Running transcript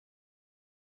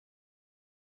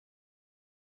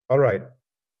All right,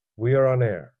 we are on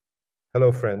air.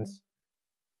 Hello, friends.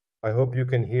 I hope you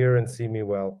can hear and see me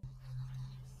well.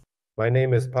 My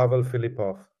name is Pavel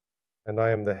Filippov, and I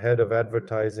am the head of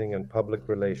advertising and public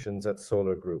relations at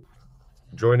Solar Group.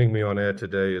 Joining me on air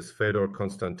today is Fyodor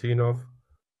Konstantinov,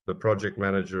 the project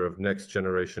manager of Next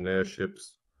Generation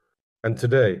Airships. And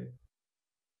today,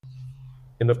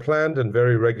 in a planned and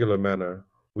very regular manner,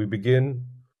 we begin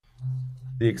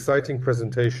the exciting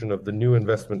presentation of the new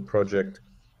investment project,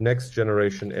 Next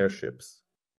Generation Airships.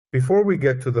 Before we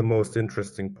get to the most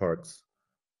interesting parts,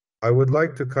 I would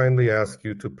like to kindly ask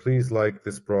you to please like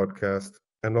this broadcast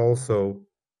and also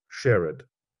share it.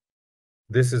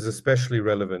 This is especially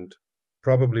relevant,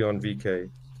 probably on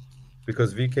VK,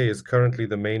 because VK is currently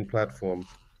the main platform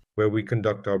where we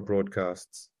conduct our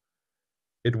broadcasts.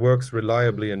 It works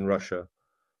reliably in Russia,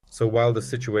 so while the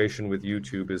situation with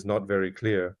YouTube is not very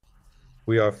clear,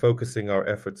 we are focusing our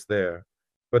efforts there.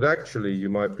 But actually, you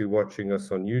might be watching us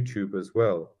on YouTube as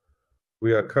well.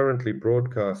 We are currently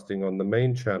broadcasting on the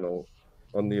main channel,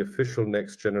 on the official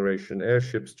Next Generation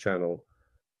Airships channel,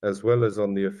 as well as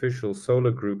on the official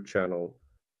Solar Group channel.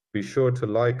 Be sure to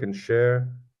like and share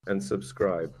and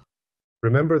subscribe.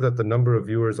 Remember that the number of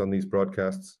viewers on these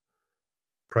broadcasts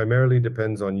primarily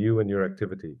depends on you and your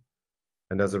activity,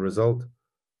 and as a result,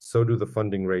 so do the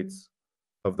funding rates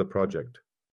of the project.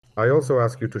 I also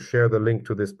ask you to share the link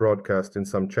to this broadcast in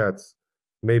some chats.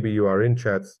 Maybe you are in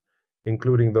chats,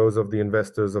 including those of the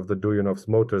investors of the Duyunov's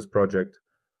Motors project,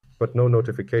 but no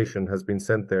notification has been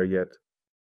sent there yet.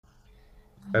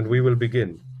 And we will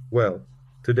begin. Well,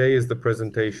 today is the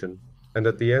presentation, and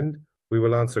at the end, we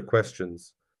will answer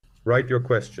questions. Write your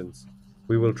questions.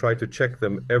 We will try to check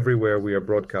them everywhere we are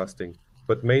broadcasting,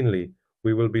 but mainly,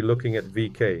 we will be looking at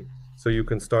VK, so you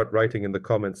can start writing in the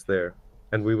comments there,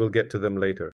 and we will get to them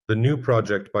later. The new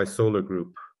project by Solar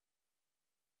Group.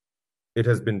 It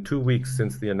has been 2 weeks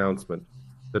since the announcement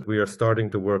that we are starting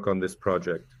to work on this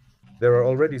project. There are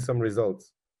already some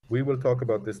results. We will talk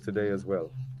about this today as well.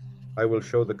 I will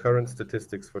show the current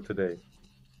statistics for today.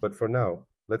 But for now,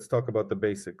 let's talk about the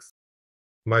basics.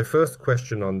 My first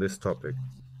question on this topic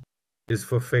is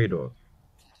for Fyodor.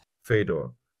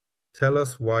 Fyodor, tell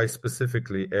us why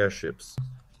specifically airships?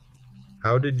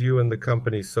 How did you and the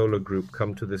company Solar Group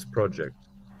come to this project,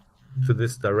 to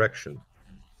this direction?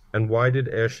 And why did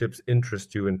airships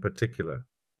interest you in particular?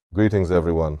 Greetings,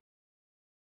 everyone.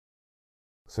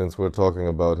 Since we're talking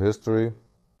about history,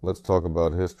 let's talk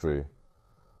about history.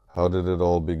 How did it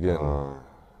all begin?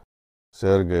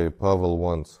 Sergey, Pavel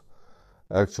once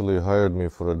actually hired me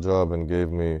for a job and gave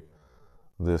me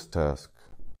this task.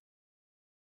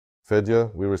 Fedya,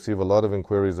 we receive a lot of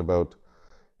inquiries about,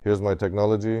 here's my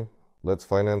technology, let's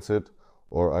finance it,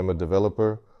 or I'm a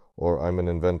developer, or I'm an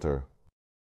inventor.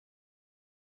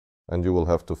 And you will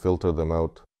have to filter them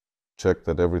out, check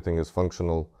that everything is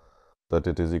functional, that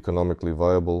it is economically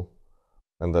viable,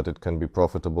 and that it can be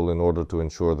profitable in order to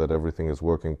ensure that everything is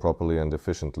working properly and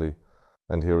efficiently.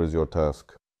 And here is your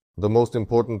task. The most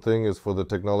important thing is for the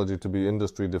technology to be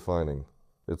industry defining.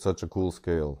 It's such a cool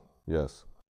scale, yes.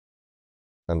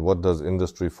 And what does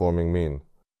industry forming mean?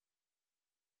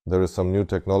 There is some new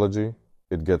technology,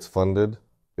 it gets funded,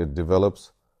 it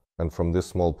develops, and from this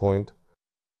small point,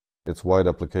 its wide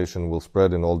application will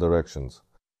spread in all directions,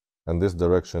 and this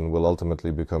direction will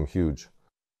ultimately become huge,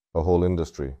 a whole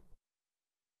industry,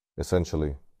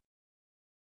 essentially.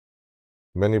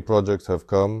 Many projects have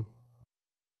come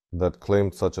that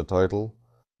claimed such a title,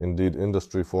 indeed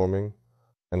industry forming,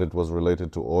 and it was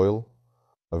related to oil,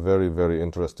 a very, very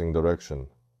interesting direction.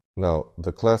 Now,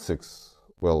 the classics,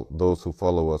 well, those who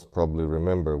follow us probably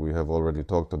remember, we have already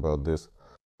talked about this.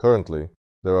 Currently,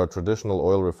 there are traditional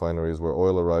oil refineries where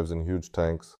oil arrives in huge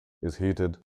tanks, is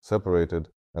heated, separated,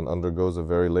 and undergoes a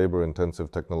very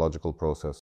labor-intensive technological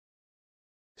process.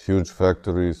 Huge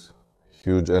factories,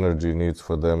 huge energy needs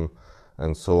for them,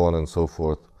 and so on and so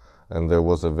forth. And there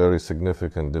was a very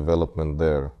significant development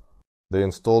there. They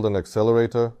installed an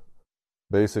accelerator.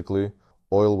 Basically,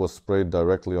 oil was sprayed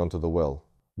directly onto the well.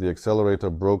 The accelerator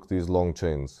broke these long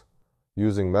chains.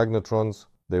 Using magnetrons,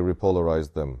 they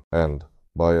repolarized them, and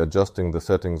by adjusting the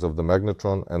settings of the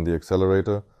magnetron and the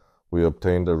accelerator, we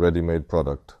obtained a ready-made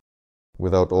product.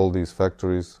 Without all these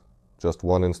factories, just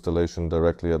one installation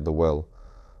directly at the well,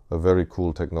 a very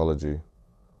cool technology,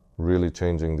 really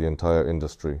changing the entire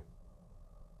industry.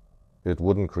 It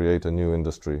wouldn't create a new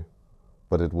industry,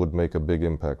 but it would make a big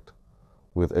impact,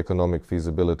 with economic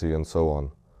feasibility and so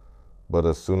on. But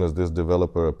as soon as this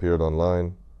developer appeared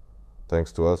online,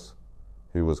 thanks to us,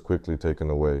 he was quickly taken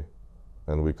away.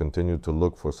 And we continued to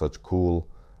look for such cool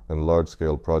and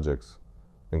large-scale projects,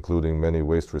 including many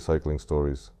waste recycling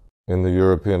stories. In the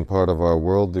European part of our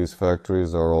world, these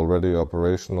factories are already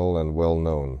operational and well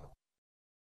known.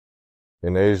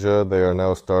 In Asia, they are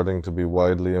now starting to be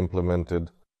widely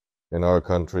implemented. In our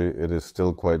country, it is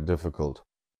still quite difficult.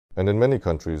 And in many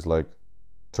countries, like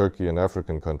Turkey and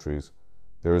African countries,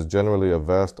 there is generally a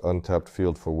vast untapped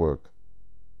field for work.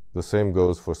 The same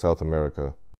goes for South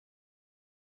America.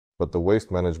 But the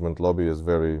waste management lobby is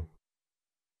very,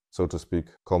 so to speak,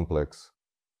 complex.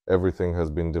 Everything has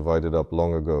been divided up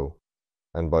long ago.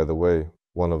 And by the way,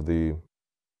 one of the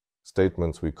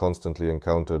statements we constantly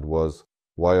encountered was,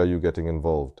 "Why are you getting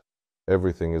involved?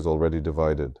 Everything is already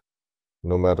divided."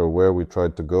 No matter where we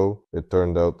tried to go, it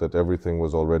turned out that everything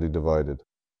was already divided.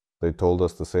 They told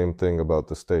us the same thing about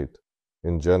the state.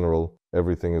 In general,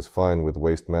 everything is fine with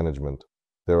waste management.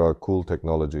 There are cool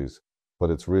technologies, but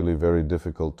it's really very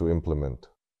difficult to implement.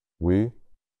 We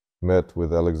met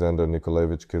with Alexander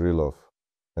Nikolaevich Kirillov,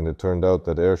 and it turned out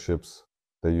that airships,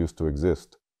 they used to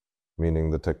exist, meaning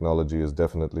the technology is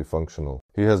definitely functional.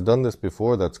 He has done this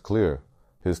before, that's clear.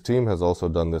 His team has also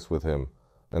done this with him,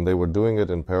 and they were doing it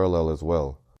in parallel as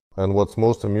well. And what's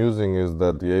most amusing is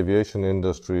that the aviation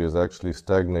industry is actually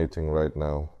stagnating right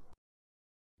now.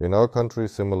 In our country,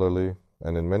 similarly,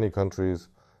 and in many countries,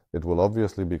 it will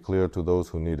obviously be clear to those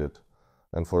who need it,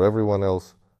 and for everyone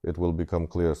else, it will become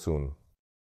clear soon.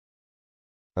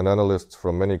 And analysts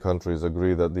from many countries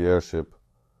agree that the airship,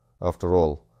 after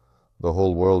all, the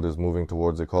whole world is moving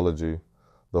towards ecology,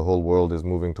 the whole world is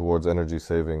moving towards energy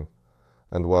saving,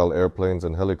 and while airplanes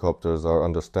and helicopters are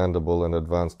understandable and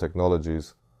advanced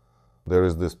technologies, there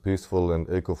is this peaceful and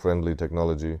eco-friendly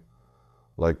technology,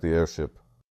 like the airship.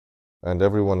 And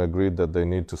everyone agreed that they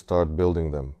need to start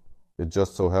building them. It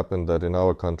just so happened that in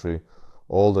our country,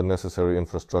 all the necessary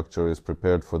infrastructure is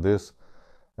prepared for this,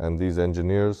 and these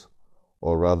engineers,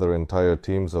 or rather entire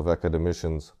teams of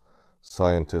academicians,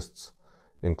 scientists,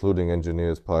 including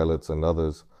engineers, pilots, and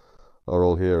others, are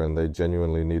all here, and they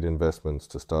genuinely need investments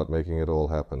to start making it all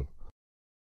happen.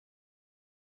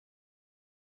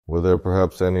 Were there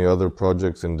perhaps any other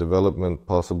projects in development,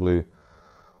 possibly,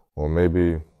 or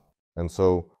maybe? And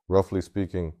so, roughly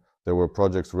speaking, there were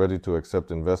projects ready to accept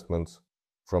investments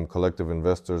from collective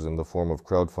investors in the form of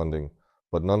crowdfunding,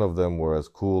 but none of them were as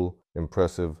cool,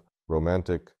 impressive,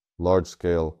 romantic,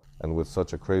 large-scale, and with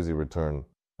such a crazy return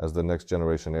as the Next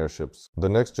Generation Airships. The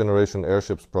Next Generation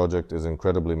Airships project is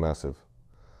incredibly massive.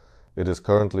 It is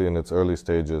currently in its early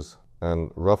stages,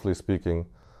 and, roughly speaking,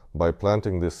 by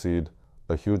planting this seed,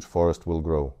 a huge forest will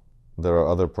grow. There are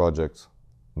other projects.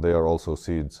 They are also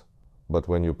seeds. But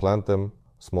when you plant them,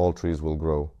 small trees will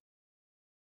grow.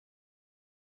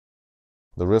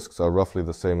 The risks are roughly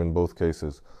the same in both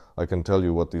cases. I can tell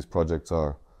you what these projects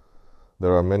are.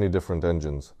 There are many different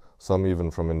engines, some even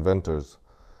from inventors,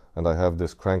 and I have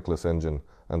this crankless engine,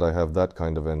 and I have that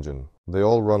kind of engine. They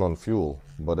all run on fuel,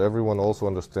 but everyone also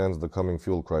understands the coming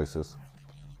fuel crisis.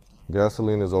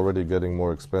 Gasoline is already getting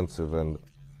more expensive, and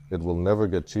it will never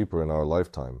get cheaper in our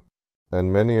lifetime.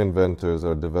 And many inventors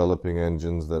are developing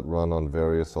engines that run on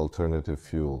various alternative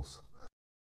fuels.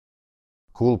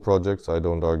 Cool projects, I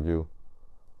don't argue,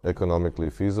 economically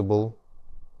feasible,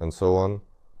 and so on,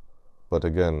 but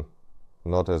again,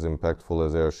 not as impactful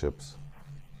as airships.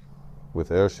 With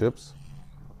airships,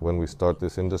 when we start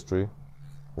this industry,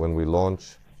 when we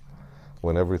launch,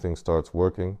 when everything starts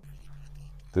working,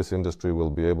 this industry will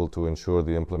be able to ensure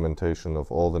the implementation of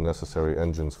all the necessary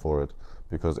engines for it,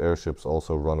 because airships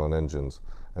also run on engines,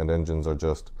 and engines are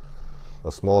just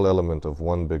a small element of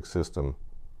one big system.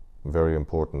 Very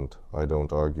important, I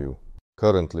don't argue.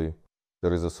 Currently,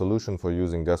 there is a solution for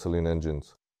using gasoline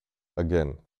engines.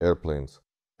 Again, airplanes,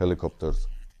 helicopters,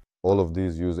 all of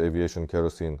these use aviation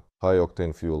kerosene,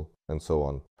 high-octane fuel, and so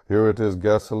on. Here it is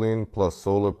gasoline plus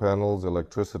solar panels,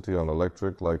 electricity on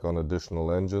electric, like on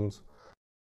additional engines.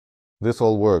 This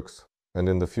all works, and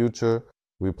in the future,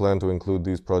 we plan to include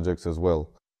these projects as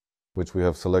well, which we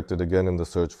have selected again in the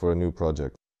search for a new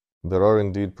project. There are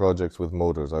indeed projects with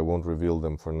motors, I won't reveal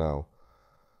them for now,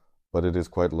 but it is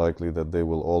quite likely that they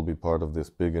will all be part of this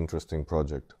big interesting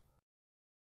project.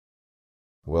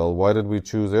 Well, why did we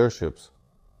choose airships?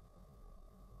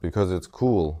 Because it's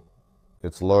cool,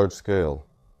 it's large scale,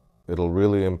 it'll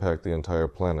really impact the entire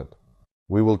planet.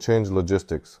 We will change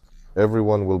logistics,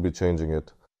 everyone will be changing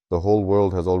it, the whole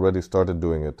world has already started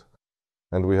doing it.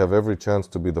 And we have every chance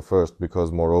to be the first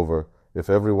because, moreover, if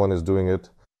everyone is doing it,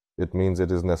 it means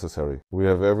it is necessary. We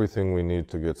have everything we need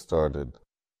to get started.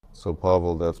 So,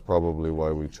 Pavel, that's probably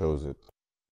why we chose it.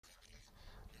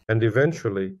 And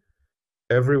eventually,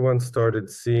 everyone started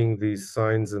seeing these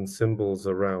signs and symbols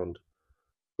around,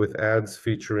 with ads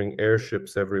featuring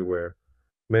airships everywhere,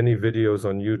 many videos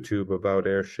on YouTube about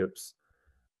airships,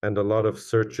 and a lot of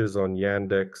searches on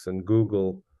Yandex and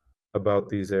Google about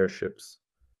these airships.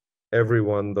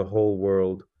 Everyone, the whole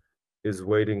world, is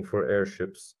waiting for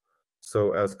airships.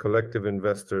 So as collective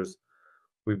investors,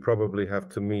 we probably have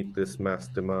to meet this mass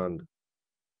demand.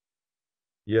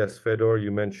 Yes, Fedor,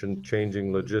 you mentioned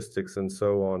changing logistics and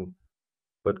so on,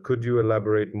 but could you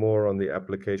elaborate more on the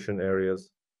application areas?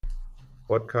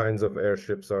 What kinds of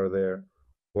airships are there?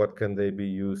 What can they be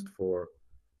used for?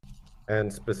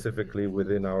 And specifically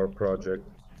within our project,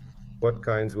 what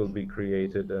kinds will be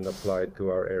created and applied to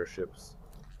our airships?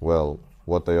 Well,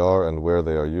 what they are and where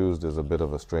they are used is a bit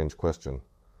of a strange question,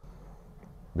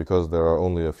 because there are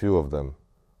only a few of them,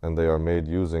 and they are made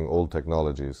using old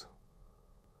technologies.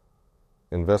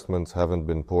 Investments haven't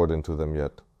been poured into them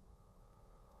yet.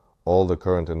 All the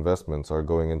current investments are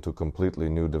going into completely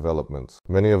new developments.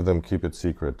 Many of them keep it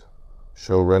secret,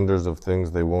 show renders of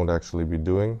things they won't actually be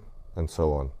doing, and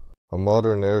so on. A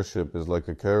modern airship is like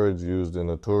a carriage used in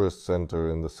a tourist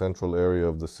center in the central area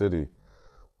of the city,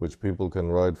 which people can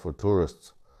ride for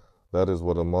tourists. That is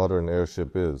what a modern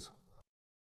airship is.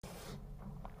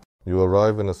 You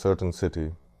arrive in a certain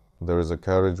city. There is a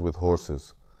carriage with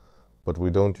horses, but we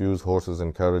don't use horses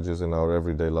and carriages in our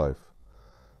everyday life.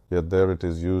 Yet there it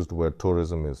is used where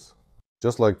tourism is.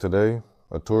 Just like today,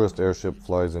 a tourist airship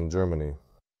flies in Germany,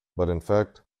 but in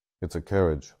fact, it's a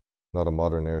carriage, not a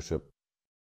modern airship.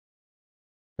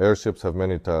 Airships have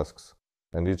many tasks,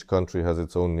 and each country has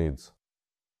its own needs.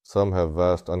 Some have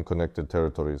vast unconnected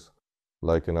territories,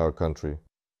 like in our country,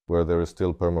 where there is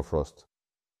still permafrost,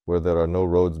 where there are no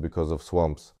roads because of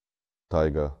swamps,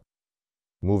 taiga.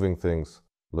 Moving things,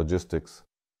 logistics,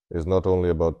 is not only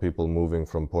about people moving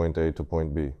from point A to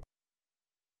point B.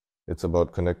 It's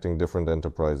about connecting different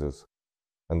enterprises,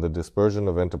 and the dispersion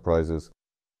of enterprises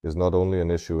is not only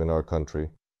an issue in our country,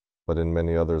 but in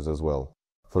many others as well.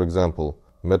 For example,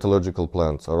 metallurgical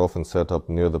plants are often set up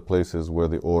near the places where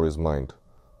the ore is mined.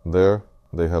 There,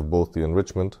 they have both the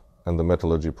enrichment and the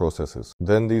metallurgy processes.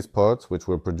 Then these parts, which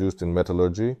were produced in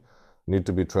metallurgy, need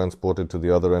to be transported to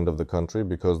the other end of the country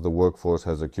because the workforce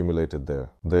has accumulated there.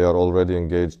 They are already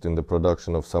engaged in the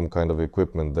production of some kind of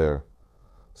equipment there,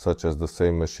 such as the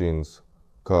same machines,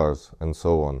 cars, and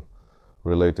so on,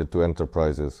 related to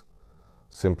enterprises,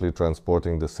 simply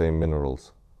transporting the same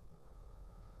minerals.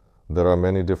 There are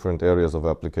many different areas of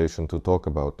application to talk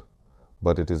about,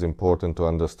 but it is important to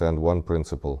understand one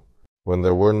principle. When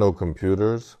there were no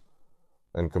computers,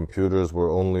 and computers were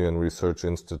only in research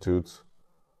institutes,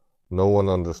 no one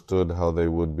understood how they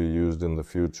would be used in the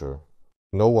future.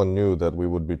 No one knew that we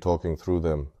would be talking through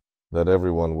them, that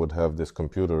everyone would have this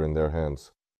computer in their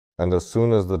hands. And as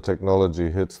soon as the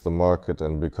technology hits the market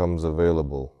and becomes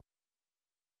available,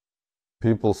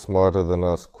 people smarter than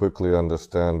us quickly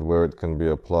understand where it can be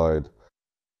applied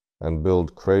and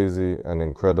build crazy and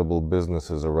incredible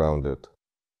businesses around it.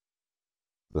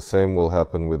 The same will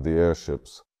happen with the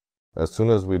airships. As soon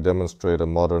as we demonstrate a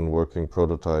modern working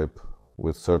prototype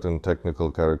with certain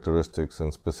technical characteristics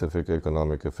and specific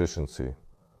economic efficiency,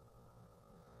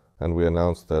 and we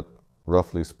announce that,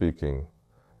 roughly speaking,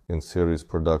 in series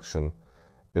production,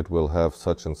 it will have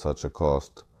such and such a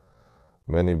cost,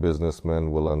 many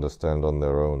businessmen will understand on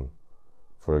their own.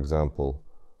 For example,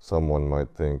 someone might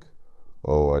think,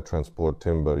 oh, I transport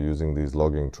timber using these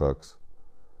logging trucks.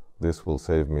 This will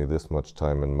save me this much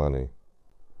time and money.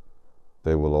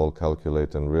 They will all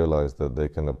calculate and realize that they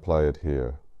can apply it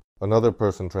here. Another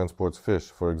person transports fish,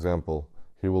 for example.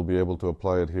 He will be able to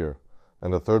apply it here.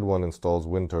 And a third one installs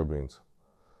wind turbines.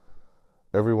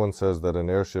 Everyone says that an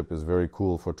airship is very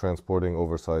cool for transporting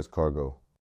oversized cargo.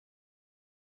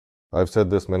 I've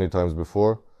said this many times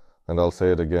before, and I'll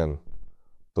say it again.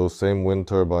 Those same wind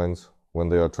turbines, when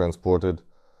they are transported,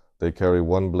 they carry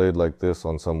one blade like this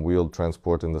on some wheeled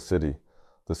transport in the city.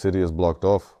 The city is blocked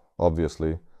off,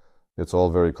 obviously. It's all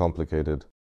very complicated.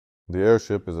 The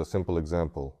airship is a simple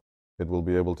example. It will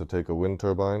be able to take a wind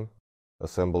turbine,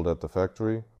 assembled at the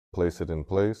factory, place it in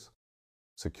place,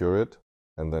 secure it,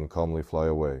 and then calmly fly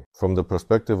away. From the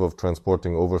perspective of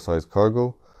transporting oversized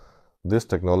cargo, this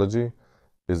technology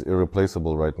is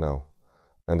irreplaceable right now,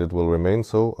 and it will remain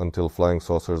so until flying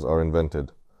saucers are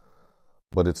invented.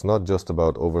 But it's not just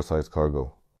about oversized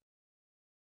cargo.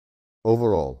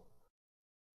 Overall,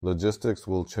 logistics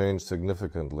will change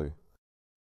significantly,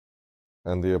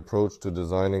 and the approach to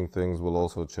designing things will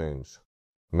also change.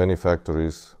 Many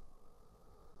factories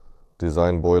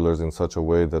design boilers in such a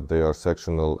way that they are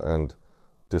sectional and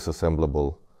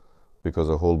disassemblable, because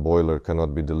a whole boiler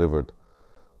cannot be delivered,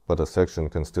 but a section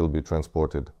can still be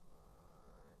transported.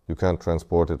 You can't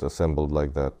transport it assembled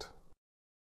like that.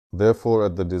 Therefore,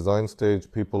 at the design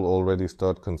stage, people already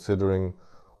start considering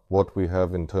what we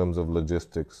have in terms of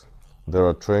logistics. There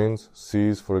are trains,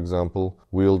 seas, for example,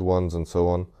 wheeled ones and so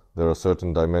on. There are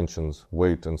certain dimensions,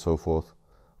 weight and so forth,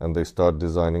 and they start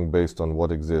designing based on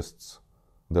what exists.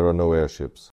 There are no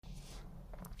airships.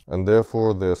 And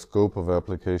therefore, their scope of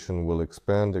application will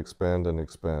expand, expand, and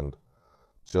expand,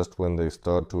 just when they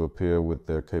start to appear with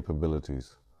their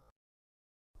capabilities.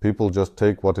 People just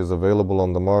take what is available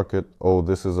on the market. Oh,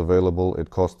 this is available, it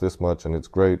costs this much and it's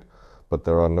great, but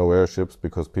there are no airships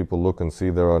because people look and see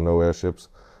there are no airships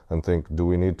and think, do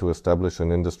we need to establish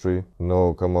an industry?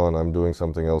 No, come on, I'm doing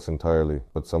something else entirely.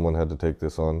 But someone had to take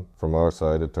this on. From our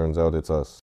side, it turns out it's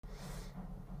us.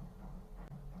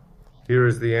 Here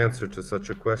is the answer to such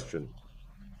a question.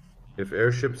 If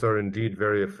airships are indeed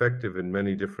very effective in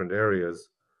many different areas,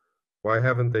 why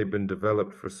haven't they been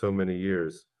developed for so many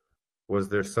years? Was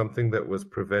there something that was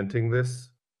preventing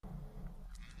this?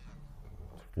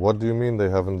 What do you mean they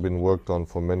haven't been worked on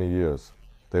for many years?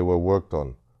 They were worked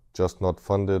on, just not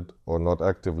funded or not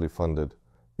actively funded,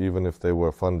 even if they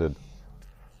were funded.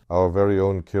 Our very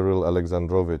own Kirill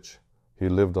Alexandrovich, he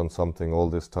lived on something all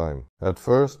this time. At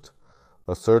first,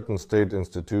 a certain state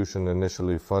institution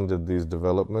initially funded these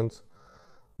developments,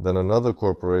 then another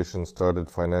corporation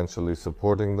started financially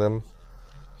supporting them,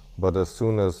 but as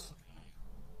soon as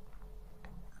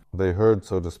they heard,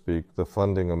 so to speak, the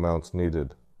funding amounts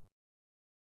needed.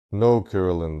 No,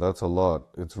 Kirillin, that's a lot.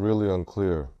 It's really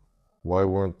unclear. Why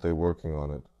weren't they working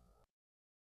on it?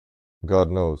 God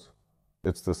knows.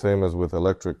 It's the same as with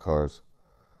electric cars.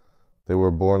 They were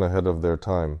born ahead of their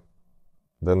time.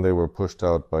 Then they were pushed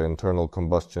out by internal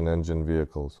combustion engine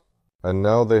vehicles. And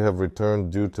now they have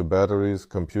returned due to batteries,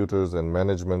 computers, and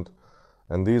management,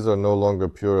 and these are no longer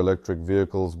pure electric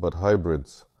vehicles but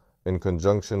hybrids, in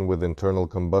conjunction with internal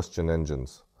combustion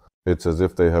engines. It's as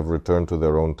if they have returned to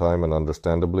their own time and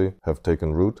understandably have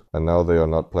taken root, and now they are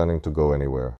not planning to go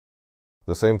anywhere.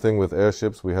 The same thing with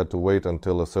airships. We had to wait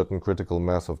until a certain critical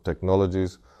mass of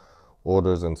technologies,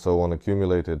 orders, and so on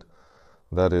accumulated.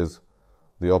 That is,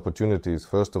 the opportunities,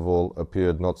 first of all,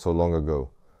 appeared not so long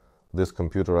ago. This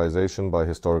computerization by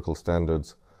historical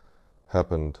standards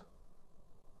happened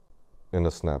in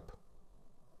a snap.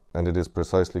 And it is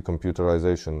precisely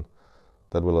computerization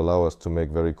that will allow us to make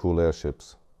very cool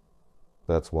airships.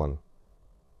 That's one.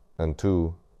 And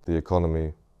two, the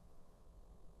economy.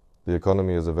 The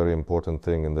economy is a very important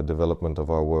thing in the development of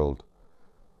our world,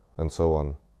 and so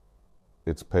on,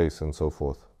 its pace and so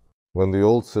forth. When the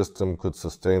old system could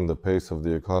sustain the pace of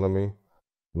the economy,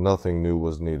 nothing new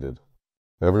was needed.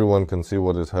 Everyone can see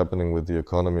what is happening with the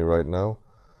economy right now,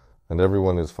 and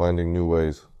everyone is finding new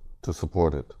ways to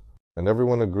support it. And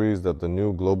everyone agrees that the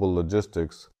new global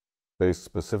logistics, based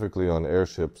specifically on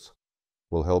airships,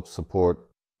 will help support,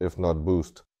 if not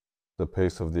boost, the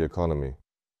pace of the economy.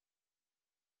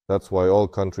 That's why all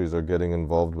countries are getting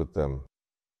involved with them.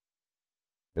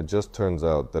 It just turns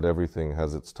out that everything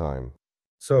has its time.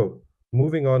 So,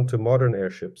 moving on to modern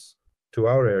airships, to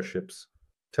our airships,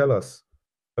 tell us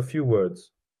a few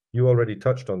words. You already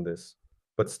touched on this,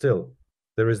 but still,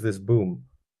 there is this boom.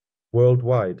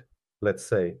 Worldwide, let's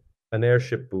say, an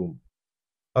airship boom.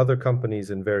 Other companies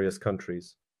in various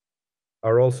countries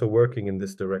are also working in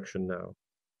this direction now.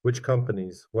 Which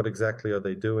companies? What exactly are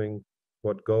they doing?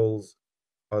 What goals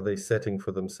are they setting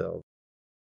for themselves?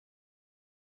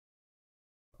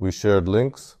 We shared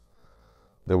links.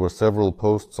 There were several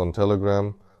posts on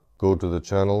Telegram. Go to the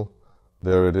channel.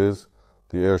 There it is,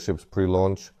 the airships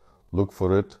pre-launch. Look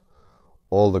for it.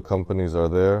 All the companies are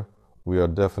there. We are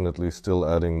definitely still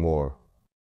adding more.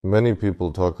 Many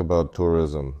people talk about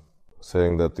tourism,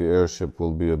 saying that the airship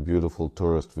will be a beautiful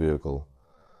tourist vehicle,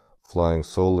 flying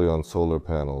solely on solar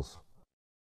panels.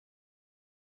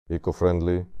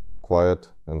 Eco-friendly, quiet,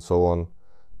 and so on.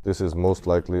 This is most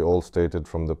likely all stated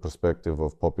from the perspective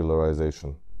of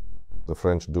popularization. The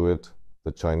French do it,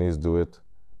 the Chinese do it,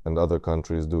 and other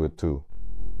countries do it too.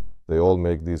 They all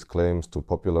make these claims to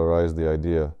popularize the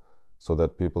idea so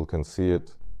that people can see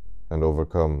it and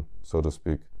overcome, so to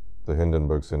speak, the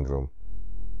Hindenburg syndrome.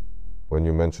 When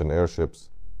you mention airships,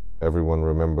 everyone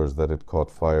remembers that it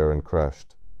caught fire and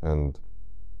crashed, and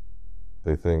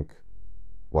they think,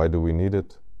 why do we need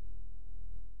it?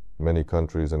 Many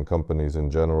countries and companies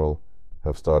in general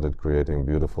have started creating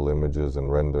beautiful images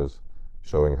and renders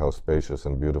showing how spacious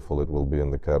and beautiful it will be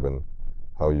in the cabin,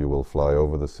 how you will fly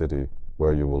over the city,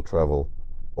 where you will travel,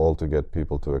 all to get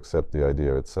people to accept the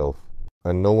idea itself.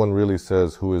 And no one really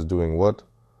says who is doing what.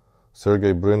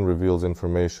 Sergey Brin reveals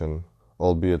information,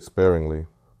 albeit sparingly,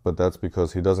 but that's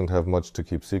because he doesn't have much to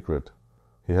keep secret.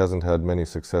 He hasn't had many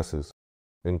successes.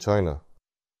 In China,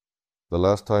 The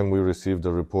last time we received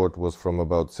a report was from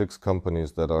about 6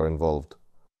 companies that are involved.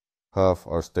 Half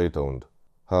are state-owned,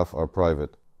 half are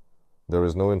private. There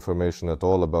is no information at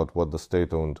all about what the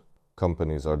state-owned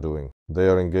companies are doing. They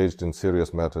are engaged in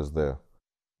serious matters there.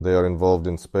 They are involved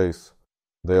in space.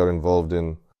 They are involved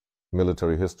in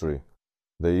military history.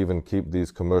 They even keep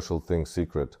these commercial things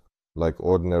secret, like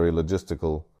ordinary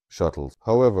logistical shuttles.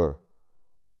 However,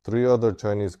 3 other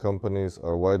Chinese companies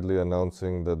are widely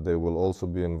announcing that they will also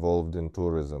be involved in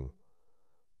tourism,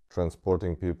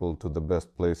 transporting people to the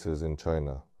best places in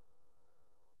China.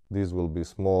 These will be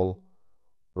small,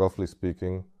 roughly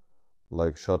speaking,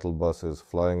 like shuttle buses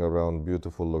flying around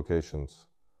beautiful locations.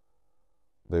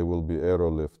 They will be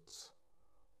aerolifts,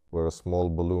 where a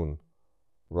small balloon,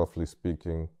 roughly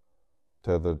speaking,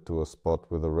 tethered to a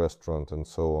spot with a restaurant and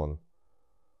so on,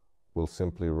 will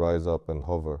simply rise up and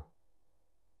hover.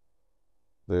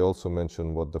 They also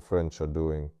mention what the French are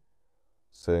doing,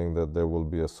 saying that there will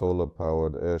be a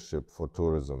solar-powered airship for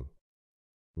tourism.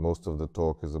 Most of the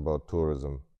talk is about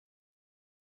tourism.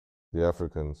 The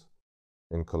Africans,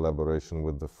 in collaboration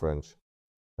with the French,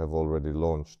 have already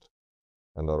launched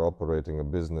and are operating a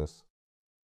business,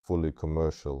 fully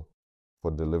commercial,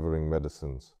 for delivering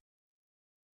medicines.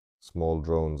 Small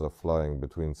drones are flying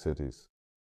between cities.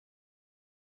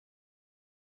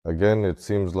 Again, it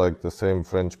seems like the same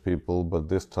French people, but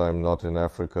this time not in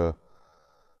Africa,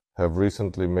 have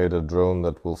recently made a drone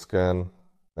that will scan,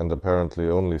 and apparently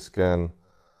only scan,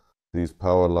 these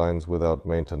power lines without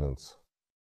maintenance.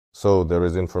 So there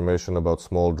is information about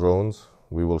small drones.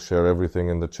 We will share everything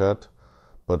in the chat,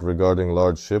 but regarding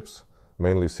large ships,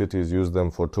 mainly cities use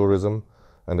them for tourism,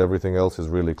 and everything else is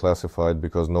really classified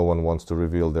because no one wants to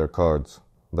reveal their cards.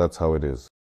 That's how it is.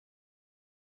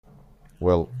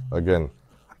 Well, again,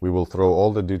 we will throw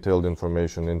all the detailed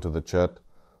information into the chat,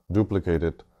 duplicate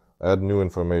it, add new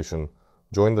information,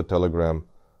 join the Telegram,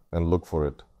 and look for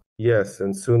it. Yes,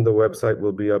 and soon the website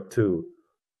will be up too.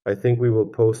 I think we will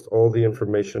post all the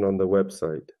information on the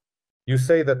website. You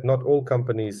say that not all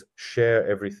companies share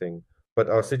everything, but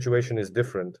our situation is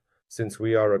different. Since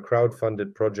we are a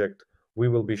crowd-funded project, we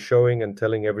will be showing and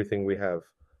telling everything we have.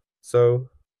 So,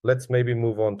 let's maybe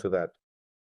move on to that.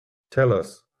 Tell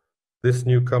us, this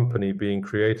new company being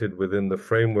created within the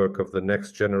framework of the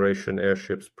Next Generation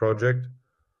Airships project,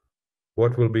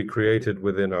 what will be created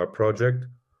within our project?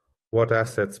 What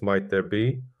assets might there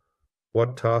be?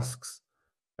 What tasks?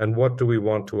 And what do we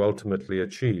want to ultimately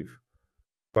achieve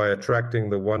by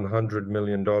attracting the $100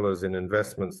 million in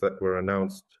investments that were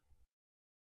announced?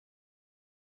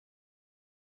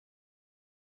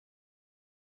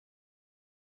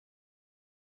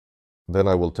 Then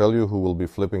I will tell you who will be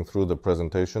flipping through the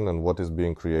presentation and what is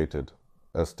being created.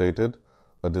 As stated,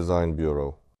 a design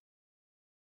bureau.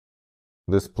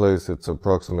 This place, it's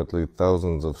approximately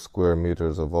thousands of square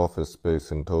meters of office space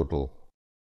in total.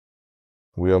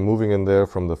 We are moving in there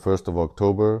from the 1st of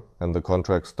October, and the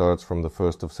contract starts from the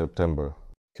 1st of September.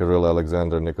 Kirill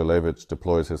Alexander Nikolaevich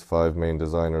deploys his 5 main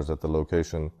designers at the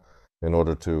location in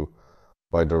order to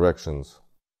buy directions,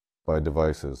 buy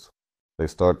devices. They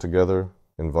start together,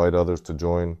 invite others to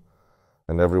join,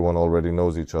 and everyone already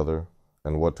knows each other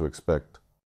and what to expect.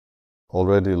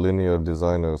 Already linear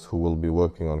designers who will be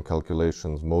working on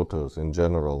calculations, motors in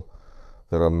general,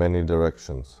 there are many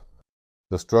directions.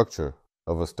 The structure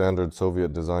of a standard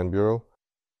Soviet design bureau,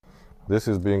 this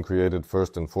is being created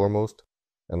first and foremost,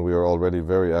 and we are already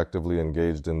very actively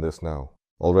engaged in this now.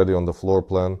 Already on the floor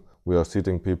plan, we are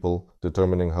seating people,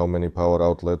 determining how many power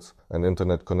outlets and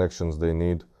internet connections they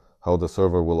need, how the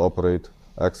server will operate,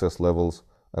 access levels,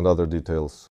 and other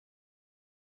details.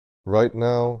 Right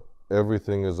now,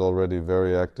 everything is already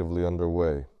very actively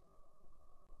underway.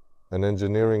 An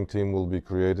engineering team will be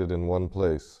created in one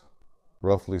place,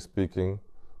 roughly speaking,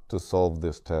 to solve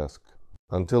this task.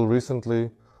 Until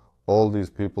recently, all these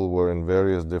people were in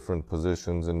various different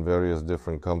positions in various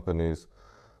different companies,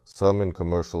 some in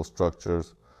commercial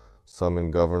structures, some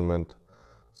in government,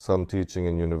 some teaching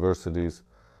in universities,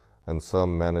 and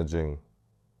some managing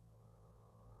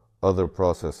other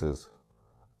processes.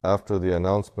 After the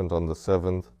announcement on the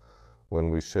 7th, when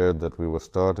we shared that we were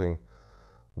starting,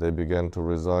 they began to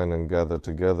resign and gather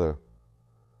together.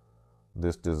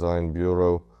 This design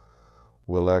bureau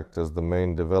will act as the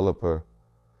main developer,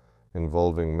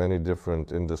 involving many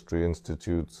different industry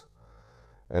institutes,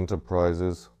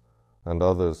 enterprises, and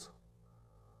others.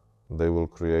 They will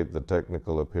create the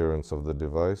technical appearance of the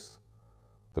device,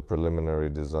 the preliminary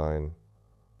design,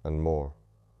 and more.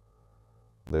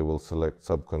 They will select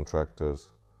subcontractors,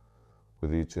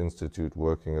 with each institute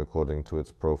working according to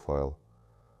its profile,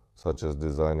 such as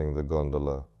designing the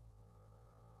gondola,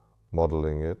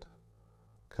 modeling it,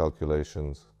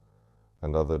 calculations,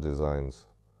 and other designs,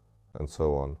 and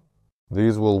so on.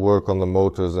 These will work on the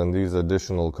motors, and these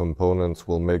additional components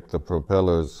will make the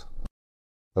propellers.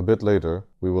 A bit later,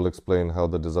 we will explain how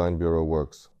the design bureau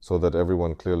works, so that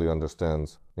everyone clearly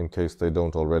understands, in case they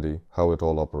don't already, how it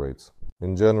all operates.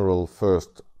 In general,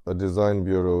 first, a design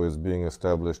bureau is being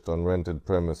established on rented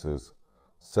premises.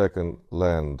 Second,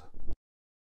 land.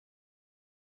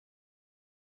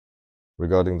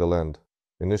 Regarding the land,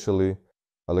 initially,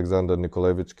 Alexander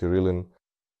Nikolaevich Kirillin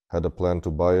had a plan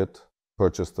to buy it,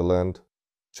 purchase the land,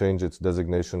 change its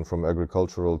designation from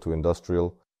agricultural to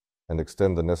industrial, and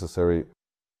extend the necessary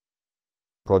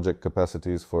project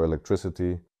capacities for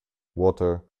electricity,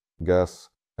 water, gas,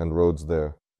 and roads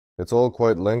there. It's all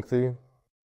quite lengthy,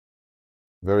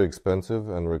 very expensive,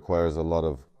 and requires a lot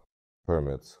of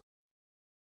permits.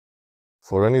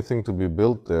 For anything to be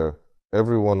built there,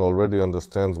 everyone already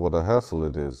understands what a hassle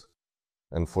it is,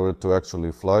 and for it to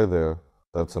actually fly there,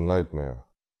 that's a nightmare.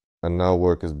 And now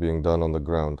work is being done on the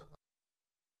ground.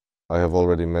 I have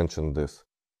already mentioned this,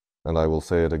 and I will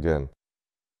say it again.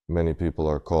 Many people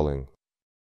are calling.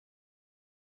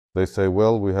 They say,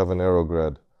 well, we have an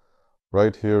aerograd.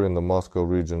 Right here in the Moscow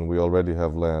region we already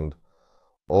have land.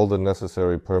 All the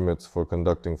necessary permits for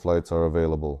conducting flights are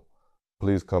available.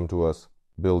 Please come to us,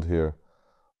 build here.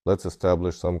 Let's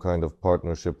establish some kind of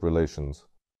partnership relations.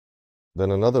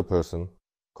 Then another person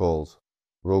calls,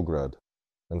 Rograd,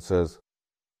 and says,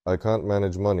 I can't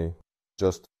manage money,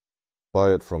 just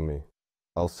buy it from me.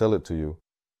 I'll sell it to you,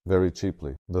 very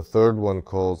cheaply. The third one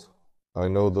calls, I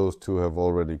know those two have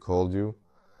already called you,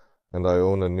 and I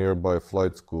own a nearby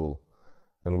flight school,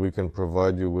 and we can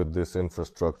provide you with this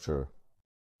infrastructure.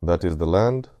 That is the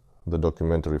land, the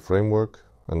documentary framework,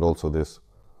 and also this.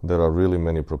 There are really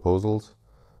many proposals,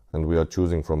 and we are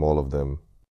choosing from all of them.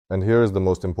 And here is the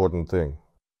most important thing,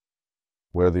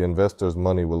 where the investors'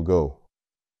 money will go.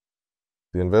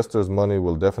 The investors' money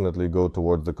will definitely go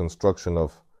towards the construction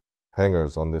of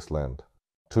hangars on this land.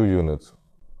 2 units.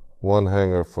 One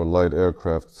hangar for light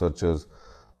aircraft such as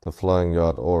the flying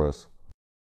yacht Oris.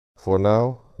 For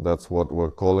now, that's what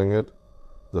we're calling it,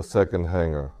 the second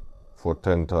hangar for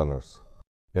 10-tonners.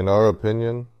 In our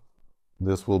opinion,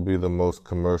 this will be the most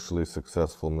commercially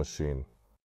successful machine.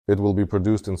 It will be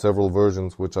produced in several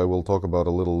versions, which I will talk about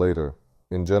a little later.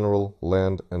 In general,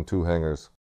 land and 2 hangars.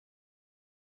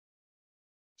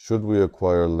 Should we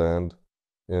acquire land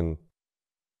in,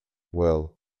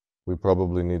 well, we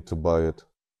probably need to buy it.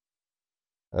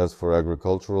 As for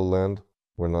agricultural land,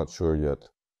 we're not sure yet.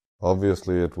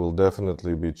 Obviously, it will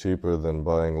definitely be cheaper than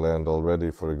buying land already,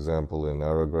 for example, in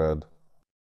Arograd.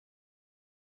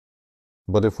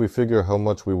 But if we figure how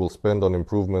much we will spend on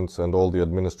improvements and all the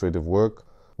administrative work,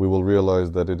 we will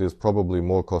realize that it is probably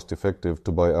more cost-effective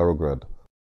to buy Arograd.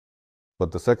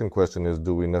 But the second question is,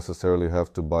 do we necessarily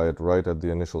have to buy it right at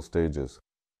the initial stages?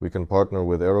 We can partner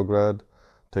with Arograd,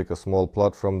 take a small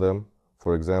plot from them,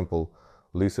 for example,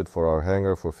 lease it for our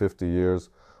hangar for 50 years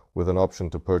with an option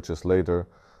to purchase later,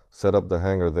 set up the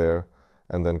hangar there,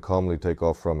 and then calmly take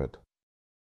off from it.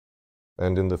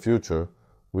 And in the future,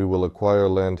 we will acquire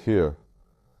land here,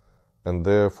 and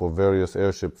there for various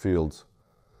airship fields.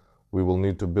 We will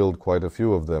need to build quite a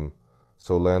few of them,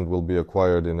 so land will be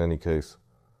acquired in any case.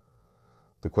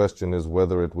 The question is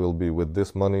whether it will be with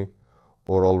this money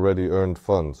or already earned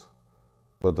funds,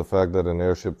 but the fact that an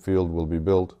airship field will be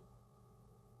built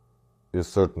is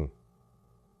certain.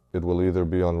 It will either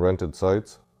be on rented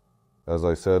sites, as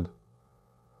I said,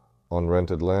 on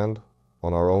rented land,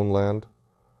 on our own land,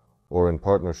 or in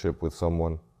partnership with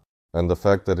someone. And the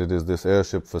fact that it is this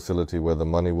airship facility where the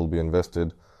money will be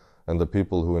invested, and the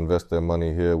people who invest their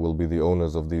money here will be the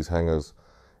owners of these hangars,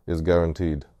 is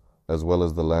guaranteed, as well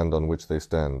as the land on which they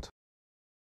stand.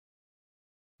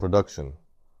 Production.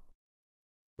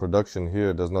 Production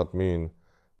here does not mean,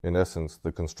 in essence,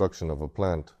 the construction of a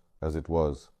plant, as it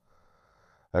was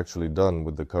actually done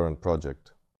with the current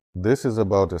project. This is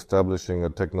about establishing a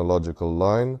technological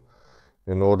line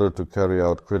in order to carry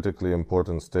out critically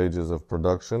important stages of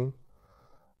production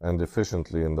and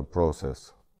efficiently in the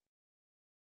process.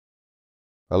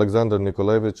 Alexander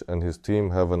Nikolaevich and his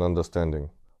team have an understanding.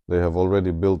 They have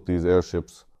already built these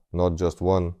airships, not just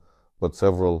one, but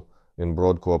several, in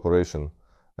broad cooperation,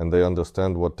 and they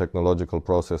understand what technological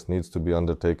process needs to be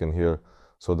undertaken here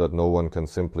so that no one can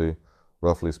simply,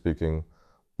 roughly speaking,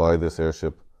 buy this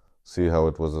airship, see how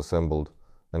it was assembled,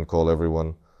 and call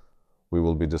everyone. We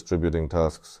will be distributing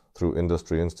tasks through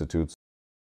industry institutes.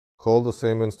 Call the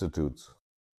same institutes.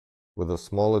 With a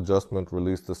small adjustment,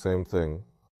 release the same thing.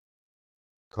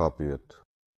 Copy it.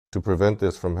 To prevent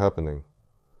this from happening,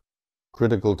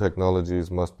 critical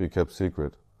technologies must be kept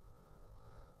secret.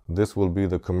 This will be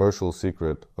the commercial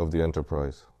secret of the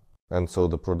enterprise. And so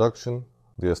the production,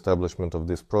 the establishment of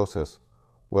this process,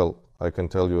 well, I can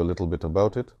tell you a little bit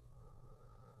about it.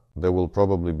 There will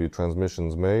probably be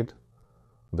transmissions made.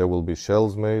 There will be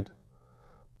shells made.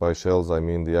 By shells I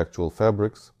mean the actual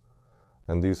fabrics.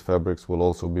 And these fabrics will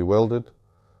also be welded,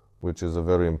 which is a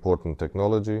very important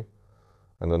technology,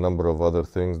 and a number of other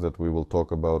things that we will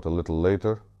talk about a little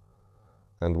later.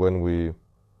 And when we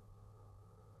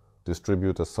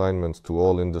distribute assignments to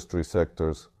all industry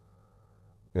sectors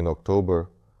in October,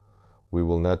 we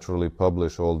will naturally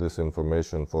publish all this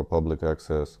information for public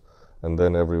access, and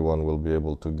then everyone will be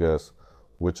able to guess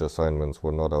which assignments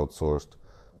were not outsourced,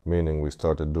 meaning we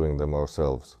started doing them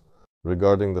ourselves.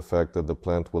 Regarding the fact that the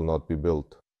plant will not be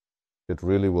built, it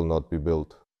really will not be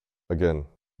built. Again,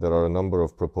 there are a number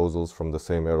of proposals from the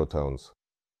same aerotowns.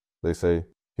 They say,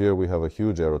 here we have a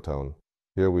huge aerotown.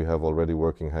 Here we have already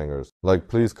working hangars. Like,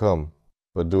 please come,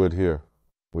 but do it here.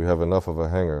 We have enough of a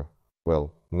hangar.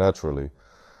 Well, naturally,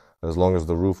 as long as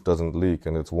the roof doesn't leak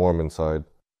and it's warm inside.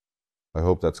 I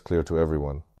hope that's clear to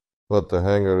everyone. But the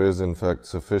hangar is in fact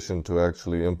sufficient to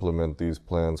actually implement these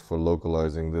plans for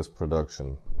localizing this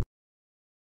production.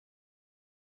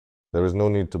 There is no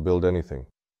need to build anything.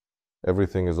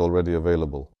 Everything is already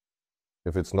available.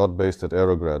 If it's not based at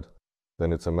Aerograd,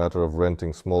 then it's a matter of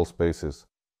renting small spaces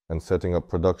and setting up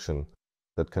production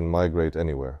that can migrate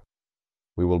anywhere.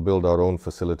 We will build our own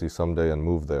facility someday and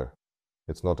move there.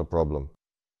 It's not a problem.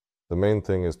 The main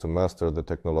thing is to master the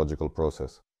technological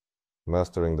process.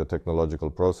 Mastering the technological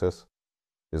process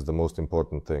is the most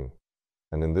important thing.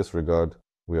 And in this regard,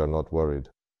 we are not worried.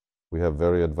 We have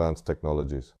very advanced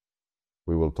technologies.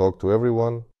 We will talk to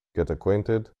everyone, get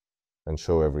acquainted, and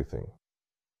show everything.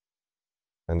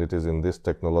 And it is in this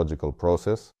technological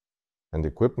process and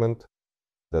equipment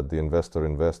that the investor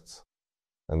invests,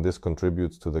 and this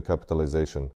contributes to the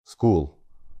capitalization. School.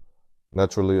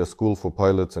 Naturally, a school for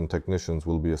pilots and technicians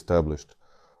will be established,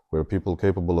 where people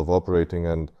capable of operating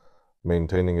and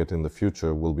maintaining it in the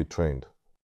future will be trained.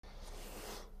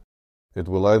 It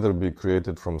will either be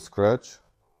created from scratch,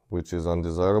 which is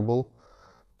undesirable,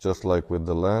 just like with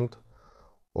the land,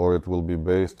 or it will be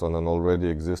based on an already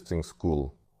existing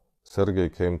school. Sergey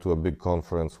came to a big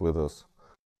conference with us.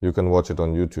 You can watch it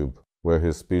on YouTube, where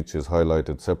his speech is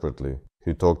highlighted separately.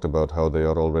 He talked about how they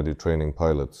are already training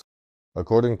pilots.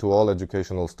 According to all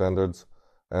educational standards,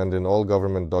 and in all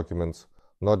government documents,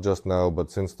 not just now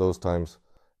but since those times,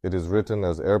 it is written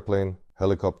as airplane,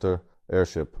 helicopter,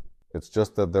 airship. It's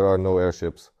just that there are no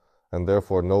airships, and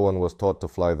therefore no one was taught to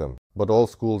fly them. But all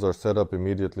schools are set up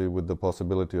immediately with the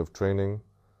possibility of training.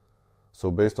 So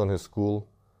based on his school,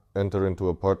 enter into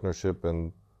a partnership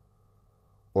and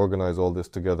organize all this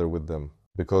together with them.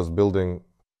 Because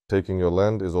taking your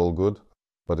land is all good,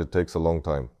 but it takes a long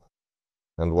time.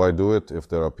 And why do it if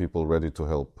there are people ready to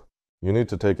help? You need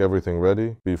to take everything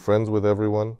ready, be friends with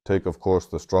everyone, take of course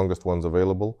the strongest ones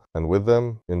available, and with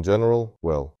them, in general,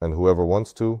 well, and whoever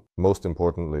wants to, most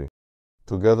importantly.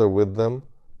 Together with them,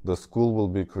 the school will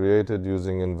be created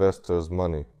using investors'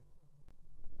 money.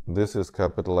 This is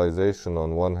capitalization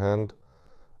on one hand,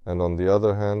 and on the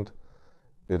other hand,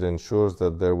 it ensures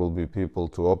that there will be people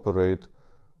to operate,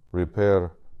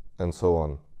 repair, and so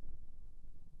on.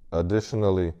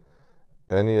 Additionally,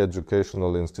 any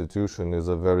educational institution is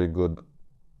a very good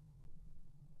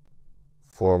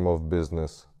form of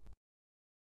business.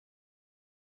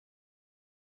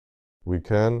 We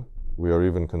are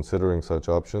even considering such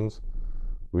options.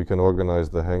 We can organize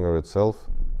the hangar itself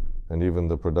and even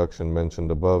the production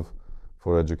mentioned above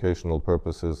for educational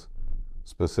purposes,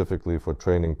 specifically for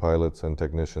training pilots and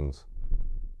technicians,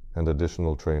 and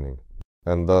additional training.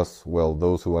 And thus, well,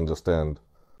 those who understand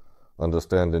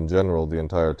in general the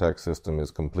entire tax system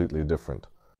is completely different.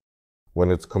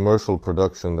 When it's commercial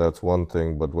production, that's one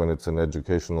thing, but when it's an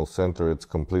educational center, it's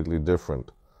completely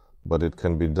different. But it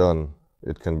can be done,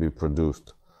 it can be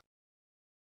produced.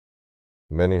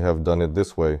 Many have done it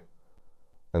this way,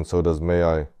 and so does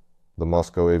MAI, the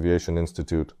Moscow Aviation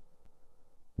Institute.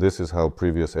 This is how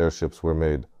previous airships were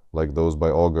made, like those by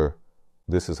Auger.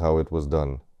 This is how it was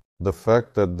done. The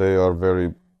fact that they are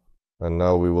and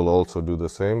now we will also do the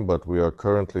same, but we are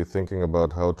currently thinking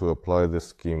about how to apply this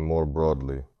scheme more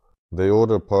broadly. They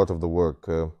order part of the work.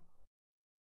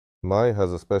 MAI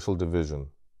has a special division,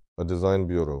 a design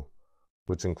bureau,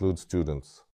 which includes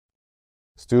students.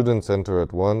 Students enter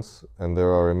at once, and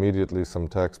there are immediately some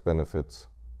tax benefits.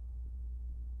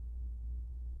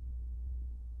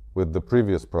 With the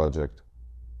previous project,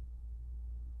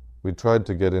 we tried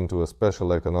to get into a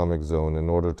special economic zone in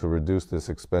order to reduce this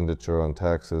expenditure on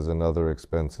taxes and other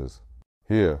expenses.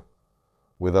 Here,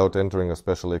 without entering a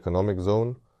special economic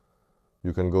zone,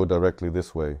 you can go directly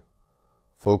this way,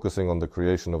 focusing on the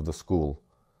creation of the school,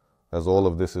 as all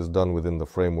of this is done within the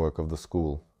framework of the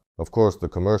school. Of course, the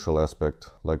commercial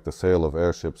aspect, like the sale of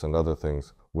airships and other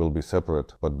things, will be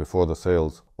separate, but before the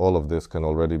sales, all of this can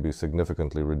already be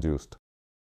significantly reduced.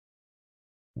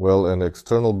 Well, and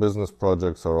external business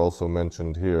projects are also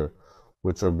mentioned here,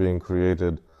 which are being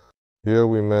created. Here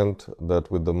we meant that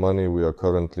with the money we are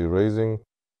currently raising,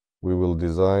 we will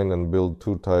design and build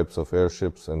 2 types of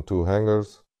airships and 2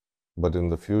 hangars, but in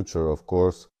the future, of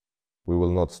course, we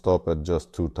will not stop at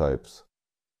just 2 types.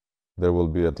 There will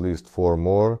be at least 4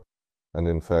 more, and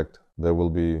in fact, there will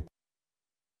be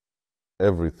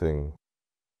everything,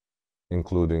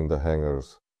 including the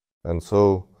hangars. And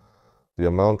so, the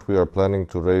amount we are planning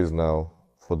to raise now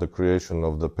for the creation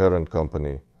of the parent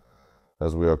company,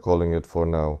 as we are calling it for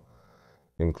now,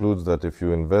 includes that if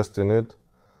you invest in it,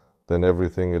 then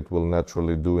everything it will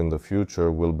naturally do in the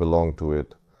future will belong to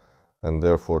it, and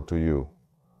therefore to you.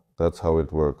 That's how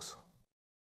it works.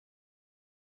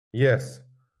 Yes.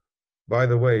 By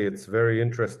the way, it's very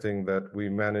interesting that we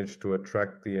managed to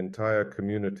attract the entire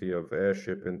community of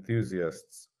airship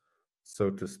enthusiasts, so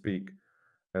to speak,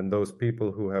 and those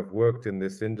people who have worked in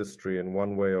this industry in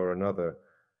one way or another,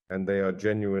 and they are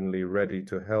genuinely ready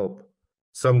to help.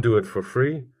 Some do it for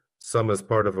free, some as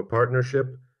part of a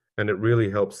partnership, and it really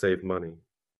helps save money.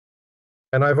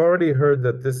 And I've already heard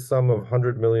that this sum of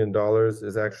 $100 million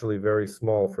is actually very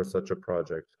small for such a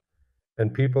project.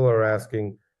 And people are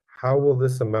asking, how will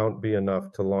this amount be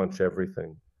enough to launch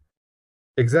everything?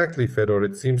 Exactly, Fedor.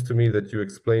 It seems to me that you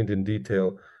explained in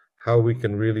detail how we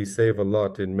can really save a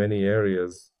lot in many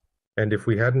areas. And if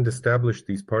we hadn't established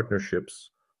these partnerships,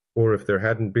 or if there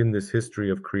hadn't been this history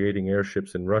of creating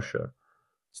airships in Russia,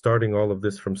 starting all of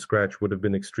this from scratch would have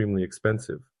been extremely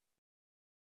expensive.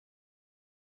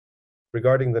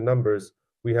 Regarding the numbers,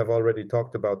 we have already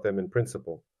talked about them in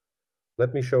principle.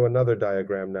 Let me show another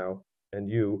diagram now, and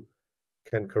you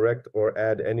can correct or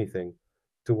add anything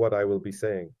to what I will be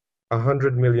saying.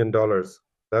 $100 million,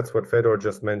 that's what Fedor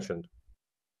just mentioned.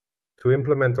 To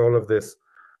implement all of this,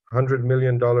 $100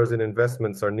 million in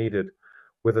investments are needed,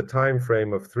 with a time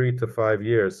frame of 3 to 5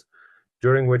 years,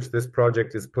 during which this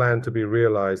project is planned to be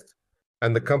realized,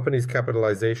 and the company's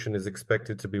capitalization is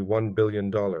expected to be $1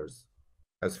 billion.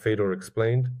 As Fedor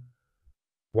explained,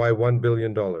 why $1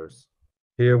 billion?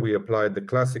 Here we applied the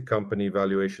classic company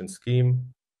valuation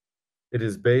scheme. It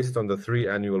is based on the 3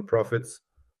 annual profits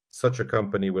such a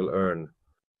company will earn.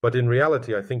 But in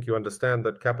reality, I think you understand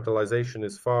that capitalization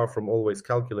is far from always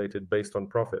calculated based on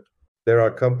profit. There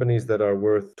are companies that are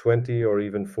worth 20 or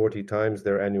even 40 times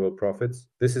their annual profits.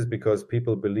 This is because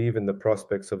people believe in the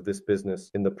prospects of this business,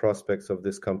 in the prospects of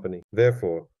this company.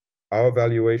 Therefore, our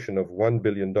valuation of $1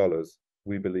 billion,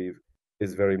 we believe,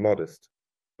 is very modest,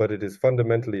 but it is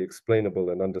fundamentally explainable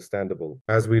and understandable.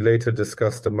 As we later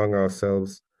discussed among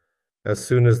ourselves, as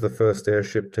soon as the first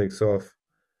airship takes off,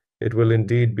 it will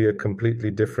indeed be a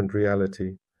completely different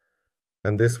reality,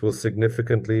 and this will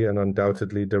significantly and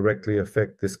undoubtedly directly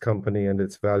affect this company and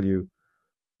its value,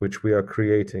 which we are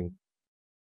creating.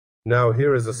 Now,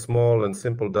 here is a small and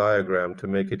simple diagram to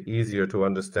make it easier to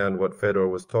understand what Fedor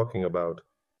was talking about.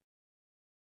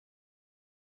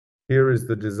 Here is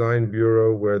the design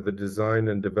bureau where the design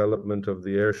and development of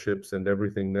the airships and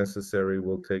everything necessary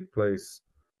will take place.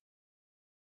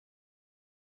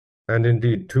 And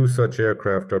indeed, 2 such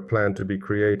aircraft are planned to be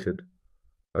created,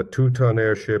 a 2-ton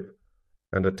airship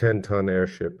and a 10-ton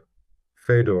airship.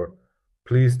 Fedor,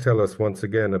 please tell us once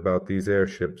again about these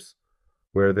airships,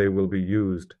 where they will be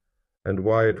used, and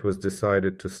why it was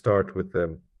decided to start with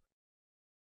them.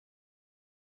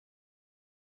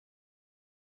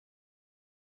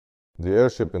 The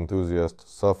airship enthusiast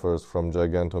suffers from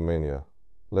gigantomania.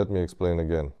 Let me explain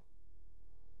again.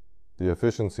 The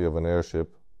efficiency of an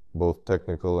airship, both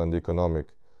technical and economic,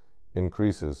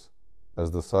 increases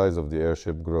as the size of the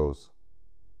airship grows.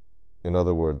 In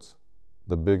other words,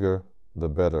 the bigger, the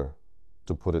better,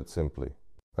 to put it simply.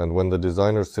 And when the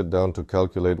designers sit down to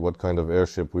calculate what kind of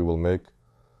airship we will make,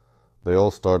 they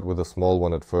all start with a small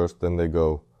one at first, then they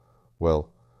go, well,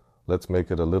 let's make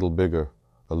it a little bigger,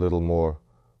 a little more,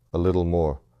 a little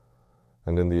more.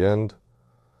 And in the end,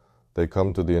 they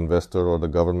come to the investor or the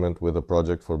government with a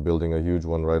project for building a huge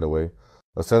one right away.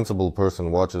 A sensible person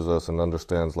watches us and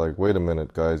understands, like, wait a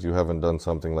minute, guys, you haven't done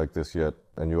something like this yet,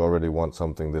 and you already want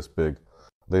something this big.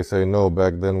 They say, no,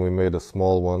 back then we made a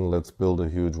small one, let's build a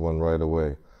huge one right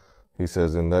away. He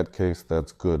says, in that case,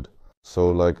 that's good. So,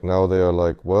 like, now they are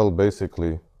like, well,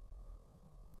 basically,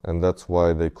 and that's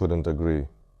why they couldn't agree.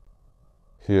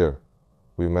 Here,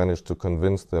 we managed to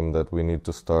convince them that we need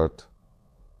to start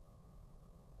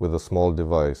with a small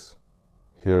device,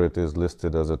 Here it is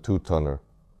listed as a 2-tonner.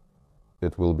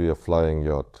 It will be a flying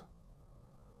yacht.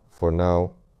 For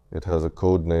now, it has a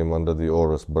code name under the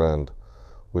Oris brand,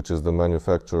 which is the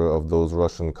manufacturer of those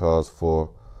Russian cars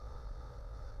for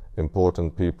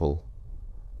important people.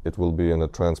 It will be in a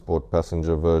transport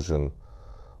passenger version,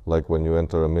 like when you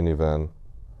enter a minivan.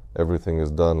 Everything is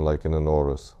done like in an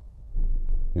Oris.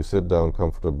 You sit down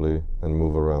comfortably and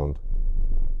move around.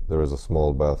 There is a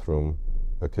small bathroom,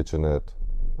 a kitchenette,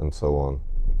 and so on.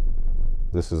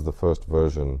 This is the first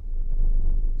version.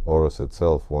 Oris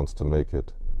itself wants to make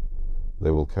it.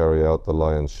 They will carry out the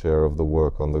lion's share of the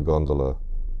work on the gondola,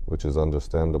 which is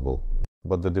understandable.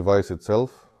 But the device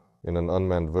itself, in an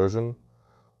unmanned version,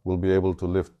 will be able to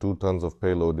lift 2 tons of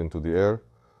payload into the air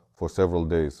for several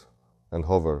days and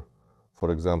hover,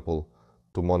 for example,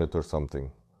 to monitor something.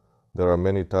 There are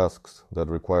many tasks that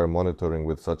require monitoring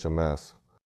with such a mass.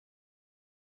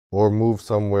 Or move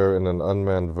somewhere in an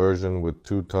unmanned version with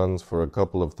 2 tons for a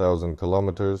couple of thousand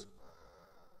kilometers,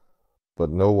 but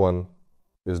no one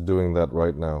is doing that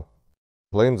right now.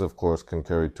 Planes, of course, can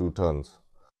carry 2 tons,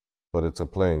 but it's a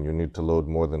plane. You need to load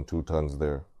more than 2 tons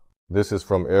there. This is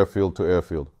from airfield to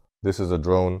airfield. This is a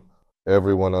drone.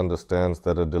 Everyone understands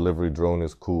that a delivery drone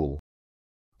is cool.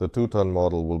 The 2-ton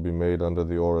model will be made under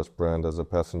the Oris brand as a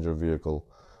passenger vehicle,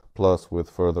 plus with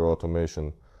further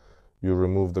automation. You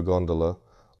remove the gondola,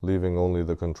 leaving only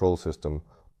the control system,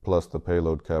 plus the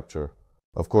payload capture.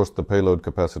 Of course, the payload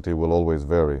capacity will always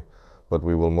vary, but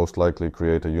we will most likely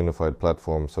create a unified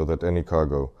platform so that any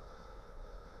cargo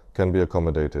can be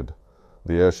accommodated.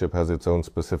 The airship has its own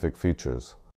specific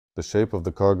features. The shape of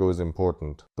the cargo is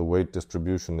important. The weight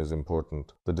distribution is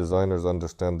important. The designers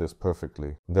understand this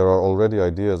perfectly. There are already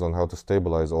ideas on how to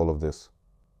stabilize all of this.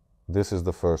 This is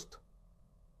the first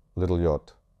little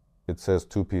yacht. It says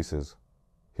 2 pieces.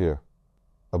 Here.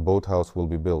 A boathouse will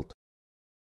be built.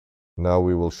 Now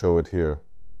we will show it here.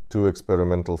 2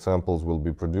 experimental samples will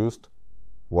be produced.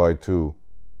 Why 2?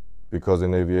 Because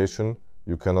in aviation,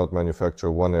 you cannot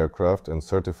manufacture 1 aircraft and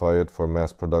certify it for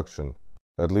mass production.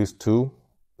 At least 2,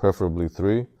 preferably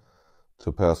 3,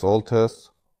 to pass all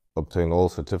tests, obtain all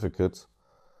certificates,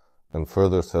 and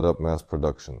further set up mass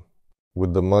production.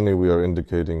 With the money we are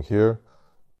indicating here,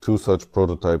 2 such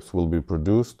prototypes will be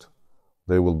produced.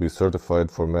 They will be certified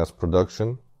for mass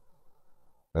production,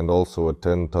 and also a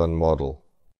 10-ton model.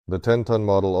 The 10-ton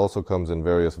model also comes in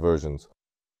various versions,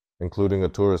 including a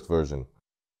tourist version,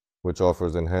 which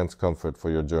offers enhanced comfort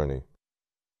for your journey,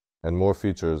 and more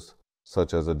features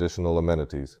such as additional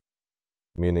amenities,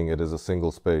 meaning it is a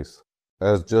single space.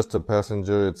 As just a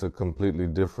passenger, it's a completely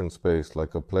different space,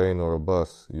 like a plane or a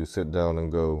bus. You sit down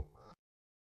and go.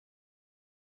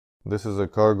 This is a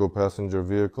cargo passenger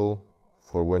vehicle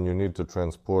for when you need to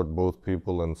transport both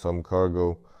people and some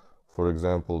cargo, for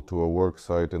example, to a work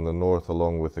site in the north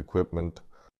along with equipment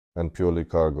and purely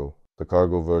cargo. The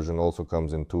cargo version also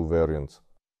comes in 2 variants.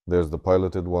 There's the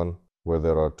piloted one, where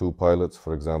there are 2 pilots,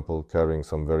 for example, carrying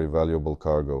some very valuable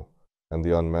cargo, and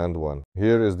the unmanned one.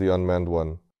 Here is the unmanned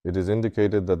one. It is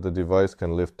indicated that the device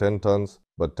can lift 10 tons,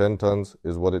 but 10 tons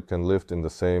is what it can lift in the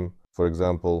same, for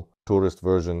example, tourist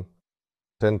version,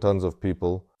 10 tons of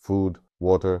people, food,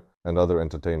 water, and other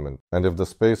entertainment. And if the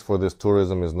space for this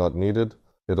tourism is not needed,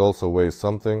 it also weighs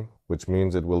something, which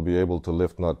means it will be able to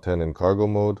lift not 10 in cargo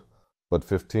mode, but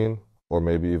 15, or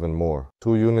maybe even more.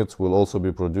 2 units will also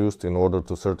be produced in order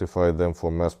to certify them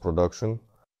for mass production,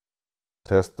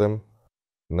 test them,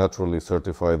 naturally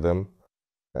certify them,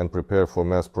 and prepare for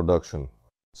mass production.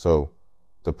 So,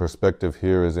 the perspective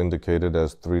here is indicated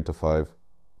as 3 to 5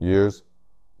 years,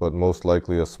 but most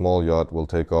likely a small yacht will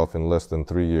take off in less than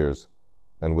 3 years,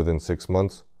 and within 6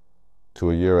 months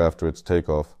to a year after its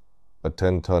takeoff, a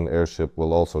 10-ton airship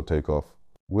will also take off.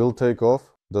 Will take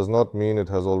off does not mean it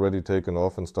has already taken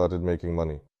off and started making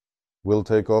money. Will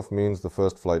take off means the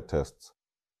first flight tests,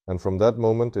 and from that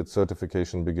moment its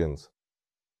certification begins.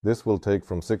 This will take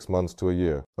from 6 months to a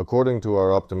year. According to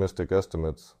our optimistic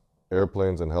estimates,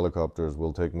 airplanes and helicopters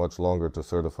will take much longer to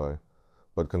certify,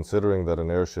 but considering that an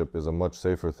airship is a much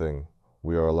safer thing,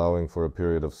 we are allowing for a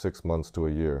period of 6 months to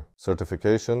a year.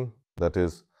 Certification, that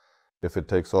is, if it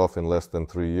takes off in less than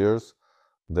 3 years,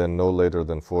 then no later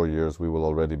than 4 years we will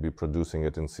already be producing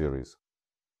it in series.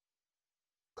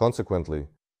 Consequently,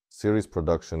 series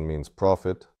production means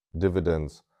profit,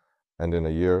 dividends, and in a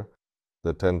year,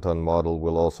 the 10-ton model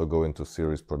will also go into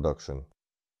series production.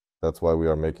 That's why we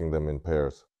are making them in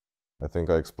pairs. I think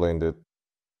I explained it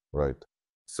right.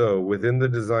 So, within the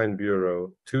design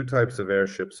bureau, 2 types of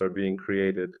airships are being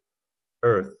created.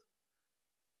 Earth.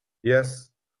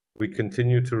 Yes, we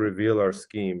continue to reveal our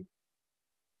scheme.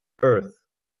 Earth,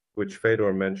 which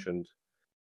Fyodor mentioned.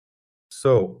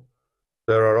 So,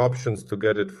 there are options to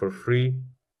get it for free,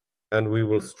 and we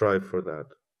will strive for that.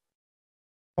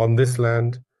 On this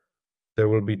land, there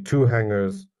will be 2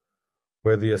 hangars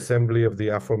where the assembly of the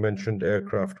aforementioned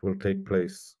aircraft will take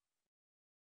place.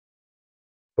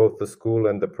 Both the school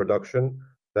and the production,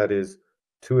 that is,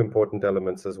 2 important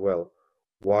elements as well.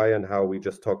 Why and how we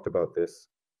just talked about this.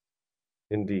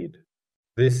 Indeed.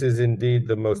 This is indeed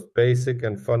the most basic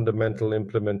and fundamental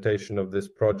implementation of this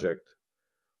project,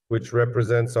 which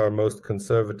represents our most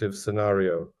conservative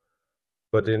scenario.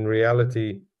 But in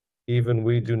reality, even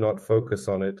we do not focus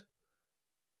on it,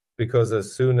 because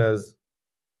as soon as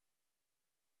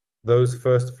those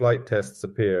first flight tests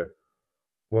appear,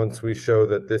 once we show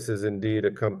that this is indeed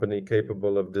a company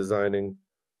capable of designing,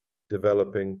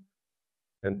 developing,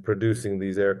 and producing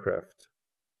these aircraft,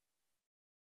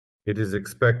 it is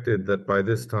expected that by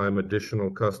this time additional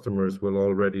customers will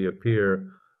already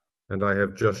appear, and I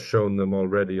have just shown them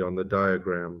already on the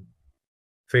diagram.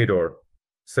 Fyodor,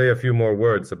 say a few more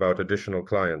words about additional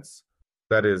clients.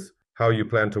 That is, how you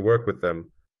plan to work with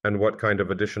them, and what kind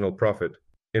of additional profit,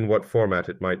 in what format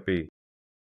it might be.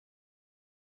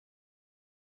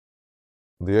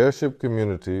 The airship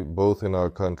community, both in our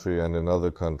country and in other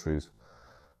countries,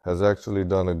 has actually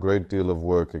done a great deal of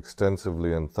work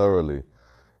extensively and thoroughly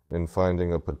in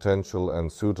finding a potential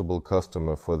and suitable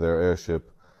customer for their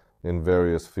airship in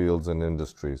various fields and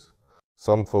industries.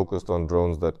 Some focused on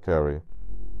drones that carry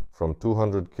from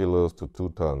 200 kilos to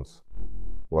 2 tons,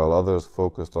 while others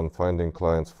focused on finding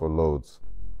clients for loads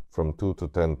from 2 to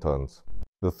 10 tons.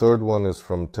 The third one is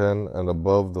from 10 and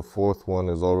above. The fourth one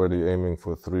is already aiming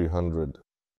for 300.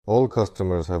 All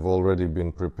customers have already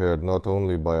been prepared not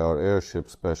only by our airship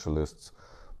specialists,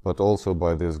 but also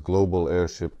by this global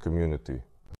airship community.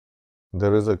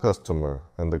 There is a customer,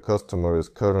 and the customer is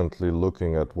currently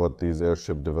looking at what these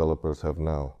airship developers have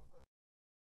now.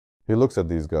 He looks at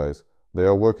these guys. They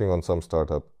are working on some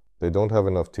startup. They don't have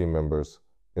enough team members,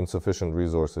 insufficient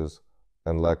resources,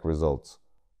 and lack results.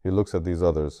 He looks at these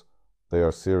others. They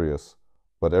are serious,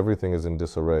 but everything is in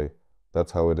disarray.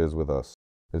 That's how it is with us.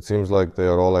 It seems like they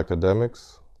are all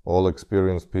academics, all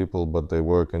experienced people, but they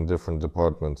work in different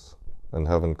departments and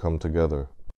haven't come together.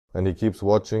 And he keeps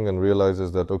watching and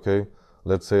realizes that, okay,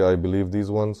 let's say I believe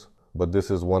these ones, but this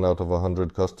is 1 out of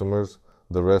 100 customers.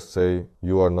 The rest say,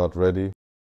 you are not ready.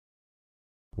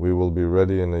 We will be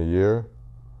ready in a year.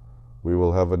 We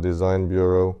will have a design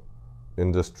bureau.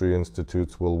 Industry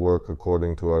institutes will work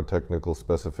according to our technical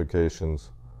specifications.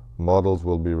 Models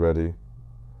will be ready.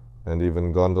 And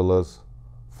even gondolas,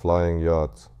 flying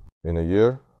yachts. In a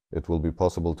year, it will be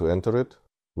possible to enter it.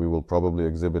 We will probably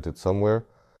exhibit it somewhere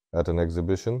at an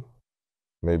exhibition,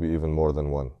 maybe even more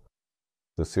than one.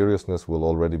 The seriousness will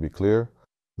already be clear,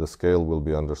 the scale will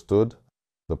be understood,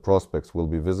 the prospects will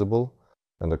be visible,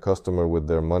 and a customer with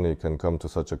their money can come to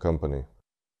such a company.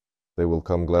 They will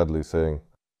come gladly saying,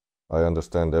 I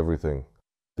understand everything.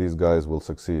 These guys will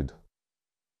succeed.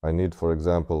 I need, for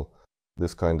example,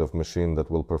 this kind of machine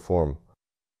that will perform.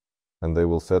 And they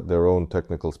will set their own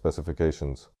technical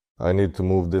specifications. I need to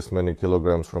move this many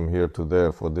kilograms from here to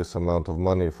there for this amount of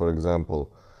money, for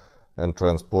example, and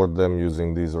transport them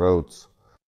using these routes.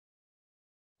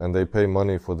 And they pay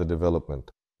money for the development.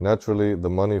 Naturally,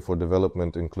 the money for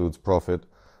development includes profit,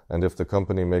 and if the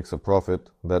company makes a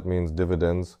profit, that means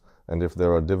dividends, and if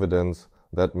there are dividends,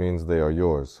 that means they are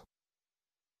yours.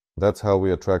 That's how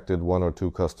we attracted 1 or 2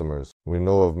 customers. We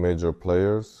know of major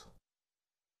players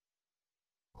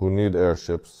who need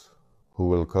airships, who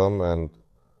will come and,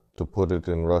 to put it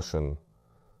in Russian,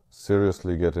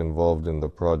 seriously get involved in the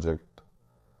project,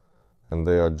 and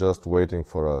they are just waiting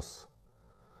for us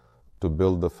to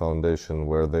build the foundation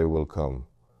where they will come.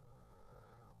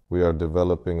 We are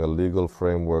developing a legal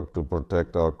framework to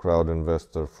protect our crowd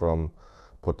investor from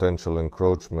potential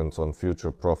encroachments on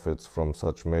future profits from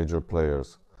such major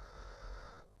players.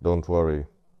 Don't worry.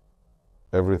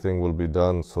 Everything will be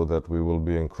done so that we will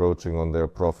be encroaching on their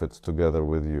profits together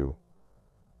with you,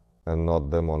 and not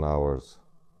them on ours.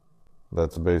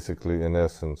 That's basically, in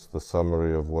essence, the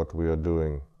summary of what we are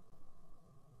doing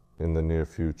in the near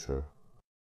future.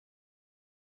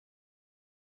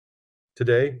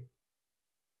 Today,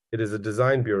 it is a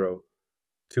design bureau,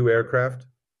 2 aircraft,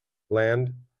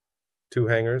 land, 2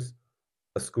 hangars,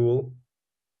 a school,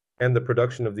 and the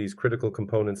production of these critical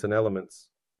components and elements.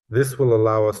 This will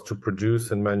allow us to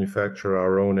produce and manufacture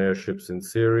our own airships in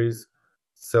series,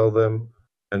 sell them,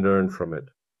 and earn from it.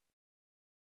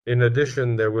 In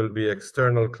addition, there will be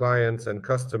external clients and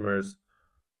customers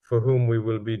for whom we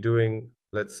will be doing,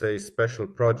 let's say, special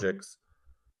projects,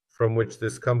 from which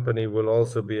this company will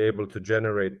also be able to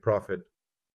generate profit.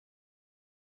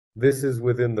 This is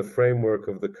within the framework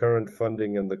of the current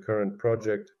funding and the current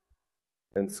project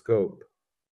and scope.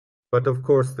 But of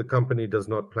course, the company does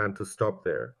not plan to stop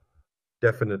there.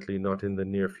 Definitely not in the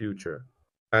near future.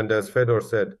 And as Fedor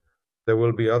said, there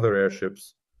will be other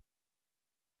airships.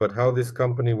 But how this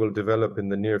company will develop in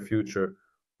the near future,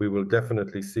 we will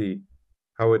definitely see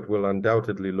how it will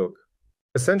undoubtedly look.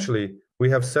 Essentially, we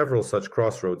have several such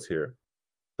crossroads here.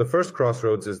 The first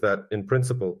crossroads is that, in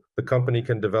principle, the company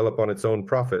can develop on its own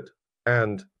profit,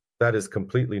 and that is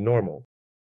completely normal.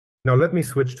 Now let me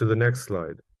switch to the next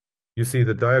slide. You see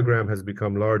the diagram has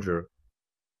become larger.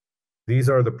 These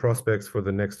are the prospects for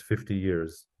the next 50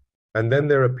 years. And then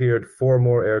there appeared 4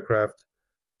 more aircraft,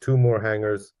 2 more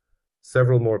hangars,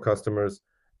 several more customers,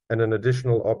 and an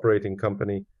additional operating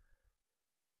company.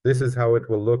 This is how it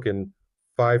will look in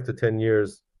 5 to 10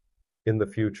 years in the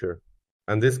future.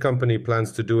 And this company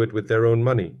plans to do it with their own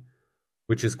money,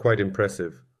 which is quite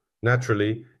impressive.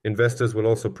 Naturally, investors will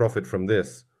also profit from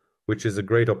this, which is a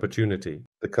great opportunity.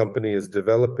 The company is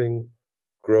developing,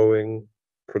 growing,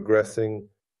 progressing,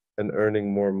 and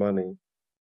earning more money.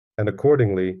 And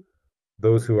accordingly,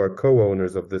 those who are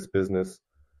co-owners of this business,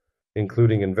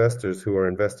 including investors who are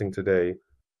investing today,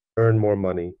 earn more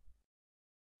money.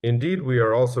 Indeed, we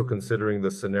are also considering the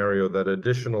scenario that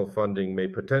additional funding may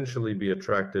potentially be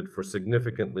attracted for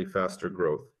significantly faster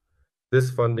growth. This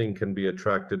funding can be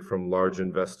attracted from large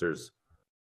investors.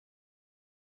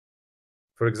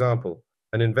 For example,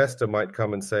 an investor might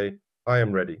come and say, I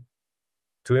am ready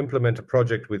to implement a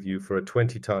project with you for a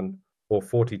 20-ton or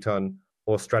 40-ton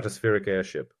or stratospheric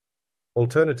airship.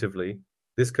 Alternatively,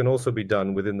 this can also be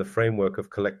done within the framework of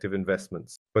collective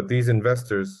investments. But these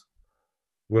investors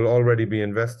will already be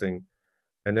investing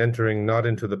and entering not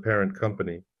into the parent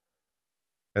company,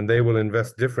 and they will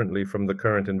invest differently from the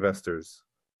current investors.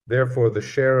 Therefore, the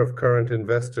share of current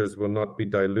investors will not be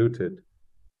diluted,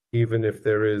 even if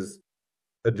there is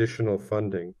additional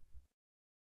funding.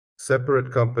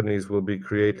 Separate companies will be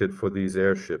created for these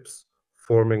airships,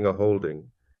 forming a holding,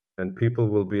 and people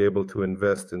will be able to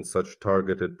invest in such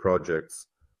targeted projects,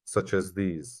 such as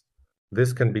these.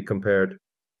 This can be compared,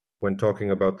 when talking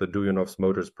about the Duyunov's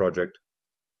Motors project,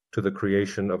 to the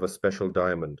creation of a special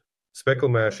diamond. Speckle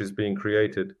Mash is being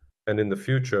created, and in the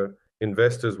future,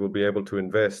 investors will be able to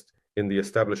invest in the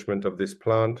establishment of this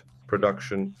plant,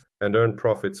 production, and earn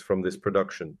profits from this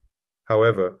production.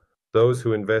 However, those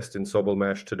who invest in Sobel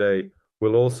Mash today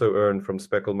will also earn from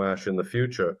Speckle Mash in the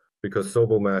future, because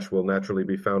Sobel Mash will naturally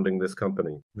be founding this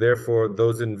company. Therefore,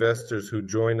 those investors who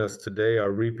join us today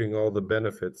are reaping all the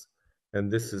benefits,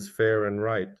 and this is fair and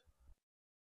right.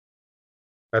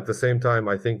 At the same time,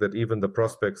 I think that even the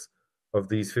prospects of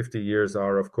these 50 years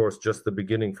are, of course, just the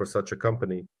beginning for such a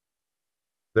company.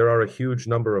 There are a huge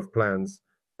number of plans,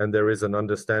 and there is an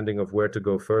understanding of where to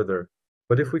go further.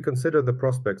 But if we consider the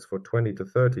prospects for 20 to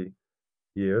 30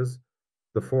 years,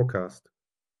 the forecast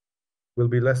will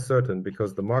be less certain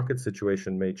because the market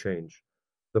situation may change,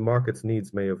 the market's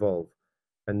needs may evolve,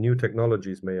 and new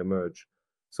technologies may emerge,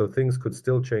 so things could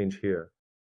still change here.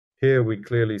 Here we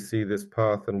clearly see this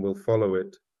path and will follow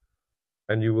it,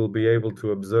 and you will be able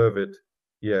to observe it.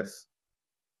 Yes,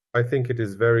 I think it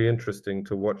is very interesting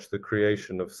to watch the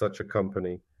creation of such a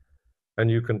company,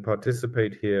 and you can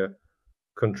participate here,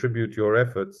 contribute your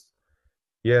efforts,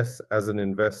 yes, as an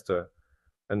investor,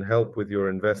 and help with your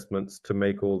investments to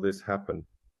make all this happen.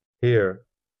 Here,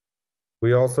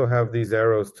 we also have these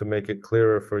arrows to make it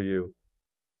clearer for you.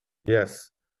 Yes,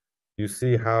 you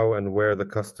see how and where the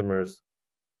customers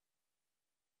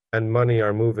and money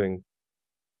are moving,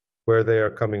 where they are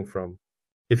coming from.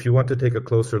 If you want to take a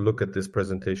closer look at this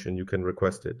presentation, you can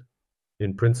request it.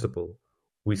 In principle,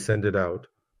 we send it out.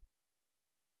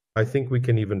 I think we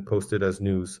can even post it as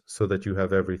news so that you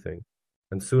have everything.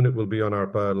 And soon it will be on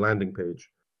our landing page,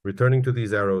 returning to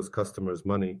these arrows customers'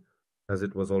 money, as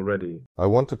it was already. I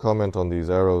want to comment on these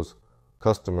arrows,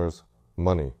 customers,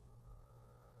 money.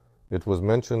 It was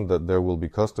mentioned that there will be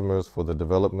customers for the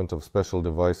development of special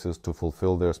devices to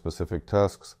fulfill their specific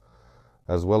tasks,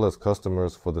 as well as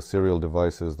customers for the serial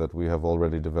devices that we have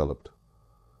already developed.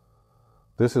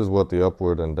 This is what the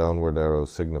upward and downward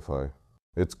arrows signify.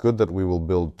 It's good that we will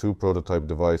build 2 prototype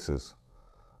devices,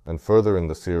 and further in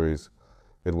the series,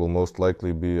 it will most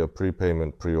likely be a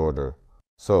prepayment pre-order.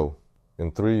 So,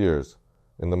 in 3 years,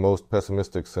 in the most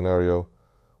pessimistic scenario,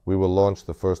 we will launch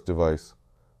the first device,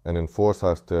 and in 4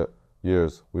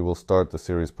 years, we will start the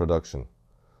series production.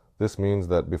 This means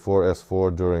that before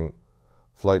S4 during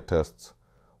flight tests,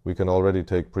 we can already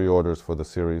take pre-orders for the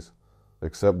series,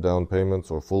 accept down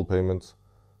payments or full payments,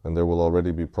 and there will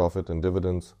already be profit and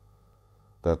dividends.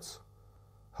 That's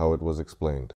how it was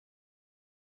explained.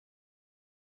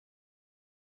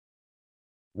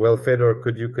 Well, Fedor,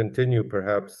 could you continue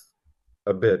perhaps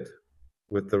a bit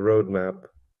with the roadmap?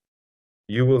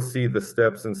 You will see the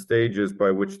steps and stages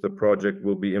by which the project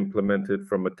will be implemented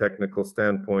from a technical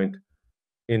standpoint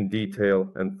in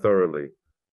detail and thoroughly.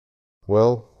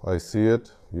 Well, I see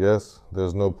it. Yes,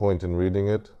 there's no point in reading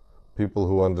it. People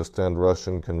who understand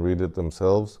Russian can read it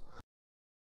themselves.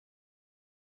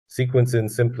 Sequence in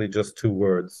simply just 2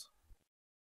 words.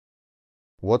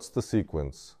 What's the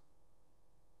sequence?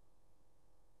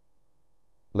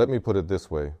 Let me put it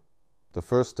this way. The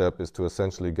first step is to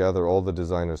essentially gather all the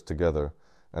designers together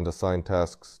and assign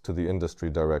tasks to the industry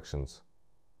directions.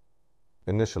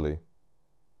 Initially,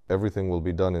 everything will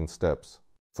be done in steps.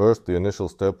 First, the initial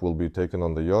step will be taken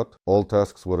on the yacht. All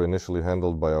tasks were initially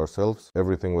handled by ourselves.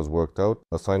 Everything was worked out.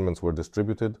 Assignments were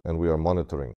distributed, and we are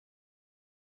monitoring.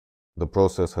 The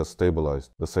process has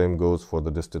stabilized. The same goes for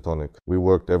the dystotonic. We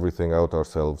worked everything out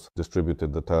ourselves,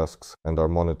 distributed the tasks, and are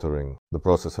monitoring. The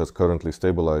process has currently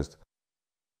stabilized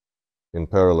in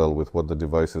parallel with what the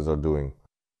devices are doing.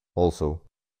 Also,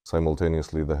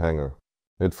 simultaneously the hangar.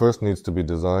 It first needs to be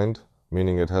designed,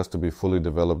 meaning it has to be fully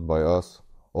developed by us.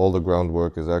 All the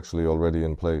groundwork is actually already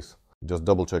in place. Just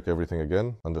double check everything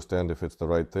again, understand if it's the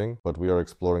right thing, but we are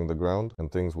exploring the ground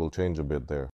and things will change a bit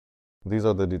there. These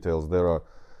are the details. There are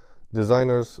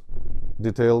designers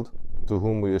detailed to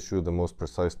whom we issue the most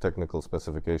precise technical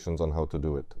specifications on how to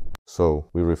do it. So,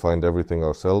 we refined everything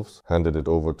ourselves, handed it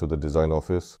over to the design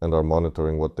office, and are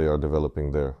monitoring what they are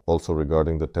developing there, also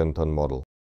regarding the 10-ton model.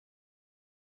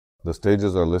 The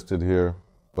stages are listed here,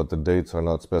 but the dates are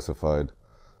not specified,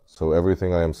 so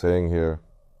everything I am saying here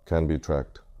can be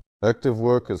tracked. Active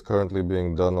work is currently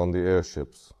being done on the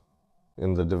airships,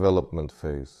 in the development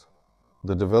phase.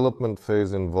 The development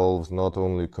phase involves not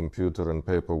only computer and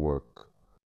paperwork.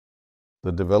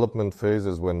 The development phase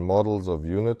is when models of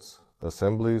units,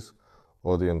 assemblies,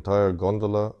 or the entire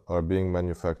gondola are being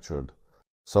manufactured.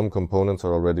 Some components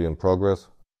are already in progress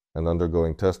and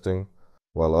undergoing testing,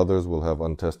 while others will have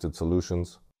untested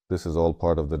solutions. This is all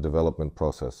part of the development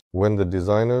process. When the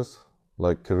designers,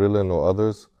 like Kirillin or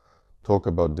others, talk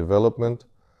about development,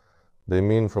 they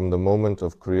mean from the moment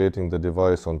of creating the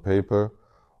device on paper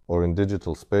or in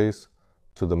digital space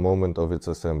to the moment of its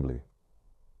assembly.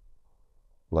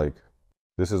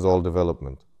 This is all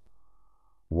development.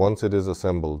 Once it is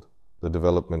assembled, the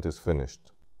development is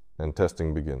finished, and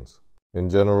testing begins. In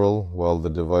general, while the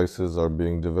devices are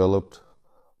being developed,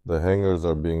 the hangars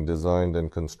are being designed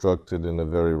and constructed in a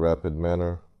very rapid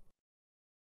manner.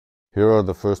 Here are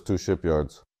the first 2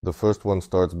 shipyards. The first one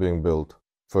starts being built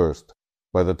first.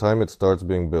 By the time it starts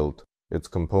being built, its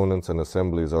components and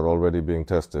assemblies are already being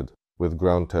tested, with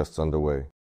ground tests underway.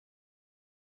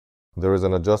 There is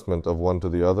an adjustment of one to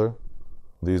the other.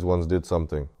 These ones did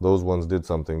something, those ones did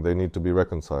something, they need to be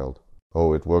reconciled.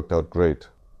 Oh, it worked out great.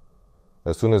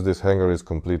 As soon as this hangar is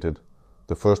completed,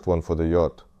 the first one for the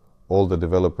yacht, all the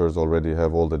developers already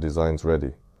have all the designs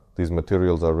ready. These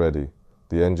materials are ready,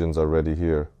 the engines are ready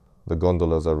here, the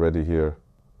gondolas are ready here,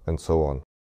 and so on.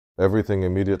 Everything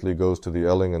immediately goes to the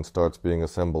Elling and starts being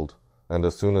assembled. And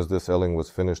as soon as this Elling was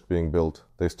finished being built,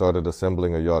 they started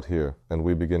assembling a yacht here, and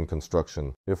we begin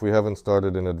construction. If we haven't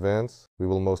started in advance, we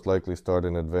will most likely start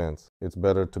in advance. It's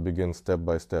better to begin step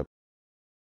by step.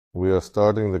 We are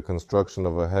starting the construction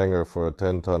of a hangar for a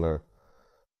 10-tonner,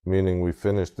 meaning we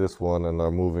finished this one and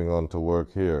are moving on to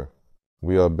work here.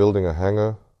 We are building a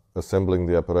hangar, assembling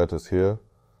the apparatus here.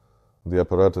 The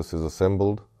apparatus is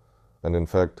assembled, and in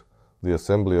fact, the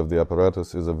assembly of the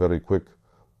apparatus is a very quick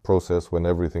process when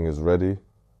everything is ready,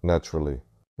 naturally.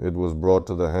 It was brought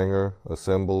to the hangar,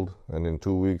 assembled, and in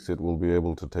 2 weeks it will be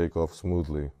able to take off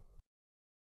smoothly.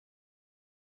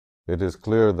 It is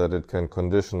clear that it can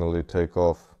conditionally take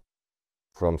off,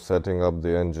 from setting up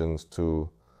the engines to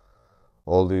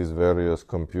all these various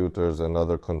computers and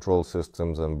other control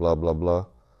systems and blah blah blah.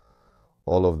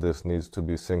 All of this needs to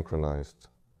be synchronized.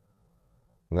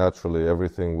 Naturally,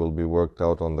 everything will be worked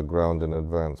out on the ground in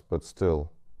advance, but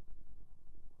still.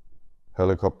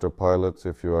 Helicopter pilots,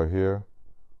 if you are here,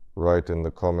 write in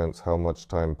the comments how much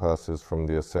time passes from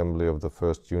the assembly of the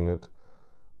first unit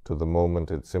to the moment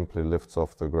it simply lifts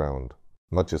off the ground.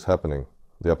 Much is happening.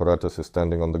 The apparatus is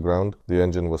standing on the ground. The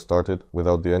engine was started.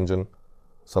 Without the engine,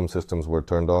 some systems were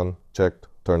turned on, checked,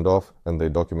 turned off, and they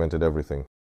documented everything.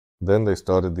 Then they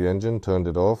started the engine, turned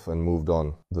it off, and moved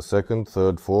on. The second,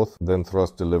 third, fourth, then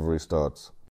thrust delivery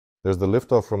starts. There's the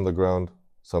liftoff from the ground,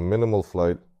 some minimal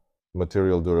flight,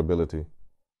 material durability.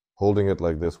 Holding it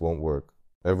like this won't work.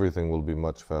 Everything will be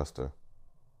much faster.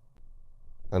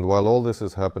 And while all this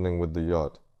is happening with the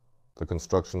yacht, the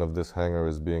construction of this hangar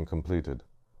is being completed.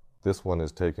 This one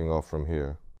is taking off from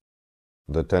here.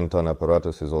 The 10-ton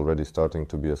apparatus is already starting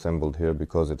to be assembled here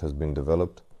because it has been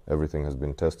developed, everything has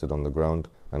been tested on the ground,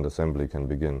 and assembly can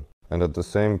begin. And at the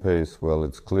same pace, well,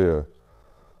 it's clear,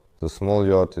 the small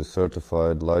yacht is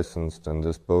certified, licensed, and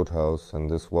this boathouse and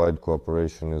this wide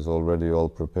cooperation is already all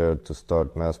prepared to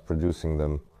start mass producing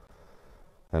them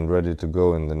and ready to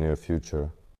go in the near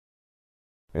future.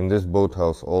 In this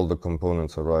boathouse, all the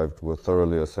components arrived, were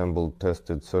thoroughly assembled,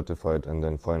 tested, certified, and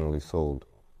then finally sold.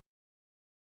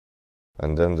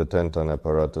 And then the 10-ton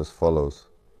apparatus follows,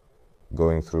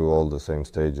 going through all the same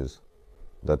stages.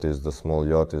 That is, the small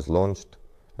yacht is launched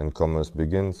and commerce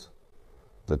begins.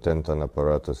 The 10-ton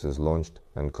apparatus is launched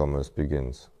and commerce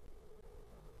begins.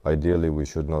 Ideally, we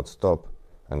should not stop,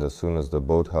 and as soon as the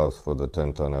boathouse for the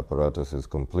 10-ton apparatus is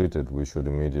completed, we should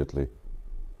immediately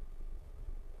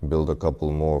build a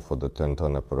couple more for the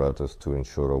 10-ton apparatus to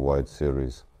ensure a wide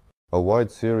series. A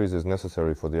wide series is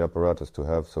necessary for the apparatus to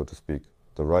have, so to speak,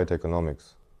 the right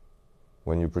economics.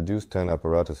 When you produce 10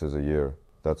 apparatuses a year,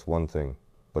 that's one thing,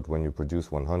 but when you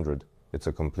produce 100, it's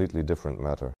a completely different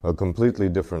matter. A completely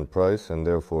different price, and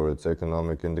therefore its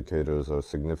economic indicators are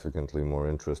significantly more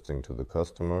interesting to the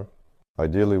customer.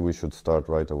 Ideally, we should start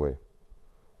right away.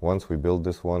 Once we build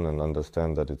this one and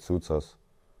understand that it suits us,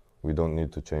 we don't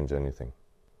need to change anything.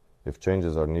 If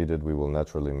changes are needed, we will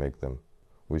naturally make them.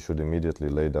 We should immediately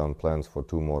lay down plans for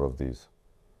 2 more of these.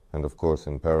 And of course,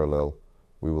 in parallel,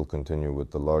 we will continue with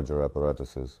the larger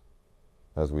apparatuses.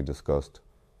 As we discussed,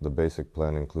 the basic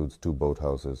plan includes 2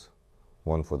 boathouses,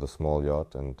 one for the small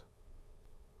yacht and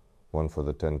one for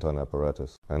the 10-ton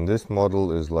apparatus. And this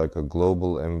model is like a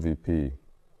global MVP,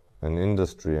 an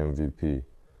industry MVP,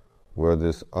 where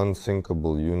this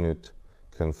unsinkable unit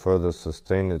can further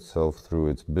sustain itself through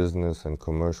its business and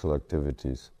commercial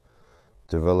activities,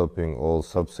 developing all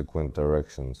subsequent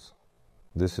directions.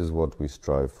 This is what we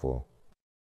strive for.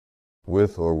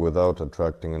 With or without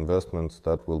attracting investments,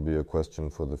 that will be a question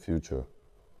for the future.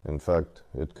 In fact,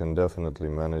 it can definitely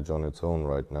manage on its own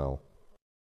right now.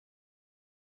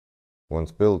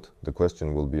 Once built, the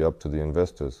question will be up to the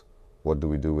investors. What do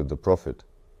we do with the profit?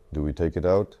 Do we take it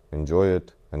out, enjoy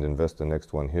it, and invest the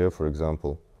next one here, for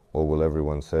example? Or will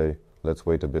everyone say, let's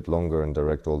wait a bit longer and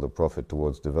direct all the profit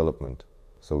towards development,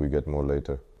 so we get more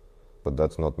later? But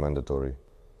that's not mandatory.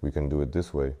 We can do it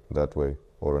this way, that way,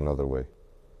 or another way.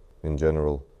 In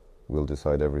general, we'll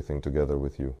decide everything together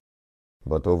with you.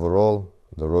 But overall,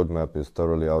 the roadmap is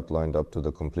thoroughly outlined up to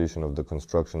the completion of the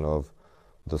construction of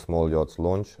the small yacht's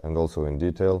launch, and also in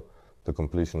detail, the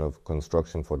completion of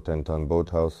construction for 10-ton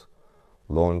boathouse,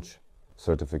 launch,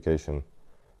 certification,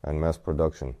 and mass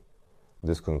production.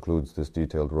 This concludes this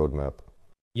detailed roadmap.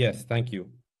 Yes, thank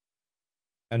you.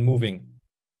 And moving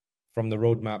from the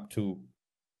roadmap to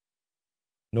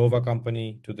Nova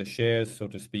Company, to the shares, so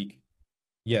to speak.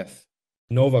 Yes,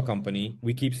 Nova Company.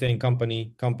 We keep saying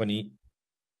company,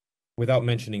 without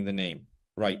mentioning the name.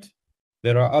 Right.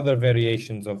 There are other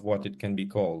variations of what it can be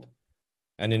called,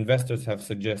 and investors have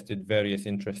suggested various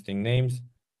interesting names,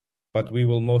 but we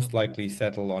will most likely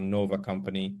settle on Nova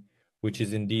Company, which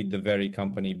is indeed the very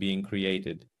company being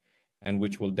created, and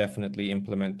which will definitely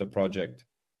implement the project.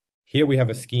 Here we have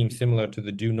a scheme similar to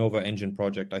the Duyunov engine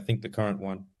project, I think the current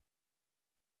one.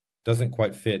 Doesn't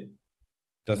quite fit,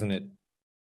 doesn't it?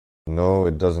 No,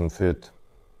 it doesn't fit.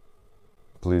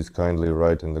 Please kindly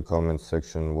write in the comments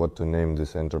section what to name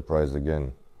this enterprise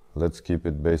again. Let's keep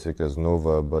it basic as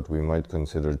Nova, but we might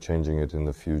consider changing it in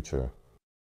the future.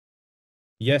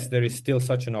 Yes, there is still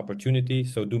such an opportunity,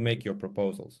 so do make your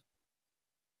proposals.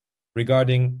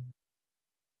 Regarding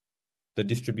the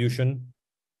distribution,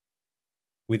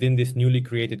 within this newly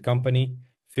created company,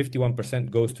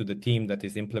 51% goes to the team that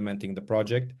is implementing the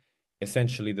project,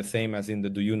 essentially the same as in the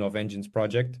Duyunov engines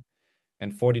project,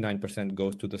 and 49%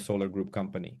 goes to the Solar Group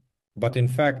company. But in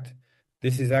fact,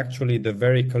 this is actually the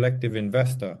very collective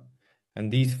investor,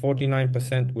 and these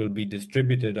 49% will be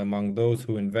distributed among those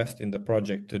who invest in the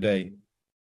project today.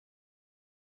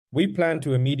 We plan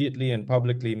to immediately and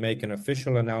publicly make an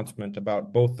official announcement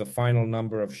about both the final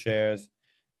number of shares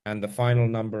and the final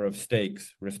number of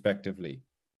stakes, respectively,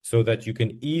 so that you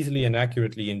can easily and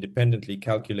accurately independently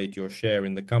calculate your share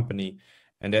in the company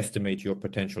and estimate your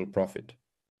potential profit.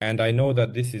 And I know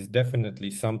that this is definitely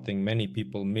something many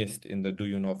people missed in the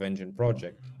Duyunov engine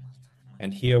project,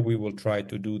 and here we will try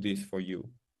to do this for you.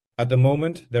 At the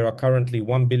moment, there are currently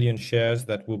 1 billion shares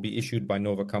that will be issued by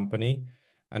Nova Company,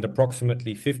 and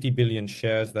approximately 50 billion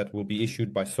shares that will be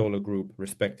issued by Solar Group,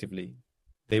 respectively.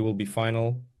 They will be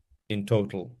final in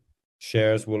total.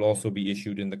 Shares will also be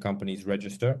issued in the company's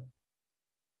register.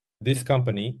 This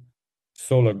company,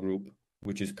 Solar Group,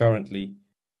 which is currently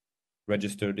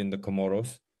registered in the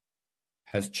Comoros,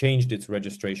 has changed its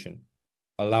registration,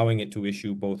 allowing it to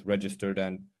issue both registered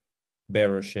and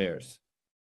bearer shares.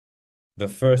 The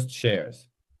first shares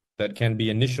that can be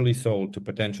initially sold to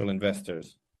potential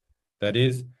investors. That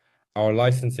is, our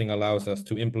licensing allows us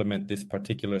to implement this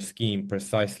particular scheme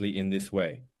precisely in this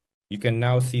way. You can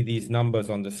now see these numbers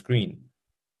on the screen.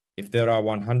 If there are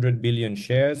 100 billion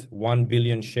shares, 1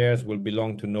 billion shares will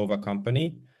belong to Nova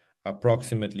Company.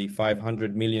 Approximately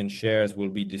 500 million shares will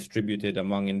be distributed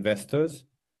among investors,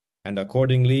 and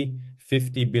accordingly,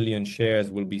 50 billion shares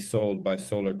will be sold by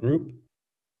Solar Group.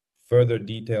 Further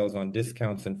details on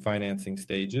discounts and financing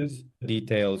stages,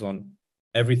 details on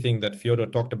everything that Fyodor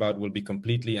talked about will be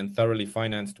completely and thoroughly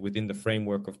financed within the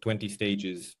framework of 20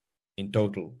 stages in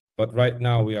total. But right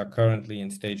now we are currently in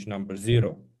stage number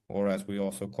 0, or as we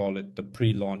also call it, the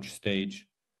pre-launch stage.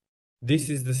 This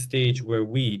is the stage where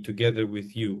we, together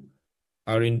with you,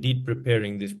 are indeed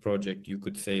preparing this project, you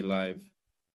could say, live.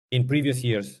 In previous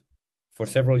years, for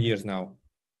several years now,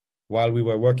 while we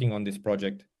were working on this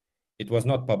project, it was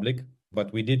not public,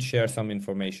 but we did share some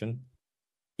information.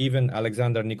 Even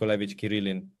Alexander Nikolaevich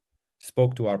Kirillin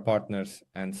spoke to our partners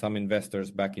and some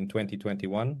investors back in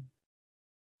 2021.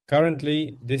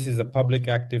 Currently, this is a public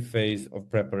active phase of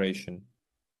preparation,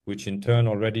 which in turn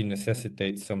already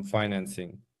necessitates some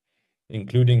financing,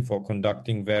 including for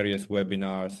conducting various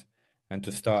webinars and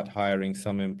to start hiring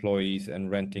some employees and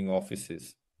renting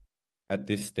offices at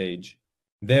this stage.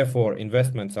 Therefore,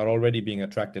 investments are already being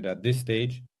attracted at this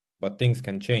stage, but things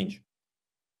can change.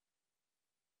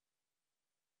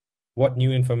 What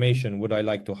new information would I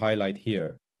like to highlight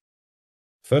here?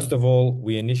 First of all,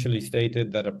 we initially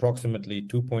stated that approximately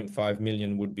 2.5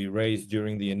 million would be raised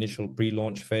during the initial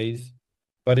pre-launch phase.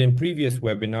 But in previous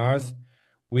webinars,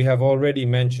 we have already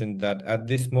mentioned that at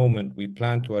this moment, we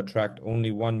plan to attract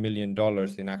only $1 million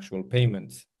in actual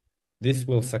payments. This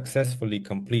will successfully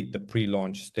complete the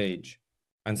pre-launch stage,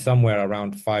 and somewhere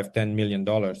around $5–10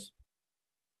 million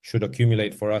should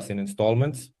accumulate for us in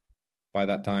installments by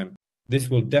that time. This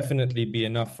will definitely be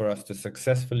enough for us to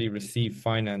successfully receive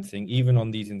financing even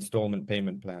on these installment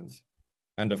payment plans.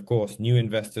 And of course, new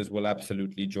investors will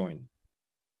absolutely join.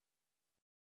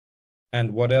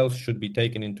 And what else should be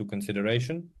taken into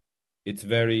consideration? It's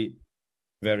very,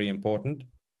 very important.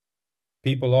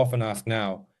 People often ask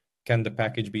now, can the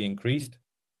package be increased?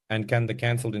 And can the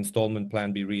cancelled installment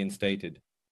plan be reinstated?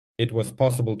 It was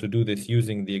possible to do this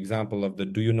using the example of the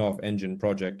Duyunov engine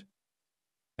project.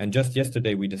 And just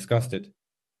yesterday we discussed it,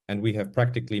 and we have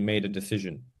practically made a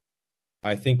decision.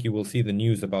 I think you will see the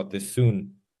news about this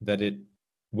soon, that it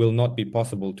will not be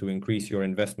possible to increase your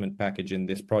investment package in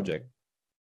this project.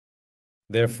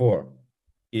 Therefore,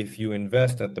 if you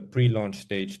invest at the pre-launch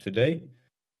stage today,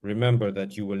 remember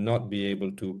that you will not be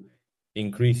able to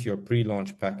increase your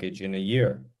pre-launch package in a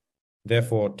year.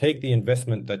 Therefore, take the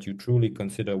investment that you truly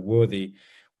consider worthy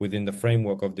within the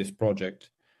framework of this project,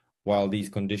 while these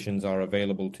conditions are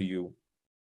available to you.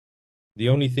 The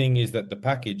only thing is that the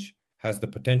package has the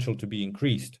potential to be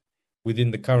increased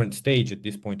within the current stage at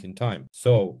this point in time.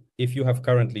 So, if you have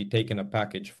currently taken a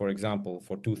package, for example,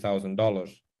 for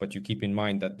 $2,000, but you keep in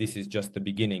mind that this is just the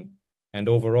beginning, and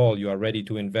overall you are ready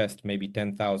to invest maybe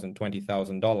 $10,000,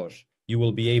 $20,000, you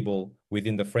will be able,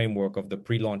 within the framework of the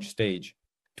pre-launch stage,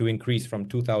 to increase from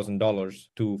 $2,000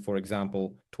 to, for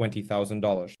example,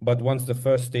 $20,000. But once the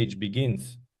first stage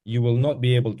begins, you will not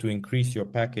be able to increase your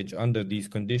package under these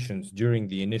conditions during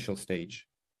the initial stage.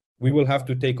 We will have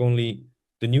to take only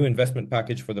the new investment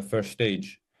package for the first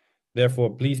stage. Therefore,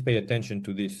 please pay attention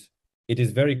to this. It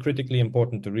is very critically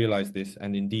important to realize this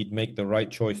and indeed make the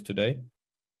right choice today.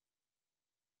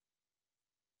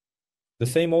 The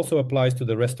same also applies to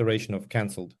the restoration of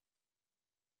cancelled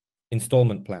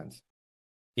installment plans.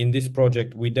 In this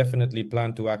project, we definitely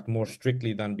plan to act more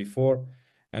strictly than before,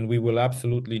 and we will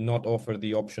absolutely not offer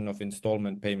the option of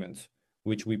installment payments,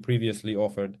 which we previously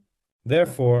offered.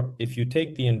 Therefore, if you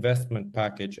take the investment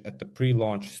package at the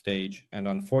pre-launch stage and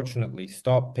unfortunately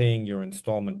stop paying your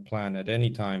installment plan at any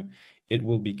time, it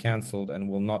will be cancelled and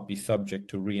will not be subject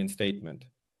to reinstatement.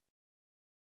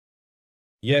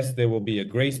 Yes, there will be a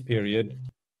grace period.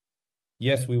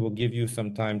 Yes, we will give you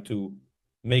some time to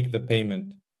make the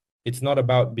payment. It's not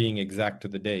about being exact to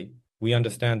the day. We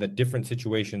understand that different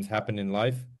situations happen in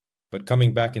life, but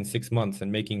coming back in 6 months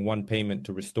and making one payment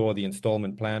to restore the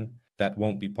installment plan, that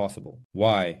won't be possible.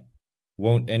 Why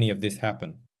won't any of this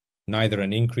happen? Neither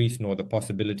an increase nor the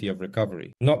possibility of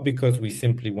recovery. Not because we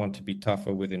simply want to be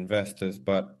tougher with investors,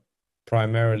 but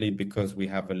primarily because we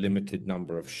have a limited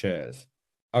number of shares.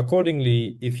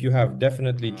 Accordingly, if you have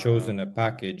definitely chosen a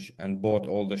package and bought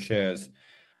all the shares,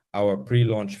 our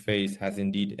pre-launch phase has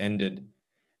indeed ended,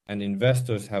 and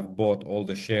investors have bought all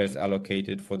the shares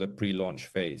allocated for the pre-launch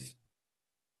phase.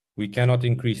 We cannot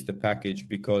increase the package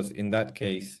because in that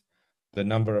case, the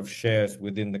number of shares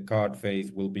within the card phase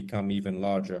will become even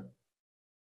larger.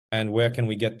 And where can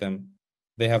we get them?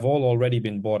 They have all already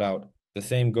been bought out. The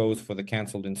same goes for the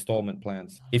cancelled installment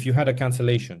plans. If you had a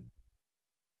cancellation,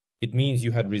 it means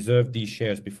you had reserved these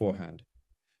shares beforehand.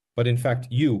 But in fact,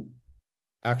 you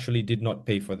actually did not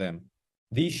pay for them.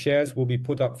 These shares will be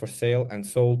put up for sale and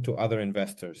sold to other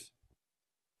investors.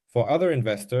 For other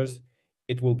investors,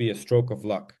 it will be a stroke of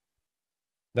luck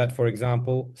that, for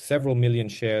example, several million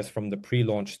shares from the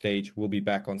pre-launch stage will be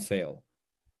back on sale.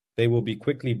 They will be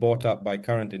quickly bought up by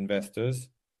current investors.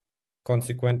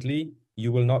 Consequently,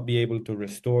 you will not be able to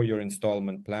restore your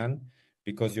installment plan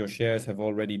because your shares have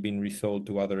already been resold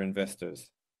to other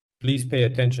investors. Please pay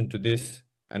attention to this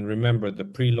and remember the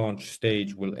pre-launch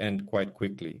stage will end quite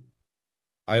quickly.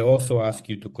 I also ask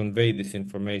you to convey this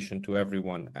information to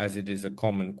everyone as it is a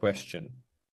common question.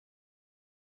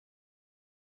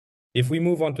 If we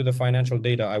move on to the financial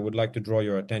data, I would like to draw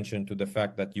your attention to the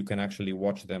fact that you can actually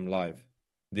watch them live.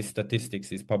 This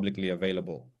statistics is publicly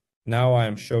available. Now I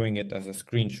am showing it as a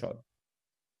screenshot.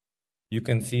 You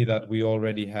can see that we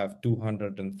already have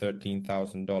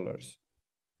 $213,000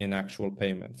 in actual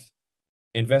payments.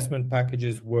 Investment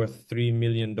packages worth $3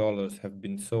 million have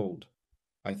been sold.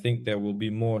 I think there will be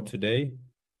more today.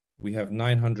 We have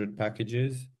 900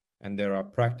 packages and there are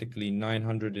practically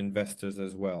 900 investors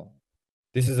as well.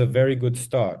 This is a very good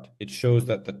start. It shows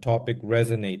that the topic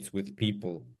resonates with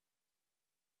people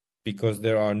because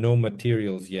there are no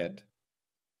materials yet.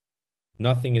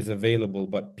 Nothing is available,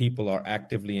 but people are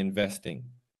actively investing.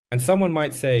 And someone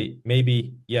might say,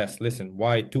 maybe, yes, listen,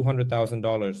 why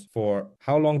 $200,000 for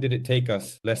how long did it take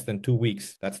us? Less than 2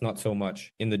 weeks. That's not so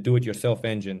much. In the do-it-yourself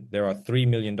engine, there are $3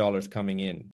 million coming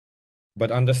in.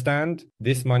 But understand,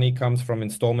 this money comes from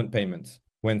installment payments.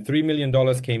 When $3 million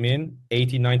came in,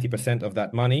 80–90% of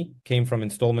that money came from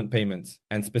installment payments.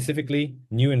 And specifically,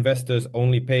 new investors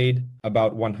only paid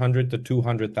about $100,000 to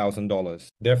 $200,000.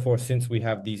 Therefore, since we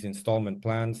have these installment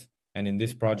plans, and in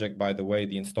this project, by the way,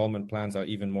 the installment plans are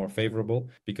even more favorable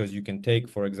because you can take,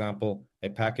 for example, a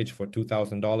package for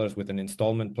 $2,000 with an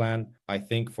installment plan, I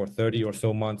think for 30 or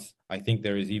so months. I think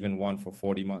there is even one for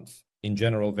 40 months. In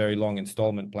general, very long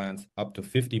installment plans, up to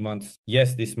 50 months.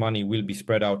 Yes, this money will be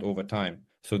spread out over time.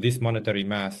 So this monetary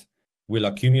mass will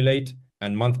accumulate,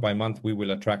 and month by month we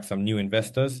will attract some new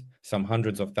investors, some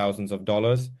hundreds of thousands of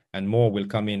dollars, and more will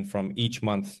come in from each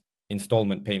month's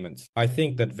installment payments. I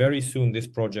think that very soon this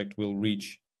project will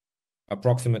reach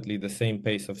approximately the same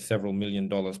pace of several million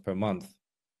dollars per month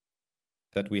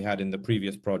that we had in the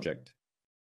previous project.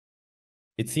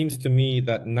 It seems to me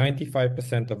that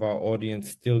 95% of our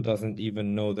audience still doesn't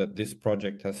even know that this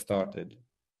project has started.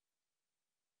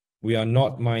 We are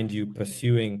not, mind you,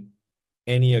 pursuing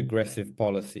any aggressive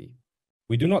policy.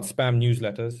 We do not spam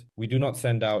newsletters. We do not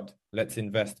send out let's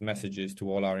invest messages to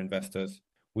all our investors.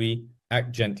 We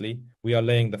act gently. We are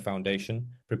laying the foundation,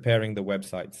 preparing the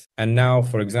websites. And now,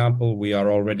 for example, we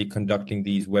are already conducting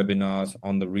these webinars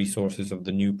on the resources of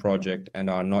the new project and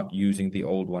are not using the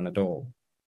old one at all.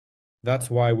 That's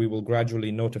why we will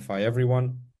gradually notify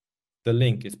everyone. The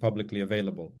link is publicly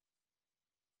available.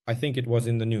 I think it was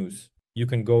in the news. You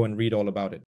can go and read all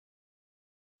about it.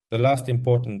 The last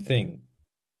important thing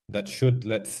that should,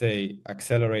 let's say,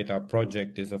 accelerate our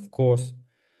project is, of course,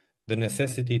 the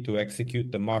necessity to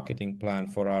execute the marketing plan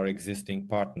for our existing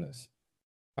partners.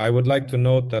 I would like to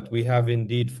note that we have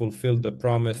indeed fulfilled the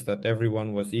promise that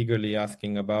everyone was eagerly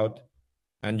asking about,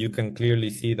 and you can clearly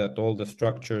see that all the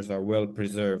structures are well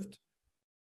preserved.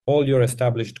 All your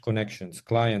established connections,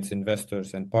 clients,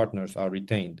 investors, and partners are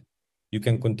retained. You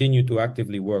can continue to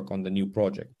actively work on the new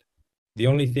project. The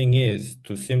only thing is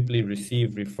to simply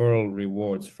receive referral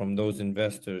rewards from those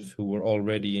investors who were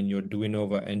already in your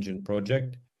Duyunov engine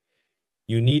project.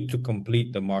 You need to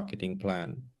complete the marketing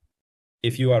plan.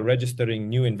 If you are registering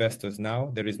new investors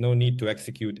now, there is no need to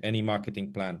execute any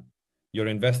marketing plan. Your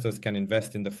investors can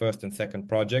invest in the first and second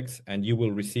projects, and you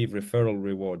will receive referral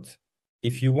rewards.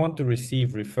 If you want to receive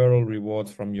referral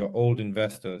rewards from your old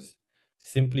investors,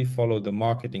 simply follow the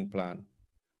marketing plan,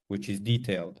 which is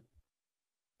detailed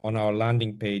on our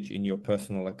landing page in your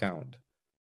personal account.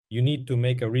 You need to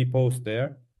make a repost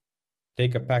there,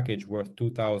 take a package worth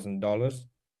 $2,000,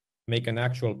 make an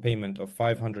actual payment of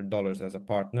 $500 as a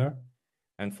partner,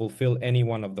 and fulfill any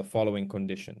one of the following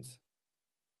conditions.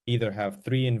 Either have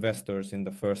 3 investors in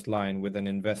the first line with an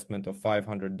investment of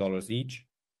 $500 each,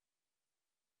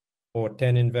 or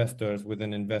 10 investors with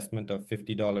an investment of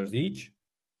 $50 each,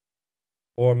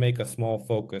 or make a small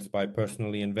focus by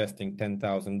personally investing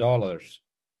 $10,000.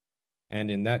 and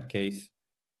in that case,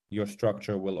 your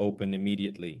structure will open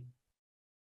immediately.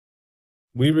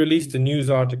 We released a news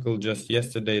article just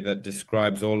yesterday that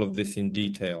describes all of this in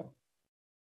detail.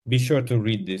 Be sure to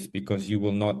read this because you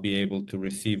will not be able to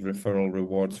receive referral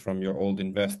rewards from your old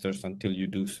investors until you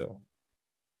do so.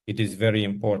 It is very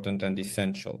important and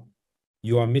essential.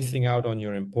 You are missing out on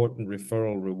your important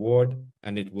referral reward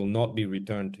and it will not be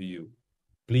returned to you.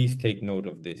 Please take note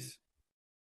of this.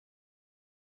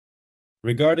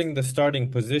 Regarding the starting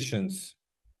positions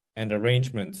and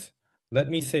arrangements, let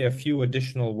me say a few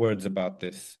additional words about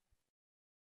this.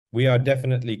 We are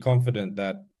definitely confident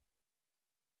that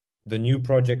the new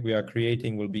project we are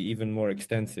creating will be even more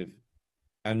extensive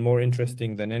and more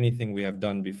interesting than anything we have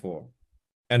done before.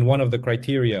 And one of the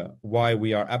criteria why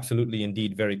we are absolutely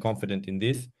indeed very confident in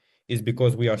this is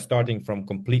because we are starting from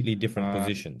completely different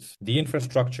positions. The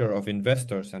infrastructure of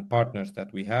investors and partners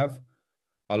that we have,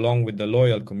 along with the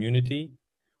loyal community,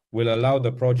 will allow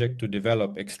the project to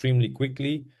develop extremely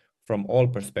quickly from all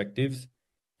perspectives,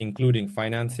 including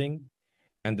financing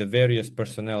and the various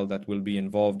personnel that will be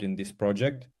involved in this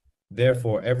project.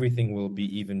 Therefore, everything will be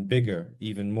even bigger,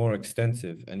 even more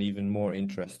extensive, and even more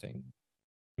interesting.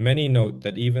 Many note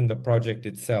that even the project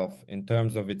itself, in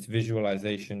terms of its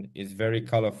visualization, is very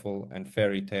colorful and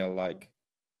fairy tale-like,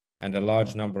 and a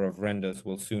large number of renders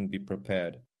will soon be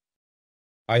prepared.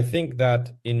 I think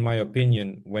that, in my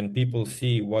opinion, when people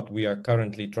see what we are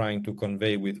currently trying to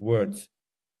convey with words,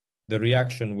 the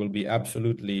reaction will be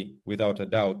absolutely, without a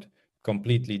doubt,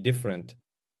 completely different,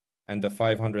 and the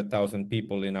 500,000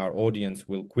 people in our audience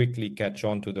will quickly catch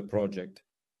on to the project,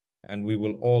 and we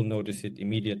will all notice it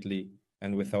immediately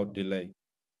and without delay.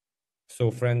 So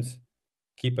friends,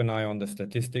 keep an eye on the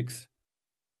statistics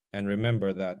and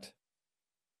remember that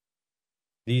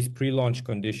these pre-launch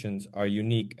conditions are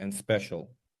unique and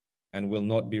special and will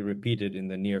not be repeated in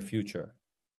the near future.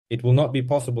 It will not be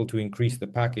possible to increase the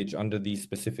package under these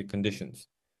specific conditions.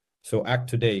 So act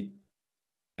today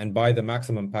and buy the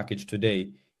maximum package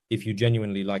today if you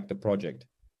genuinely like the project.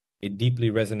 It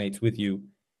deeply resonates with you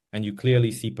and you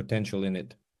clearly see potential in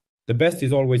it. The best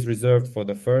is always reserved for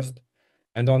the first,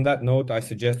 and on that note, I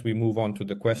suggest we move on to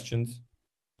the questions.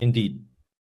 Indeed.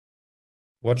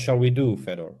 What shall we do,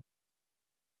 Fyodor?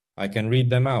 I can read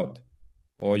them out,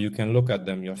 or you can look at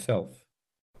them yourself.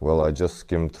 Well, I just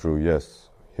skimmed through, yes.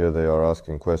 Here they are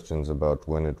asking questions about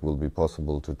when it will be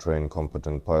possible to train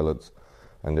competent pilots,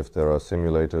 and if there are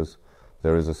simulators.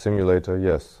 There is a simulator,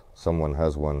 yes, someone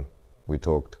has one. We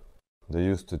talked. They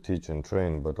used to teach and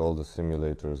train, but all the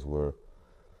simulators were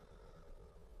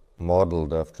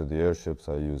modeled after the airships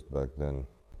I used back then.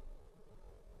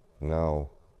 Now,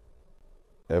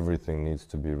 everything needs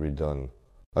to be redone.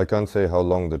 I can't say how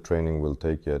long the training will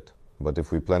take yet, but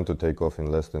if we plan to take off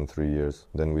in less than 3 years,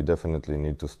 then we definitely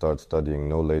need to start studying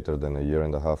no later than a year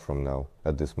and a half from now,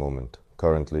 at this moment.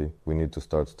 Currently, we need to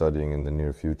start studying in the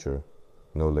near future,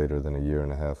 no later than a year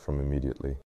and a half from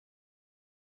immediately.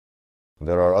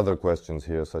 There are other questions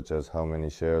here, such as how many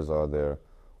shares are there?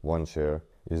 1 share.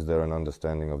 Is there an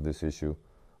understanding of this issue?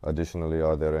 Additionally,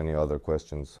 are there any other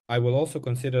questions? I will also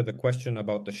consider the question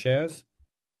about the shares.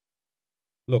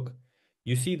 Look,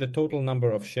 you see the total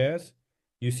number of shares,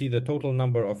 you see the total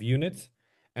number of units,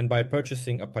 and by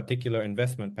purchasing a particular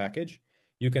investment package,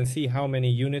 you can see how many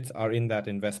units are in that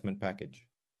investment package.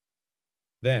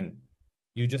 Then,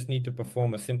 you just need to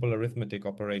perform a simple arithmetic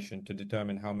operation to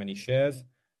determine how many shares,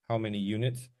 how many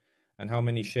units, and how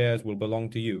many shares will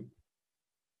belong to you.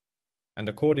 And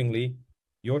accordingly,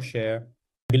 your share.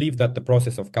 I believe that the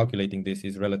process of calculating this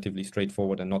is relatively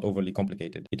straightforward and not overly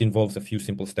complicated. It involves a few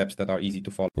simple steps that are easy to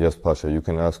follow. Yes, Pasha, you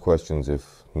can ask questions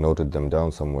if noted them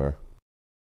down somewhere.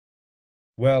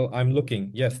 Well, I'm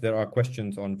looking. Yes, there are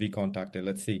questions on vContacte.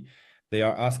 Let's see. They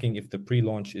are asking if the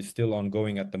pre-launch is still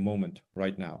ongoing at the moment,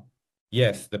 right now.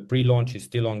 Yes, the pre-launch is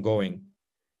still ongoing.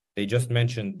 They just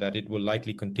mentioned that it will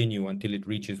likely continue until it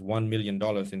reaches $1 million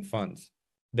in funds.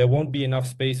 There won't be enough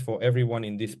space for everyone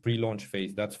in this pre-launch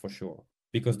phase, that's for sure,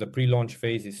 because the pre-launch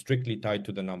phase is strictly tied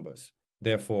to the numbers.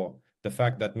 Therefore, the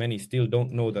fact that many still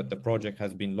don't know that the project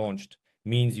has been launched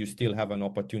means you still have an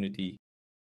opportunity.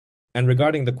 And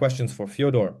regarding the questions for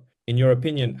Fyodor, in your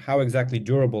opinion, how exactly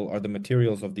durable are the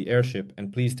materials of the airship?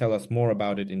 And please tell us more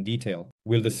about it in detail.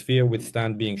 Will the sphere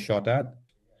withstand being shot at?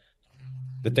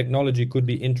 The technology could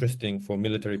be interesting for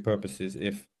military purposes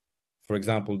if, for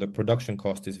example, the production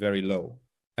cost is very low.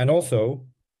 And also,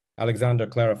 Alexander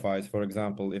clarifies, for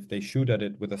example, if they shoot at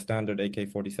it with a standard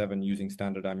AK-47 using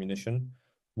standard ammunition,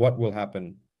 what will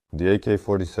happen? The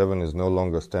AK-47 is no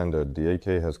longer standard. The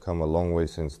AK has come a long way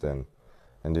since then.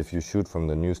 And if you shoot from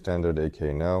the new standard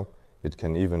AK now, it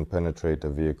can even penetrate a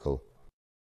vehicle.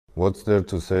 What's there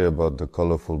to say about the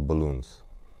colorful balloons?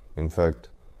 In fact,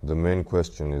 the main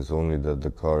question is only that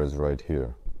the car is right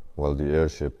here, while the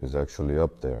airship is actually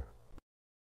up there.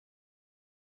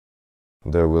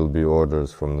 There will be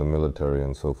orders from the military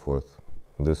and so forth.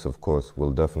 This, of course,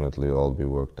 will definitely all be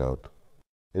worked out.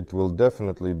 It will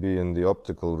definitely be in the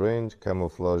optical range,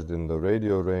 camouflaged in the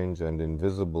radio range, and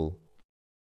invisible,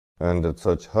 and at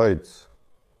such heights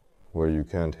where you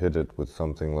can't hit it with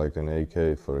something like an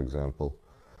AK, for example.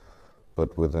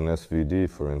 But with an SVD,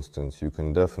 for instance, you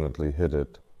can definitely hit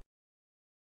it.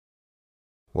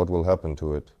 What will happen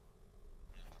to it?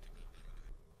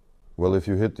 Well, if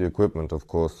you hit the equipment, of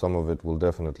course, some of it will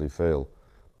definitely fail,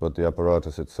 but the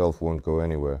apparatus itself won't go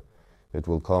anywhere. It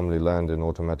will calmly land in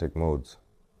automatic modes.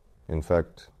 In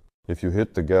fact, if you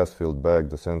hit the gas-filled bag,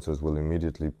 the sensors will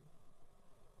immediately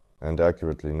and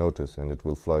accurately notice, and it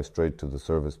will fly straight to the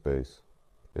service base.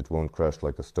 It won't crash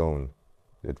like a stone.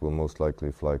 It will most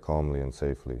likely fly calmly and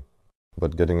safely.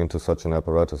 But getting into such an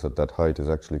apparatus at that height is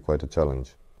actually quite a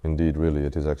challenge. Indeed, really,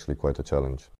 it is actually quite a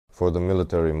challenge. For the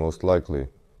military, most likely,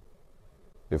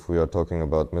 if we are talking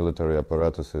about military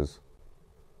apparatuses,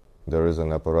 there is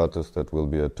an apparatus that will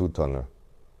be a 2-tonner,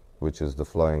 which is the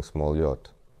flying small yacht.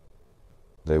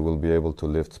 They will be able to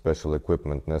lift special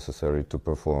equipment necessary to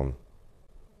perform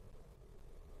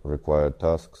required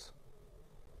tasks,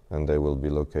 and they will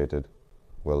be located,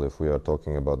 well, if we are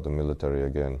talking about the military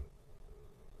again,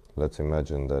 let's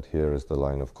imagine that here is the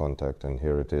line of contact, and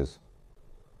here it is,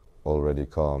 already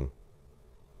calm.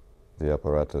 The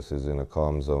apparatus is in a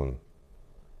calm zone,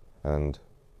 and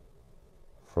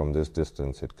from this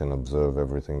distance it can observe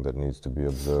everything that needs to be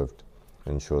observed,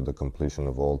 ensure the completion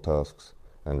of all tasks,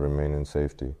 and remain in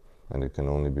safety, and it can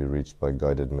only be reached by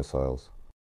guided missiles.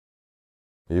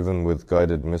 Even with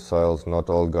guided missiles, not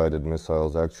all guided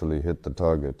missiles actually hit the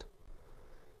target.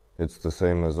 It's the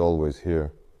same as always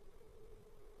here.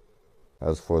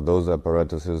 As for those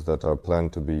apparatuses that are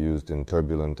planned to be used in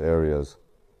turbulent areas,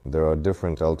 there are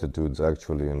different altitudes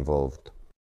actually involved.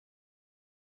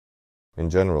 In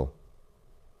general,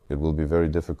 it will be very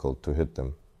difficult to hit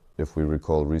them. If we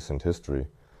recall recent history,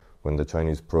 when the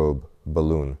Chinese probe,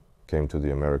 balloon, came to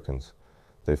the Americans,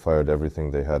 they fired everything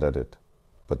they had at it,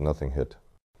 but nothing hit.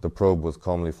 The probe was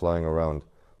calmly flying around.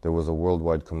 There was a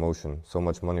worldwide commotion. So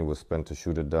much money was spent to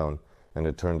shoot it down, and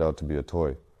it turned out to be a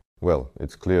toy. Well,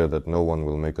 it's clear that no one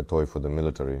will make a toy for the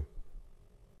military.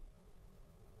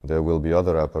 There will be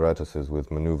other apparatuses with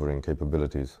maneuvering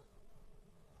capabilities,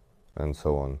 and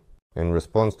so on. In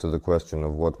response to the question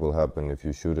of what will happen if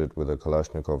you shoot it with a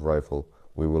Kalashnikov rifle,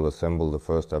 we will assemble the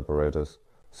first apparatus,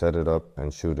 set it up,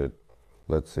 and shoot it.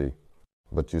 Let's see.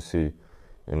 But you see,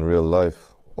 in real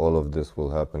life, all of this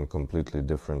will happen completely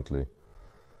differently,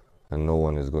 and no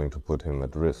one is going to put him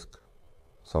at risk.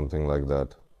 Something like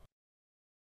that.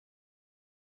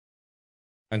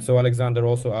 And so Alexander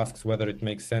also asks whether it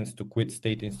makes sense to quit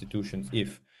state institutions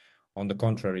if, on the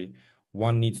contrary,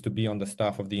 one needs to be on the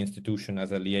staff of the institution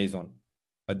as a liaison,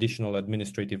 additional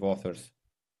administrative authors.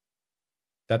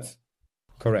 That's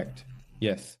correct,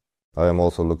 yes. I am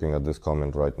also looking at this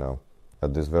comment right now.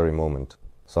 At this very moment,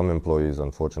 some employees,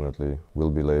 unfortunately,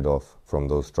 will be laid off from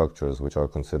those structures which are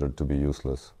considered to be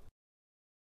useless.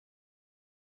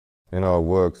 In our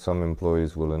work, some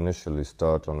employees will initially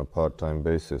start on a part-time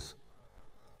basis.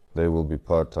 They will be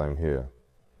part-time here,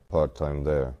 part-time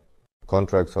there.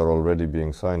 Contracts are already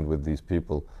being signed with these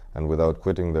people, and without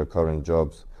quitting their current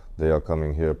jobs, they are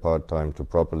coming here part-time to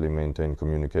properly maintain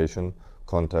communication,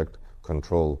 contact,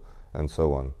 control, and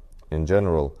so on. In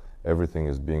general, everything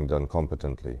is being done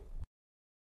competently.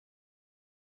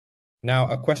 Now,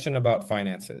 a question about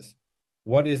finances.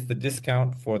 What is the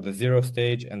discount for the 0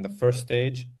 stage and the first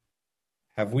stage?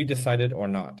 Have we decided or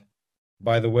not?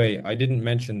 By the way, I didn't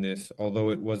mention this,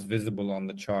 although it was visible on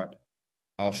the chart.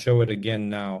 I'll show it again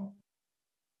now.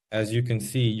 As you can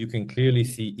clearly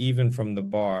see even from the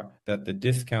bar that the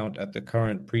discount at the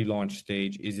current pre-launch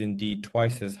stage is indeed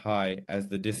twice as high as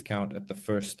the discount at the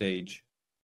first stage.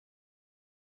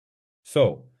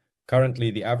 So,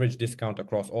 currently the average discount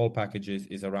across all packages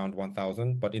is around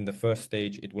 1,000, but in the first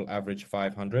stage it will average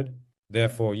 500.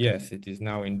 Therefore, yes, it is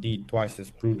now indeed twice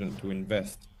as prudent to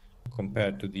invest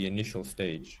compared to the initial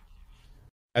stage.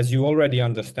 As you already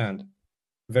understand,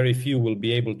 very few will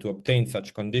be able to obtain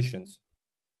such conditions,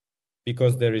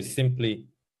 because there is simply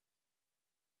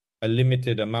a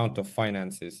limited amount of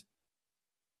finances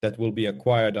that will be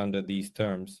acquired under these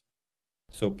terms.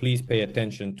 So please pay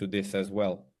attention to this as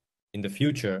well. In the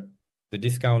future, the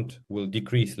discount will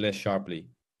decrease less sharply.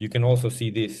 You can also see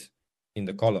this in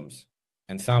the columns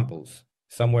and samples,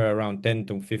 somewhere around 10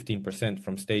 to 15%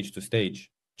 from stage to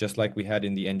stage, just like we had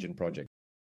in the engine project.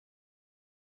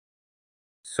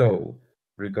 So,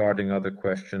 regarding other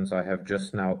questions, I have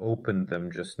just now opened them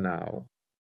just now.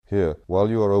 Here, while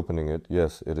you are opening it,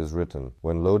 yes, it is written.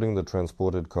 When loading the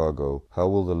transported cargo, how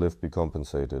will the lift be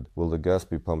compensated? Will the gas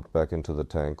be pumped back into the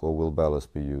tank, or will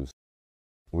ballast be used?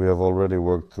 We have already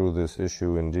worked through this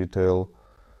issue in detail,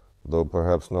 though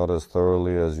perhaps not as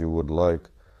thoroughly as you would like,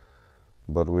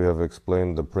 but we have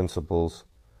explained the principles,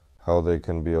 how they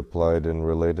can be applied in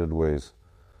related ways,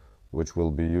 which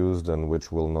will be used and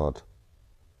which will not.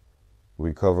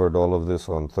 We covered all of this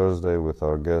on Thursday with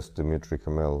our guest Dmitry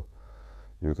Kamel.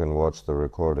 You can watch the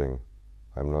recording.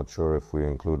 I'm not sure if we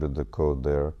included the code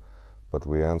there, but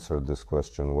we answered this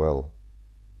question well,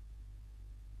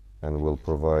 and will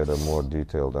provide a more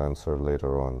detailed answer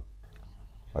later on.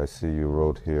 I see you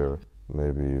wrote here,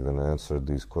 maybe even answered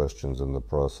these questions in the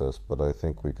process, but I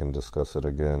think we can discuss it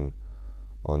again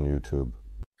on YouTube.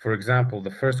 For example,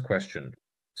 the first question.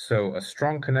 So, a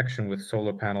strong connection with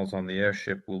solar panels on the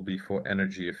airship will be for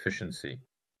energy efficiency.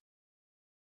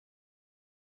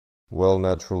 Well,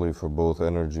 naturally, for both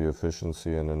energy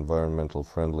efficiency and environmental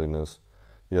friendliness,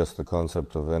 yes, the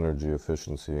concept of energy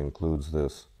efficiency includes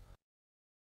this.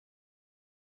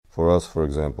 For us, for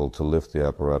example, to lift the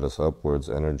apparatus upwards,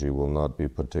 energy will not be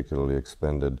particularly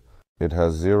expended. It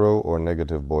has zero or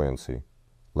negative buoyancy.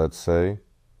 Let's say,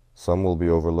 some will be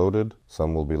overloaded,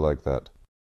 some will be like that.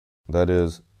 That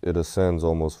is, it ascends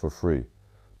almost for free.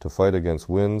 To fight against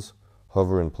winds,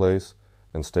 hover in place,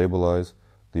 and stabilize,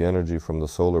 the energy from the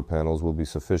solar panels will be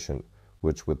sufficient,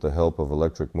 which, with the help of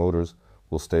electric motors,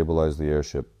 will stabilize the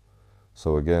airship.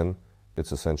 So again,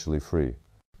 it's essentially free.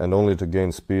 And only to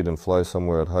gain speed and fly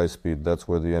somewhere at high speed, that's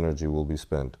where the energy will be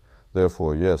spent.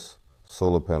 Therefore, yes,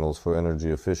 solar panels for energy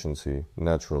efficiency,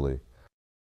 naturally.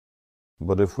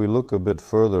 But if we look a bit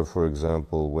further, for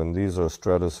example, when these are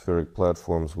stratospheric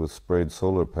platforms with sprayed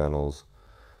solar panels,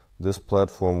 this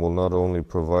platform will not only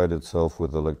provide itself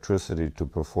with electricity to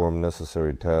perform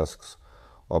necessary tasks,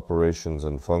 operations,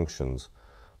 and functions,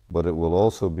 but it will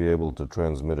also be able to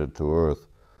transmit it to Earth,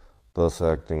 thus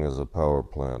acting as a power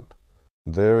plant.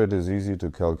 There it is easy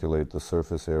to calculate the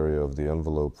surface area of the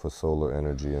envelope for solar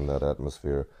energy in that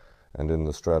atmosphere, and in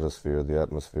the stratosphere the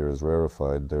atmosphere is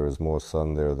rarefied, there is more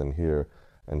sun there than here,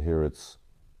 and here it's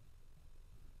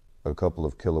a couple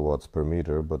of kilowatts per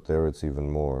meter, but there it's even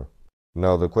more.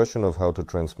 Now, the question of how to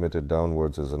transmit it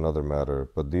downwards is another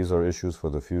matter, but these are issues for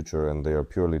the future and they are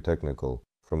purely technical.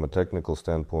 From a technical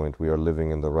standpoint, we are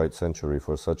living in the right century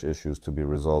for such issues to be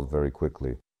resolved very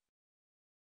quickly.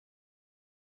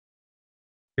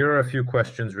 Here are a few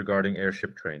questions regarding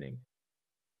airship training.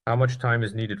 How much time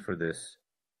is needed for this?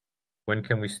 When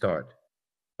can we start?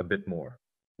 A bit more.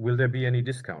 Will there be any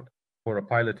discount? For a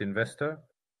pilot investor,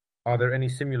 are there any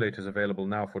simulators available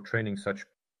now for training such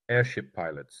airship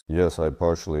pilots? Yes, I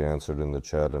partially answered in the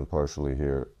chat and partially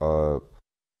here.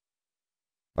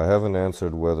 I haven't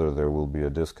answered whether there will be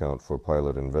a discount for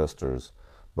pilot investors,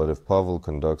 but if Pavel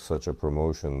conducts such a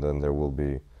promotion, then there will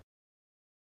be.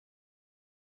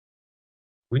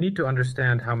 We need to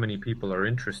understand how many people are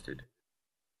interested.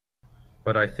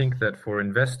 But I think that for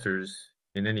investors,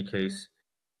 in any case,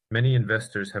 many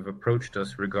investors have approached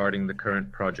us regarding the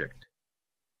current project.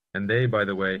 And they, by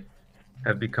the way,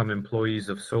 have become employees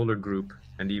of SOLARGROUP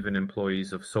and even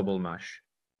employees of Sobolmash.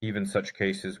 Even such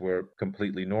cases were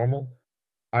completely normal.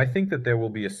 I think that there will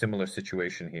be a similar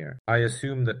situation here. I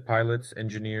assume that pilots,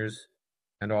 engineers,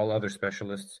 and all other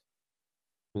specialists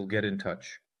will get in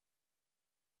touch.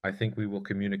 I think we will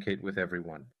communicate with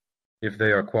everyone. If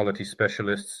they are quality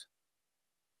specialists,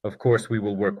 of course we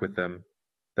will work with them.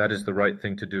 That is the right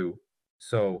thing to do.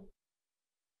 So,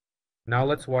 now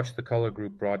let's watch the color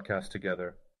group broadcast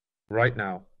together, right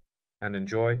now, and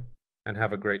enjoy, and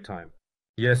have a great time.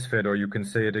 Yes, Fyodor, you can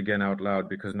say it again out loud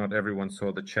because not everyone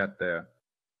saw the chat there.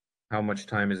 How much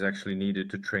time is actually needed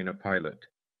to train a pilot?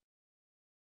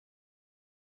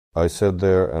 I said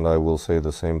there, and I will say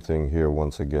the same thing here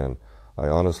once again. I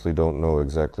honestly don't know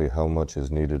exactly how much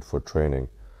is needed for training.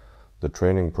 The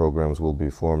training programs will be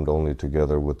formed only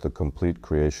together with the complete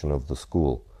creation of the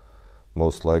school.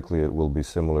 Most likely it will be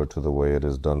similar to the way it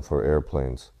is done for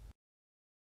airplanes.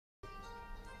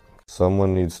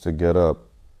 Someone needs to get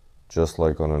up, just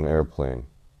like on an airplane.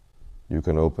 You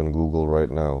can open Google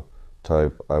right now,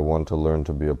 type, "I want to learn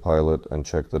to be a pilot," and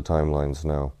check the timelines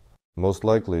now. Most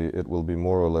likely it will be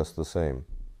more or less the same.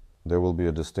 There will be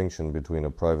a distinction between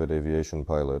a private aviation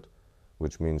pilot,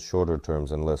 which means shorter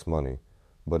terms and less money,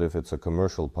 but if it's a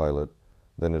commercial pilot,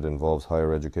 then it involves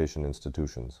higher education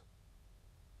institutions.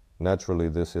 Naturally,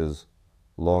 this is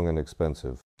long and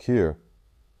expensive. Here,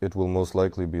 it will most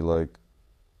likely be like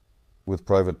with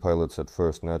private pilots at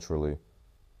first, naturally,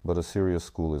 but a serious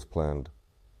school is planned.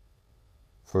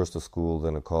 First a school,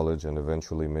 then a college, and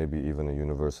eventually maybe even a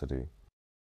university.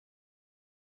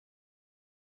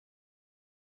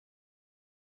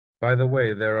 By the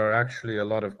way, there are actually a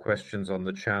lot of questions on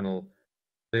the channel.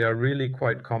 They are really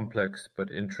quite complex but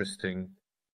interesting.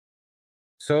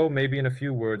 So maybe in a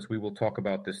few words we will talk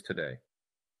about this today.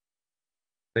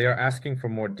 They are asking for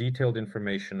more detailed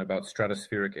information about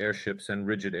stratospheric airships and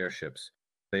rigid airships.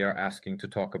 They are asking to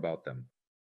talk about them.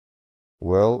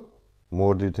 Well,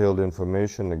 more detailed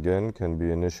information again can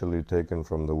be initially taken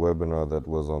from the webinar that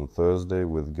was on Thursday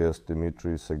with guest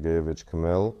Dmitry Sergeyevich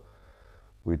Kamel.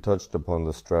 We touched upon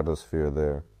the stratosphere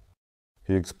there.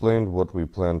 He explained what we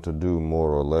plan to do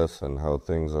more or less and how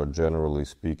things are generally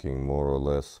speaking more or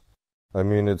less. I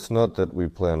mean, it's not that we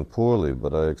plan poorly,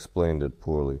 but I explained it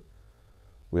poorly.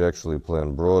 We actually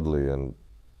plan broadly and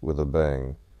with a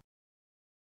bang.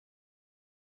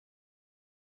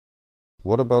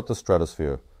 What about the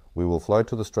stratosphere? We will fly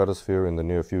to the stratosphere in the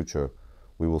near future.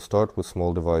 We will start with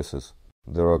small devices.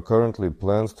 There are currently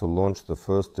plans to launch the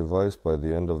first device by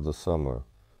the end of the summer,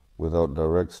 without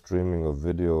direct streaming of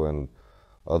video and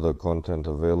other content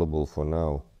available for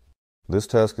now. This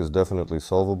task is definitely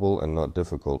solvable and not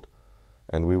difficult,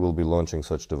 and we will be launching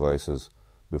such devices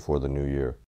before the new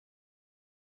year.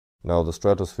 Now, the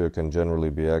stratosphere can generally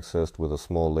be accessed with a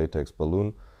small latex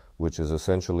balloon, which is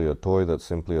essentially a toy that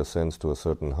simply ascends to a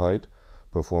certain height,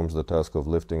 performs the task of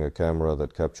lifting a camera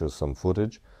that captures some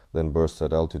footage, then bursts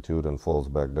at altitude and falls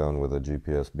back down with a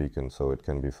GPS beacon so it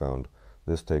can be found.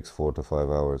 This takes 4 to 5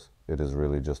 hours. It is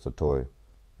really just a toy.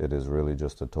 It is really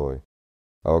just a toy.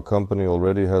 Our company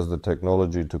already has the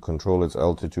technology to control its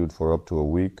altitude for up to a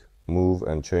week, move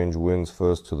and change winds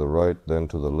first to the right, then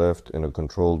to the left in a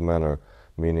controlled manner,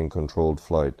 meaning controlled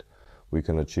flight. We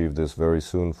can achieve this very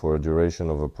soon for a duration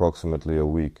of approximately a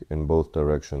week in both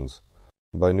directions.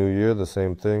 By New Year, the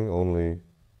same thing, only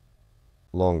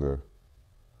longer.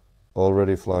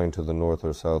 Already flying to the North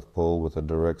or South Pole with a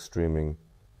direct streaming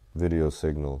video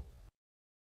signal.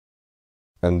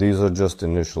 And these are just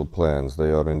initial plans.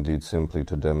 They are indeed simply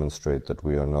to demonstrate that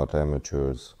we are not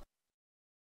amateurs.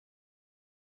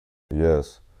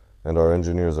 Yes, and our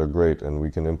engineers are great and we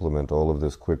can implement all of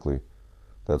this quickly.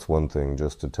 That's one thing,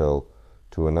 just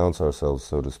to announce ourselves,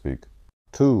 so to speak.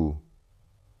 2.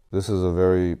 This is a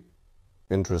very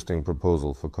interesting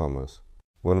proposal for commerce.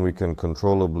 When we can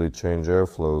controllably change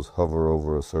airflows, hover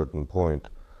over a certain point,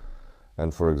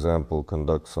 and for example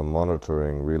conduct some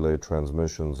monitoring, relay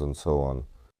transmissions and so on.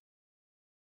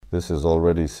 This is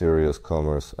already serious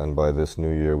commerce, and by this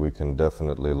new year we can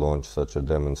definitely launch such a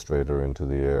demonstrator into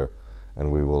the air,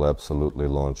 and we will absolutely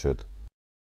launch it.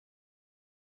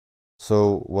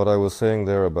 So, what I was saying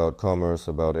there about commerce,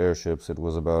 about airships, it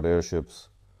was about airships.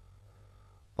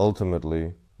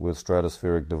 Ultimately, with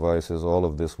stratospheric devices, all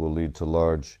of this will lead to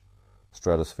large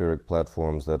stratospheric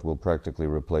platforms that will practically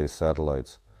replace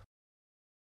satellites.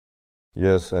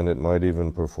 Yes, and it might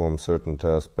even perform certain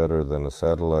tasks better than a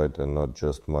satellite, and not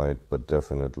just might, but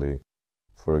definitely.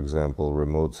 For example,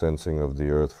 remote sensing of the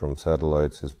Earth from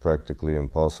satellites is practically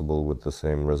impossible with the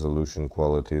same resolution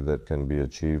quality that can be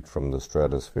achieved from the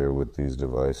stratosphere with these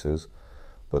devices.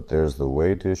 But there's the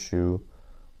weight issue.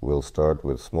 We'll start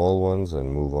with small ones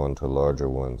and move on to larger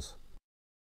ones.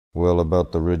 Well,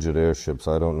 about the rigid airships,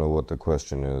 I don't know what the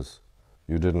question is.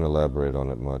 You didn't elaborate on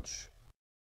it much.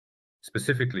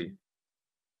 Specifically,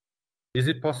 is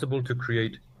it possible to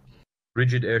create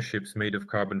rigid airships made of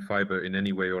carbon fiber in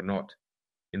any way or not,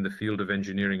 in the field of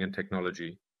engineering and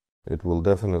technology? It will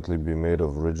definitely be made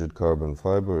of rigid carbon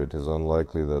fiber. It is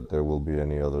unlikely that there will be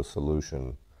any other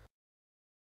solution.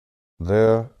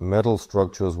 There, metal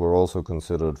structures were also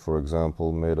considered, for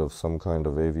example, made of some kind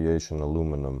of aviation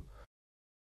aluminum.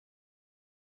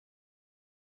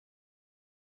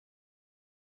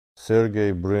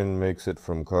 Sergey Brin makes it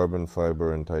from carbon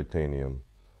fiber and titanium.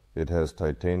 It has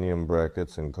titanium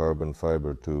brackets and carbon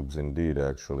fiber tubes, indeed,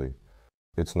 actually.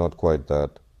 It's not quite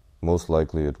that. Most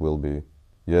likely it will be.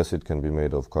 Yes, it can be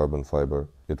made of carbon fiber.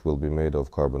 It will be made of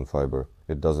carbon fiber.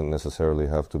 It doesn't necessarily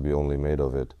have to be only made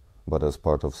of it, but as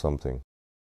part of something.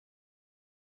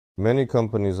 Many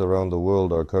companies around the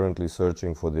world are currently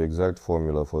searching for the exact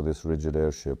formula for this rigid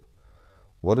airship.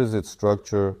 What is its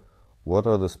structure? What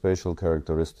are the spatial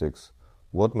characteristics?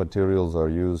 What materials are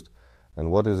used? And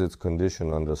what is its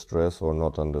condition under stress or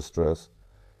not under stress?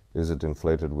 Is it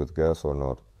inflated with gas or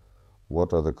not?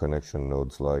 What are the connection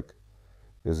nodes like?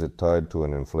 Is it tied to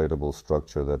an inflatable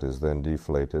structure that is then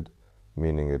deflated,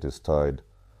 meaning it is tied,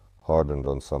 hardened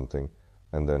on something,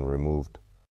 and then removed?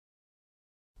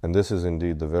 And this is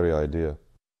indeed the very idea.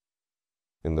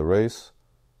 In the race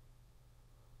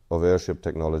of airship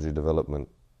technology development,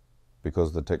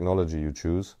 because the technology you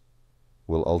choose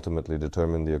will ultimately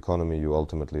determine the economy you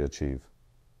ultimately achieve.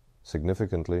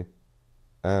 Significantly,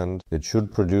 and it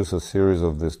should produce a series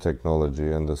of this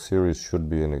technology, and the series should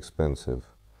be inexpensive.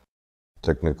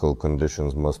 Technical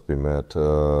conditions must be met,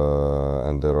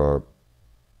 and there are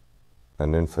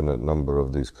an infinite number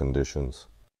of these conditions.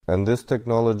 And this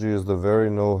technology is the very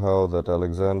know-how that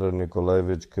Alexander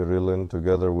Nikolaevich Kirillin,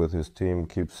 together with his team,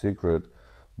 keeps secret,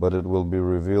 but it will be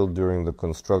revealed during the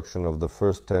construction of the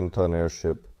first 10-ton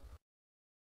airship.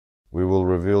 We will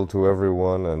reveal to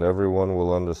everyone, and everyone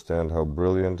will understand how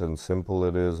brilliant and simple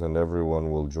it is, and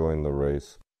everyone will join the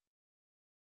race.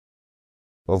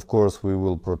 Of course, we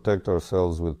will protect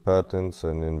ourselves with patents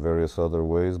and in various other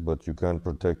ways, but you can't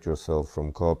protect yourself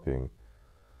from copying.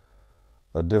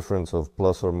 A difference of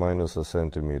plus or minus a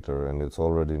centimeter, and it's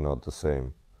already not the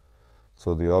same.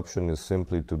 So the option is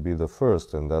simply to be the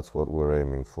first, and that's what we're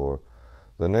aiming for.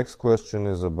 The next question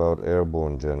is about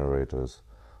airborne generators.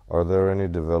 Are there any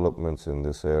developments in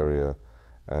this area,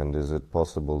 and is it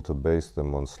possible to base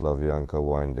them on Slavyanka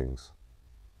windings?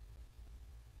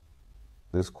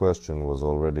 This question was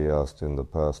already asked in the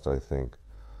past, I think,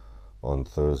 on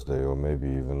Thursday or maybe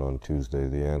even on Tuesday.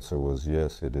 The answer was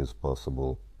yes, it is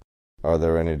possible. Are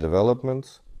there any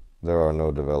developments? There are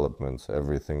no developments.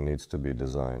 Everything needs to be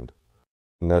designed.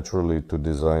 Naturally, to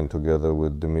design together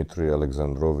with Dmitry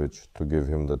Alexandrovich, to give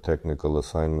him the technical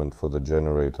assignment for the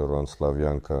generator on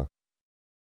Slavyanka.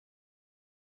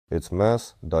 Its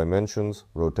mass, dimensions,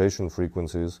 rotation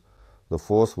frequencies, the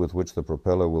force with which the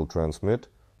propeller will transmit,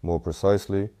 more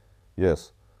precisely,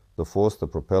 yes, the force the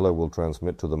propeller will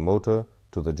transmit to the motor,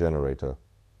 to the generator.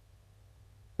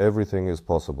 Everything is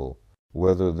possible.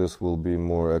 Whether this will be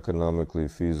more economically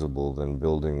feasible than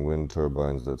building wind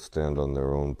turbines that stand on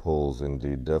their own poles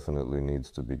indeed definitely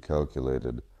needs to be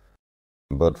calculated.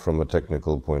 But from a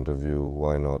technical point of view,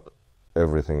 why not?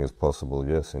 Everything is possible,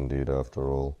 yes indeed, after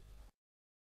all.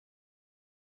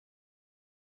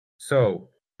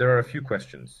 So, there are a few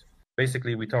questions.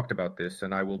 Basically, we talked about this,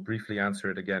 and I will briefly answer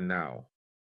it again now.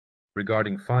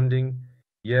 Regarding funding,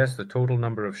 yes, the total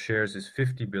number of shares is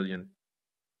 50 billion,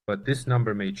 but this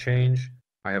number may change.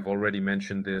 I have already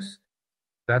mentioned this.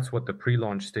 That's what the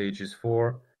pre-launch stage is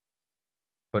for,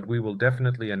 but we will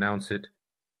definitely announce it,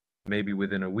 maybe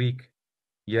within a week.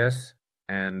 Yes,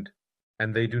 and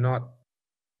they do not,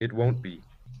 it won't be,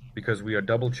 because we are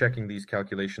double-checking these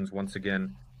calculations once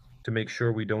again to make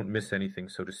sure we don't miss anything,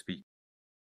 so to speak.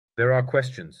 There are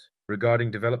questions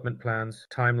regarding development plans,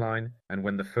 timeline, and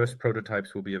when the first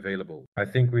prototypes will be available. I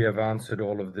think we have answered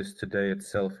all of this today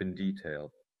itself in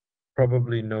detail.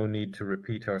 Probably no need to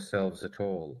repeat ourselves at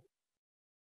all.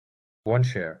 One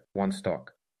share, one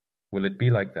stock. Will it be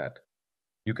like that?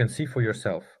 You can see for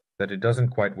yourself that it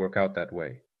doesn't quite work out that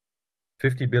way.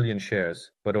 50 billion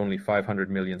shares, but only 500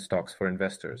 million stocks for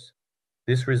investors.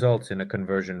 This results in a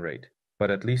conversion rate, but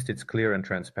at least it's clear and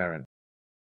transparent.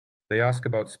 They ask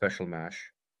about Special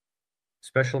Mash.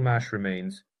 Special Mash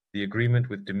remains, the agreement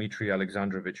with Dmitry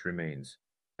Alexandrovich remains,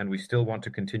 and we still want to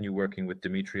continue working with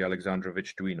Dmitry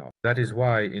Alexandrovich Duyunov. That is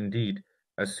why, indeed,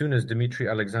 as soon as Dmitry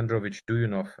Alexandrovich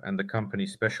Duyunov and the company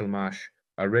Special Mash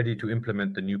are ready to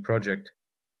implement the new project,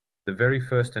 the very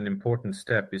first and important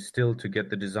step is still to get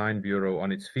the Design Bureau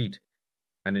on its feet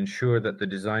and ensure that the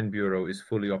Design Bureau is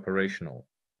fully operational.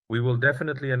 We will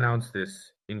definitely announce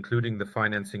this, including the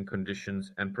financing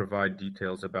conditions, and provide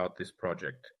details about this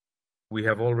project. We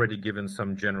have already given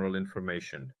some general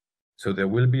information. So there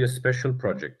will be a special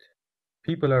project.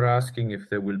 People are asking if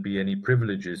there will be any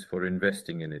privileges for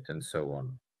investing in it and so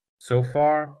on. So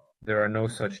far, there are no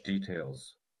such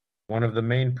details. One of the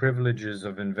main privileges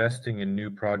of investing in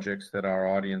new projects that our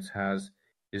audience has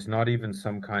is not even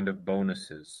some kind of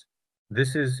bonuses.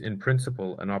 This is, in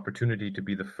principle, an opportunity to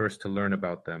be the first to learn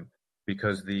about them,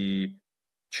 because the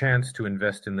chance to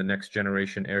invest in the next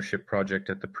generation airship project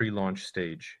at the pre-launch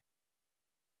stage.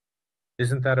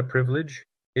 Isn't that a privilege?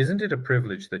 Isn't it a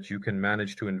privilege that you can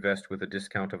manage to invest with a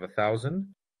discount of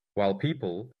 1,000, while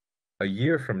people, a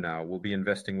year from now, will be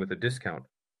investing with a discount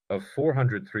of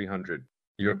 400, 300?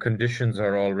 Your conditions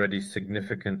are already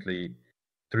significantly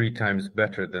 3 times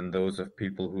better than those of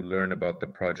people who learn about the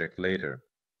project later.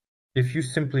 If you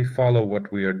simply follow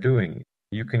what we are doing,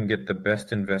 you can get the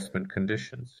best investment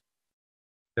conditions.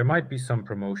 There might be some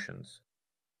promotions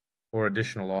or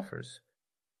additional offers,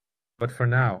 but for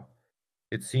now,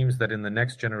 it seems that in the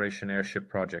next generation airship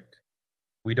project,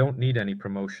 we don't need any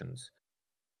promotions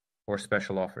or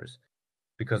special offers,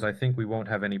 because I think we won't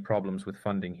have any problems with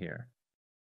funding here.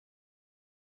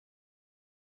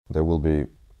 There will be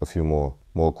a few more.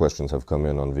 More questions have come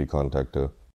in on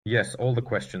vContactor. Yes, all the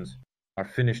questions are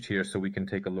finished here so we can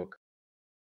take a look.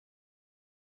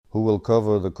 Who will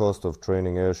cover the cost of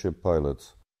training airship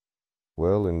pilots?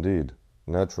 Well, indeed.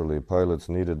 Naturally, pilots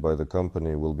needed by the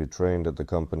company will be trained at the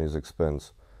company's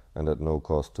expense and at no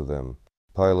cost to them.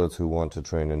 Pilots who want to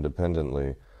train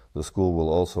independently, the school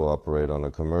will also operate on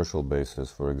a commercial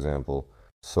basis, for example.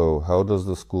 So, how does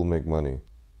the school make money?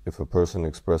 If a person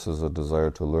expresses a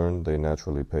desire to learn, they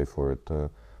naturally pay for it.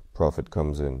 Profit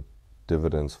comes in.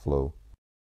 Dividends flow.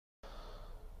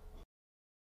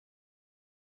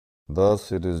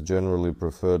 Thus, it is generally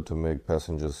preferred to make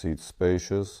passenger seats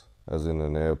spacious, as in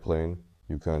an airplane.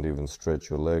 You can't even stretch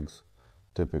your legs,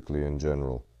 typically in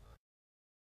general.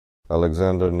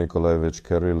 Alexander Nikolaevich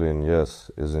Kirillin,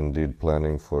 yes, is indeed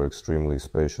planning for extremely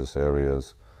spacious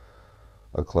areas,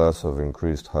 a class of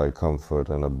increased high comfort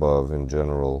and above in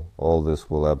general. All this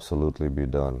will absolutely be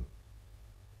done.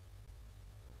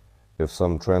 If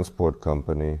some transport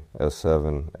company,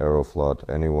 S7, Aeroflot,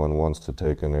 anyone wants to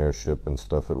take an airship and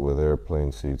stuff it with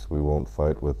airplane seats, we won't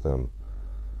fight with them.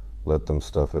 Let them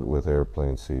stuff it with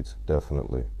airplane seats,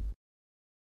 definitely.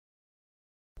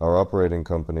 Our operating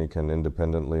company can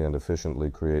independently and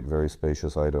efficiently create very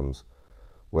spacious items,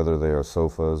 whether they are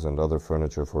sofas and other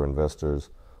furniture for investors,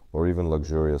 or even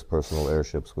luxurious personal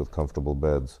airships with comfortable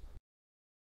beds.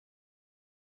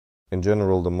 In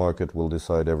general, the market will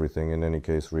decide everything. In any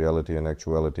case, reality and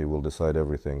actuality will decide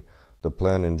everything. The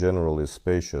plan in general is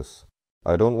spacious.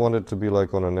 I don't want it to be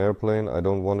like on an airplane. I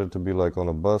don't want it to be like on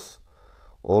a bus.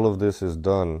 All of this is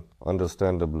done,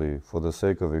 understandably, for the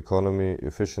sake of economy,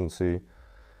 efficiency,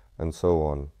 and so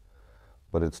on.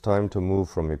 But it's time to move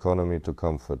from economy to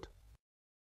comfort,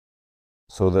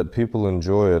 so that people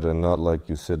enjoy it and not like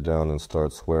you sit down and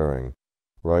start swearing.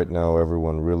 Right now,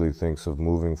 everyone really thinks of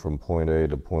moving from point A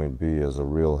to point B as a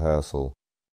real hassle.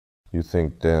 You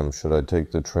think, damn, should I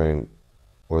take the train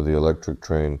or the electric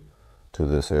train to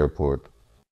this airport?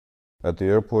 At the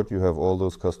airport, you have all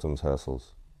those customs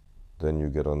hassles. Then you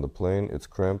get on the plane, it's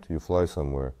cramped, you fly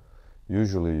somewhere.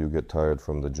 Usually you get tired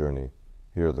from the journey.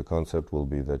 Here, the concept will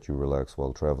be that you relax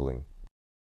while traveling.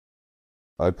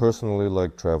 I personally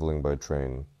like traveling by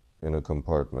train, in a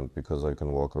compartment, because I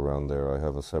can walk around there. I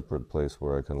have a separate place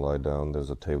where I can lie down, there's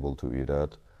a table to eat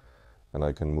at, and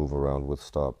I can move around with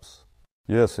stops.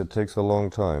 Yes, it takes a long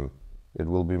time. It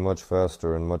will be much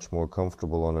faster and much more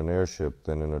comfortable on an airship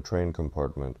than in a train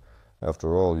compartment.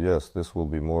 After all, yes, this will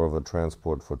be more of a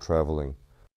transport for traveling.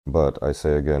 But, I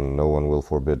say again, no one will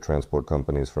forbid transport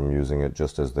companies from using it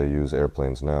just as they use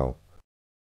airplanes now.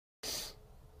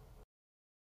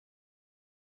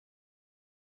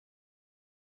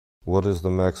 What is the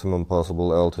maximum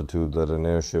possible altitude that an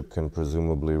airship can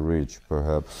presumably reach?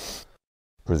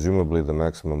 Presumably the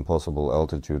maximum possible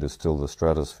altitude is still the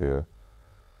stratosphere.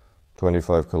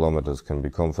 25 kilometers can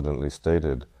be confidently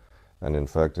stated, and in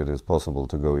fact it is possible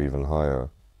to go even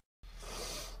higher.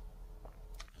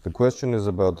 The question is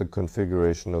about the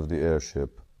configuration of the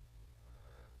airship.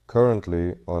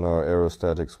 Currently, on our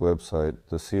aerostatics website,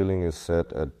 the ceiling is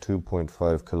set at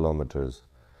 2.5 kilometers.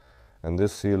 And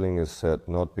this ceiling is set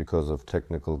not because of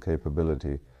technical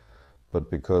capability,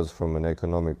 but because from an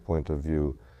economic point of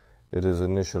view, it is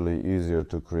initially easier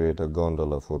to create a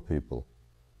gondola for people.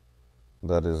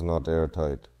 That is not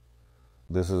airtight.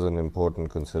 This is an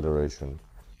important consideration.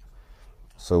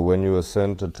 So when you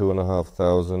ascend to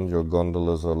 2,500, your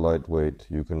gondolas are lightweight,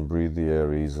 you can breathe the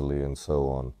air easily, and so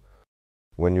on.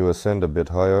 When you ascend a bit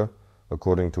higher,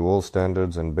 according to all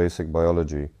standards and basic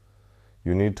biology,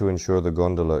 you need to ensure the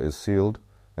gondola is sealed,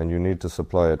 and you need to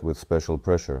supply it with special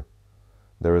pressure.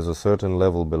 There is a certain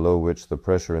level below which the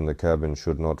pressure in the cabin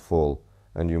should not fall,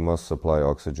 and you must supply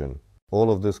oxygen.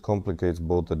 All of this complicates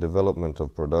both the development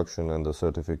of production and the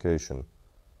certification,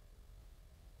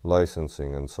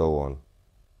 licensing, and so on,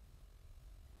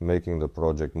 making the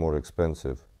project more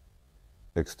expensive,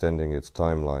 extending its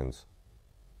timelines,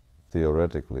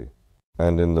 theoretically.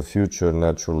 And in the future,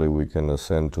 naturally, we can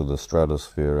ascend to the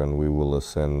stratosphere, and we will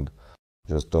ascend.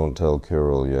 Just don't tell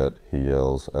Kirill yet, he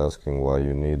yells, asking why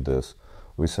you need this.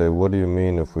 We say, what do you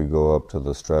mean if we go up to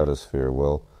the stratosphere?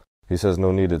 Well, he says,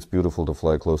 no need, it's beautiful to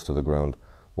fly close to the ground.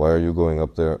 Why are you going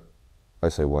up there? I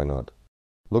say, why not?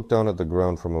 Look down at the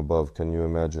ground from above, can you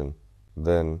imagine?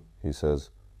 Then, he says,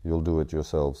 you'll do it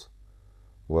yourselves.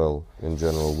 Well, in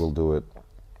general, we'll do it.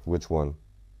 Which one?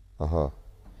 Aha.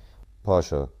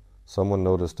 Pasha. Someone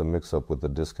noticed a mix-up with the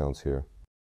discounts here.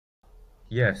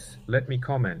 Yes, let me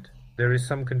comment. There is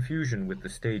some confusion with the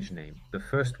stage name. The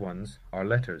first ones are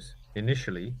letters.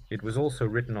 Initially, it was also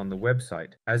written on the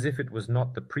website as if it was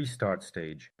not the pre-start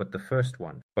stage, but the first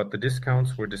one. But the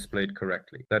discounts were displayed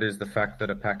correctly. That is, the fact that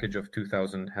a package of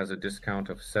 2,000 has a discount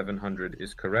of 700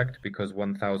 is correct because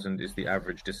 1,000 is the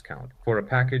average discount. For a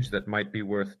package that might be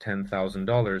worth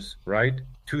 $10,000, right?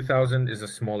 2,000 is a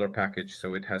smaller package,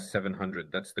 so it has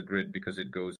 700. That's the grid because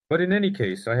it goes. But in any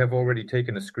case, I have already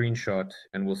taken a screenshot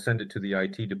and will send it to the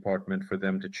IT department for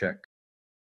them to check.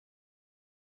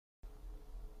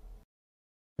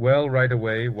 Well, right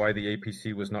away, why the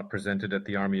APC was not presented at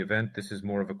the Army event, this is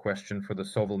more of a question for the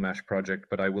SOLARGROUP project,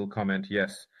 but I will comment,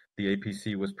 yes, the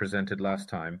APC was presented last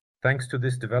time. Thanks to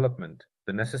this development,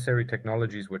 the necessary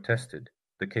technologies were tested,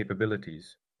 the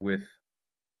capabilities, with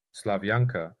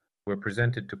Slavyanka, were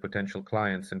presented to potential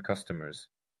clients and customers,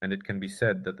 and it can be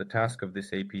said that the task of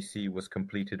this APC was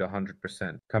completed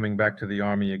 100%. Coming back to the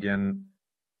Army again,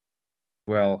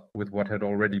 well, with what had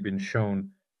already been shown,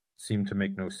 seemed to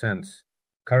make no sense.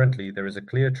 Currently, there is a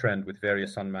clear trend with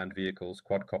various unmanned vehicles,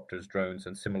 quadcopters, drones,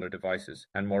 and similar devices.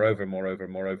 And moreover,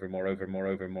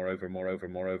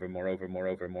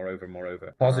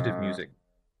 positive music.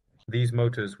 These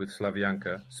motors with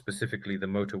Slavyanka, specifically the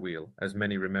motor wheel, as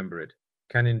many remember it,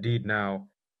 can indeed now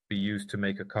be used to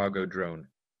make a cargo drone,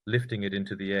 lifting it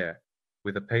into the air,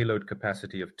 with a payload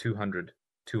capacity of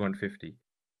 250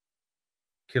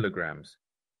 kilograms.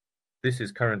 This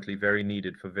is currently very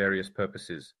needed for various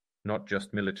purposes, not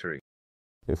just military.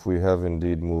 If we have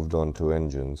indeed moved on to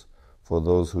engines, for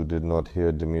those who did not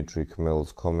hear Dmitry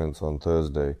Kmel's comments on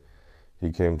Thursday,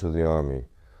 he came to the army,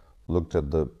 looked at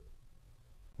the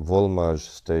Volmazh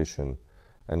station,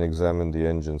 and examined the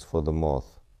engines for the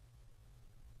Moth.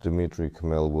 Dmitry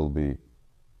Kmel will be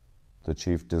the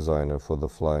chief designer for the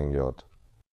flying yacht.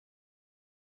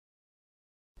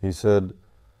 He said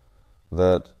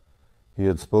that he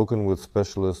had spoken with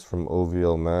specialists from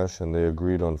OVL MASH and they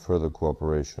agreed on further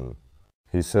cooperation.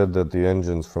 He said that the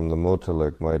engines from the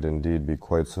Motelek might indeed be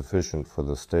quite sufficient for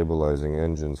the stabilizing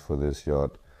engines for this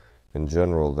yacht. In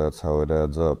general, that's how it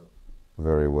adds up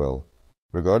very well.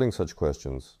 Regarding such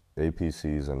questions,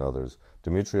 APCs and others,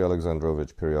 Dmitry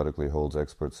Alexandrovich periodically holds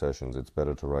expert sessions. It's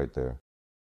better to write there.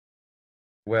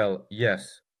 Well,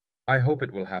 yes. I hope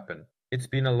it will happen. It's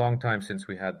been a long time since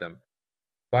we had them.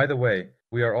 By the way,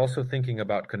 we are also thinking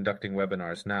about conducting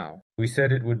webinars now. We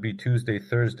said it would be Tuesday,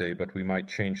 Thursday, but we might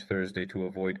change Thursday to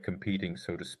avoid competing,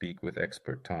 so to speak, with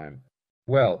expert time.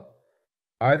 Well,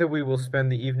 either we will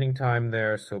spend the evening time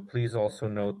there, so please also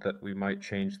note that we might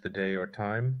change the day or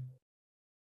time.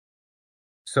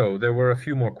 So, there were a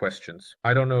few more questions.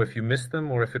 I don't know if you missed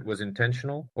them or if it was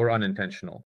intentional or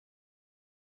unintentional.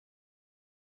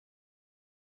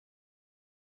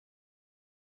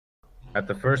 At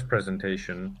the first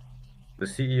presentation, the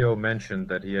CEO mentioned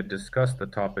that he had discussed the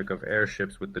topic of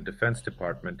airships with the Defense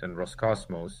Department and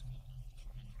Roscosmos.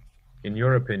 In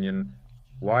your opinion,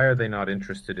 why are they not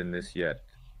interested in this yet?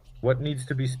 What needs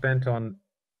to be spent on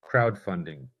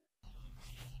crowdfunding?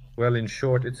 Well, in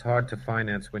short, it's hard to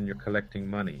finance when you're collecting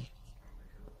money.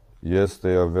 Yes,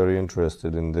 they are very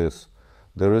interested in this.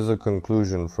 There is a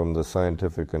conclusion from the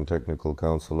Scientific and Technical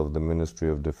Council of the Ministry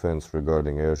of Defense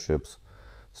regarding airships,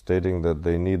 stating that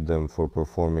they need them for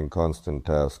performing constant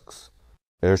tasks.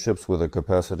 Airships with a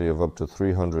capacity of up to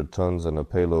 300 tons and a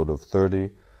payload of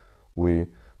 30, we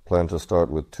plan to start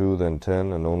with 2, then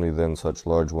 10, and only then such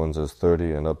large ones as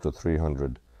 30 and up to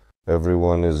 300.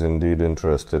 Everyone is indeed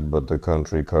interested, but the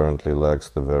country currently lacks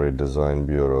the very design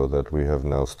bureau that we have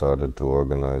now started to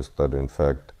organize, that in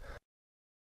fact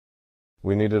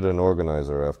we needed an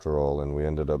organizer after all, and we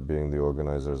ended up being the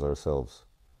organizers ourselves.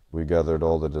 We gathered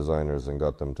all the designers and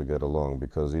got them to get along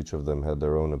because each of them had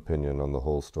their own opinion on the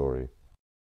whole story.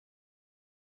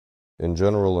 In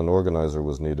general, an organizer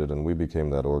was needed and we became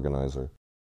that organizer.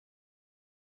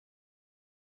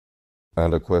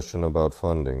 And a question about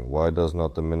funding. Why does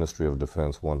not the Ministry of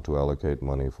Defense want to allocate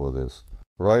money for this?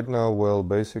 Right now, well,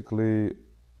 basically,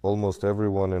 almost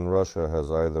everyone in Russia has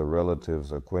either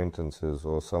relatives, acquaintances,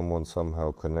 or someone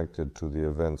somehow connected to the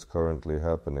events currently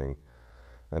happening.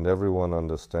 And everyone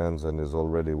understands and is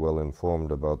already well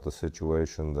informed about the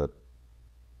situation that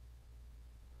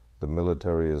the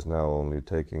military is now only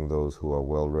taking those who are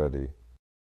well ready.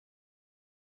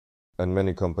 And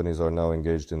many companies are now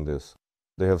engaged in this.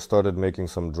 They have started making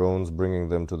some drones, bringing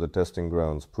them to the testing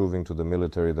grounds, proving to the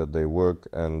military that they work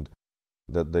and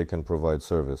that they can provide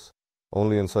service.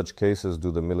 Only in such cases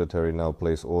do the military now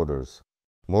place orders.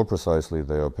 More precisely,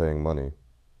 they are paying money.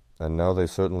 And now they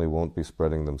certainly won't be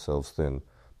spreading themselves thin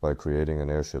by creating an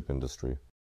airship industry.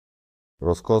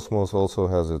 Roscosmos also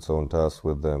has its own tasks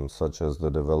with them, such as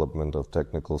the development of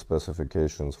technical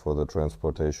specifications for the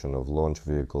transportation of launch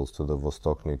vehicles to the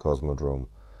Vostochny Cosmodrome.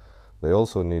 They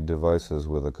also need devices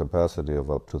with a capacity of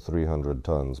up to 300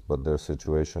 tons, but their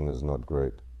situation is not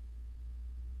great.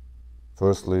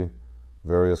 Firstly,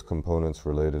 various components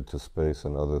related to space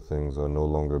and other things are no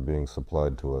longer being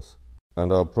supplied to us.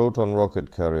 And our Proton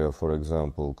rocket carrier, for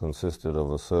example, consisted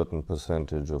of a certain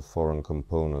percentage of foreign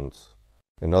components.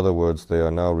 In other words, they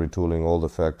are now retooling all the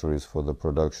factories for the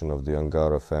production of the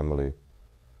Angara family.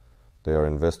 They are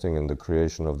investing in the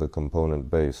creation of the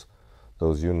component base,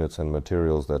 those units and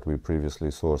materials that we previously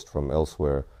sourced from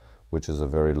elsewhere, which is a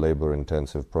very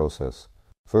labor-intensive process.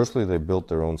 Firstly, they built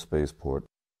their own spaceport,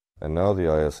 and now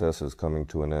the ISS is coming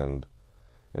to an end,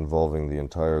 involving the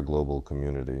entire global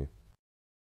community.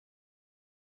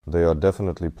 They are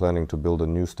definitely planning to build a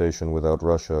new station without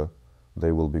Russia.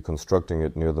 They will be constructing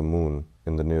it near the moon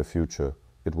in the near future.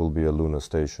 It will be a lunar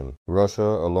station. Russia,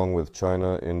 along with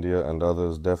China, India, and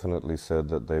others, definitely said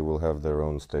that they will have their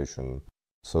own station.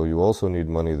 So you also need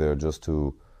money there just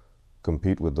to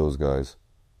compete with those guys.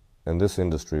 And this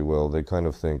industry, well, they kind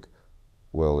of think,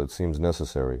 well, it seems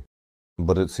necessary.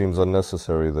 But it seems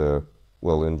unnecessary there.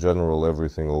 Well, in general,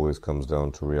 everything always comes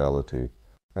down to reality.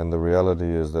 And the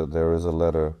reality is that there is a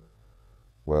letter.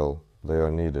 Well, they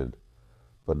are needed.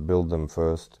 But build them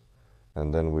first,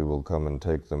 and then we will come and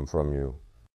take them from you.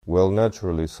 Well,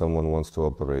 naturally, someone wants to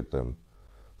operate them.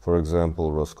 For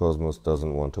example, Roscosmos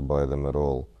doesn't want to buy them at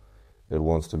all. It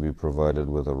wants to be provided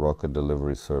with a rocket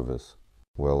delivery service.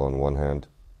 Well, on one hand,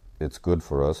 it's good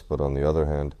for us, but on the other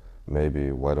hand,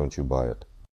 maybe, why don't you buy it?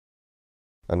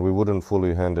 And we wouldn't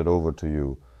fully hand it over to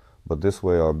you, but this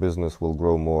way our business will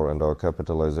grow more and our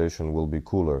capitalization will be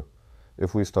cooler.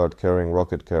 If we start carrying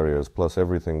rocket carriers, plus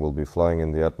everything will be flying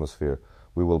in the atmosphere,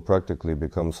 we will practically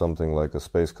become something like a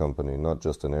space company, not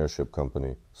just an airship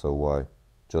company. So why?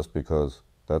 Just because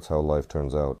that's how life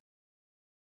turns out.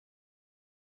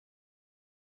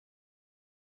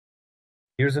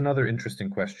 Here's another interesting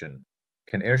question.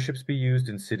 Can airships be used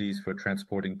in cities for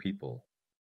transporting people?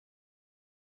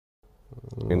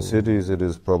 In cities, it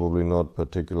is probably not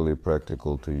particularly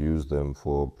practical to use them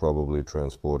for probably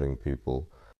transporting people.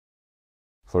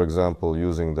 For example,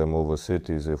 using them over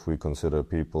cities if we consider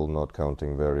people, not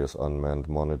counting various unmanned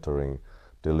monitoring,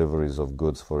 deliveries of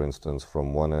goods, for instance,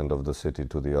 from one end of the city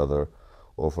to the other,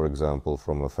 or for example,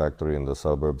 from a factory in the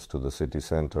suburbs to the city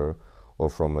center, or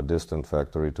from a distant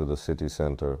factory to the city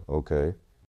center, okay?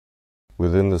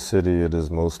 Within the city, it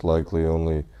is most likely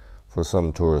only for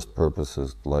some tourist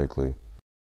purposes, likely.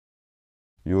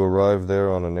 You arrive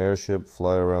there on an airship,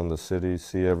 fly around the city,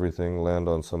 see everything, land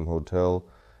on some hotel,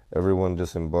 everyone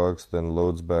disembarks, then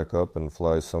loads back up and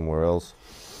flies somewhere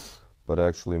else, but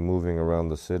actually moving around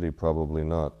the city, probably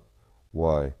not.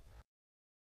 Why?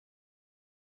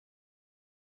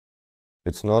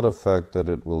 It's not a fact that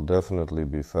it will definitely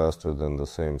be faster than the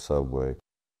same subway,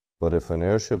 but if an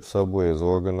airship subway is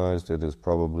organized, it is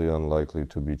probably unlikely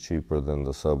to be cheaper than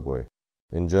the subway.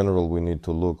 In general, we need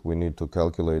to look, we need to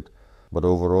calculate, but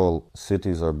overall,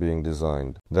 cities are being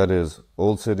designed. That is,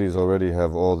 old cities already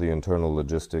have all the internal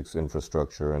logistics,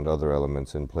 infrastructure, and other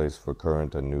elements in place for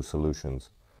current and new solutions.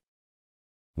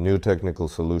 New technical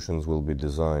solutions will be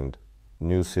designed.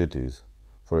 New cities.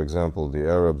 For example, the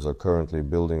Arabs are currently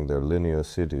building their linear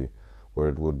city, where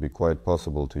it would be quite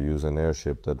possible to use an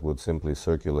airship that would simply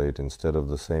circulate instead of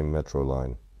the same metro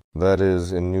line. That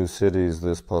is, in new cities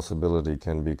this possibility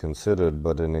can be considered,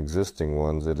 but in existing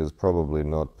ones it is probably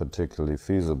not particularly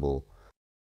feasible.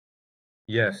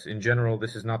 Yes, in general,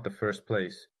 this is not the first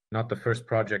place, not the first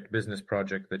business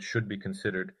project that should be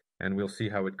considered, and we'll see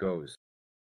how it goes.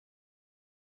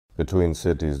 Between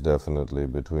cities, definitely.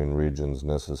 Between regions,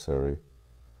 necessary.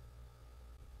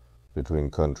 Between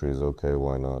countries, okay,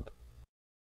 why not?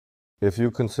 If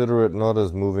you consider it not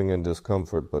as moving in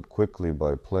discomfort but quickly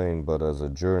by plane, but as a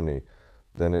journey,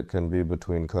 then it can be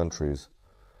between countries.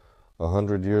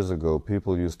 100 years ago,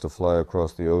 people used to fly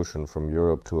across the ocean from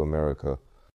Europe to America.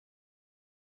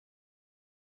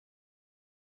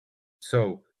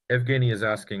 So, Evgeny is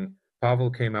asking,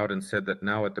 Pavel came out and said that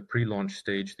now at the pre-launch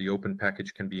stage the open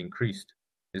package can be increased.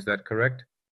 Is that correct?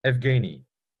 Evgeny,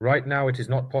 right now it is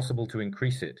not possible to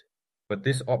increase it, but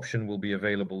this option will be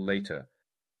available later.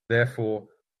 Therefore,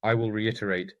 I will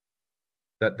reiterate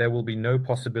that there will be no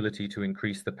possibility to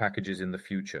increase the packages in the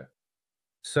future.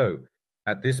 So,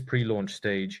 at this pre-launch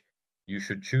stage, you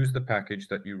should choose the package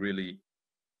that you really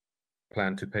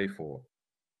plan to pay for,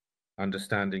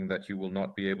 understanding that you will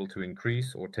not be able to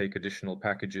increase or take additional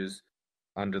packages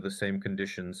under the same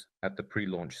conditions at the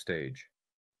pre-launch stage.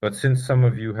 But since some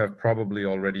of you have probably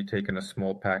already taken a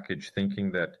small package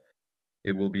thinking that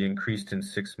it will be increased in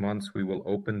 6 months, we will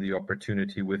open the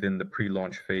opportunity within the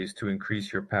pre-launch phase to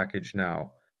increase your package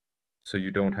now, so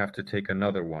you don't have to take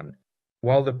another one.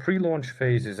 While the pre-launch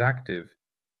phase is active,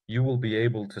 you will be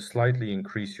able to slightly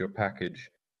increase your package,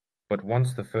 but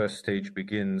once the first stage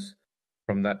begins,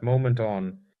 from that moment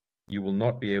on, you will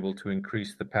not be able to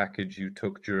increase the package you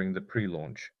took during the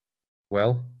pre-launch.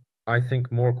 Well, I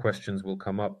think more questions will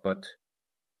come up, but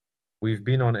we've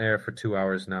been on air for 2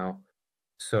 hours now,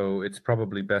 so it's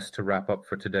probably best to wrap up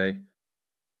for today.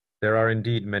 There are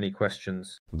indeed many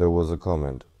questions. There was a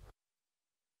comment.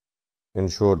 In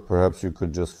short, perhaps you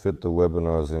could just fit the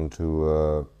webinars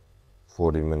into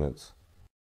 40 minutes.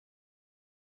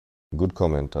 Good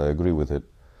comment, I agree with it.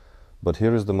 But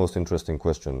here is the most interesting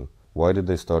question. Why did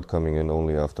they start coming in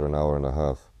only after an hour and a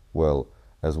half? Well,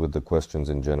 as with the questions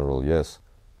in general, yes.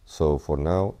 So for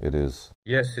now, it is.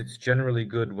 Yes, it's generally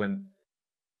good when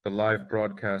the live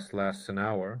broadcast lasts an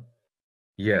hour.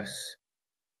 Yes.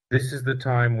 This is the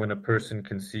time when a person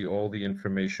can see all the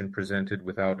information presented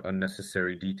without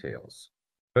unnecessary details.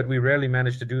 But we rarely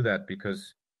manage to do that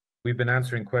because we've been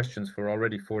answering questions for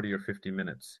already 40 or 50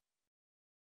 minutes.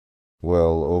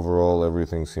 Well, overall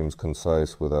everything seems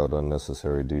concise without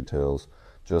unnecessary details,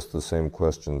 just the same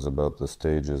questions about the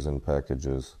stages and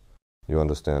packages. You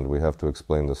understand, we have to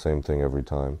explain the same thing every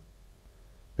time.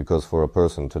 Because for a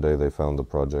person, today they found the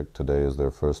project, today is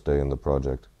their first day in the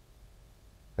project.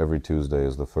 Every Tuesday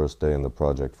is the first day in the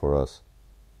project for us.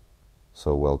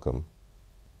 So welcome.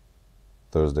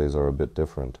 Thursdays are a bit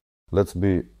different. Let's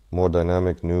be more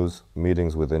dynamic news,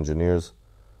 meetings with engineers.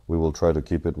 We will try to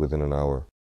keep it within an hour.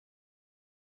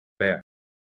 There.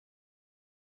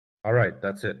 All right,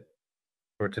 that's it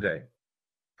for today.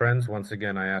 Friends, once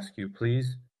again, I ask you,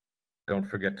 please don't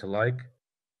forget to like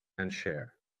and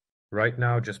share. Right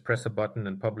now, just press a button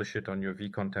and publish it on your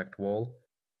vContact wall.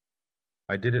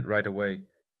 I did it right away.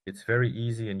 It's very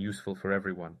easy and useful for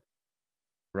everyone.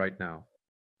 Right now.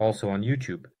 Also on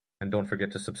YouTube. And don't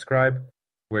forget to subscribe.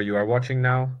 Where you are watching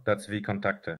now, that's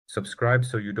vContakte. Subscribe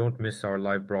so you don't miss our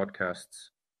live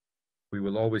broadcasts. We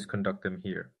will always conduct them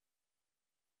here.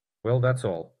 Well, that's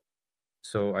all.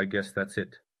 So I guess that's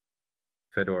it.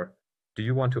 Fyodor, do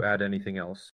you want to add anything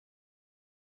else?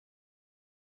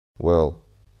 Well,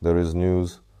 there is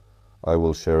news. I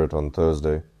will share it on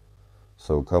Thursday.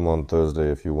 So come on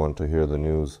Thursday if you want to hear the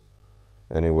news.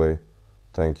 Anyway,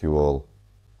 thank you all.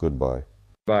 Goodbye.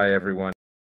 Bye, everyone.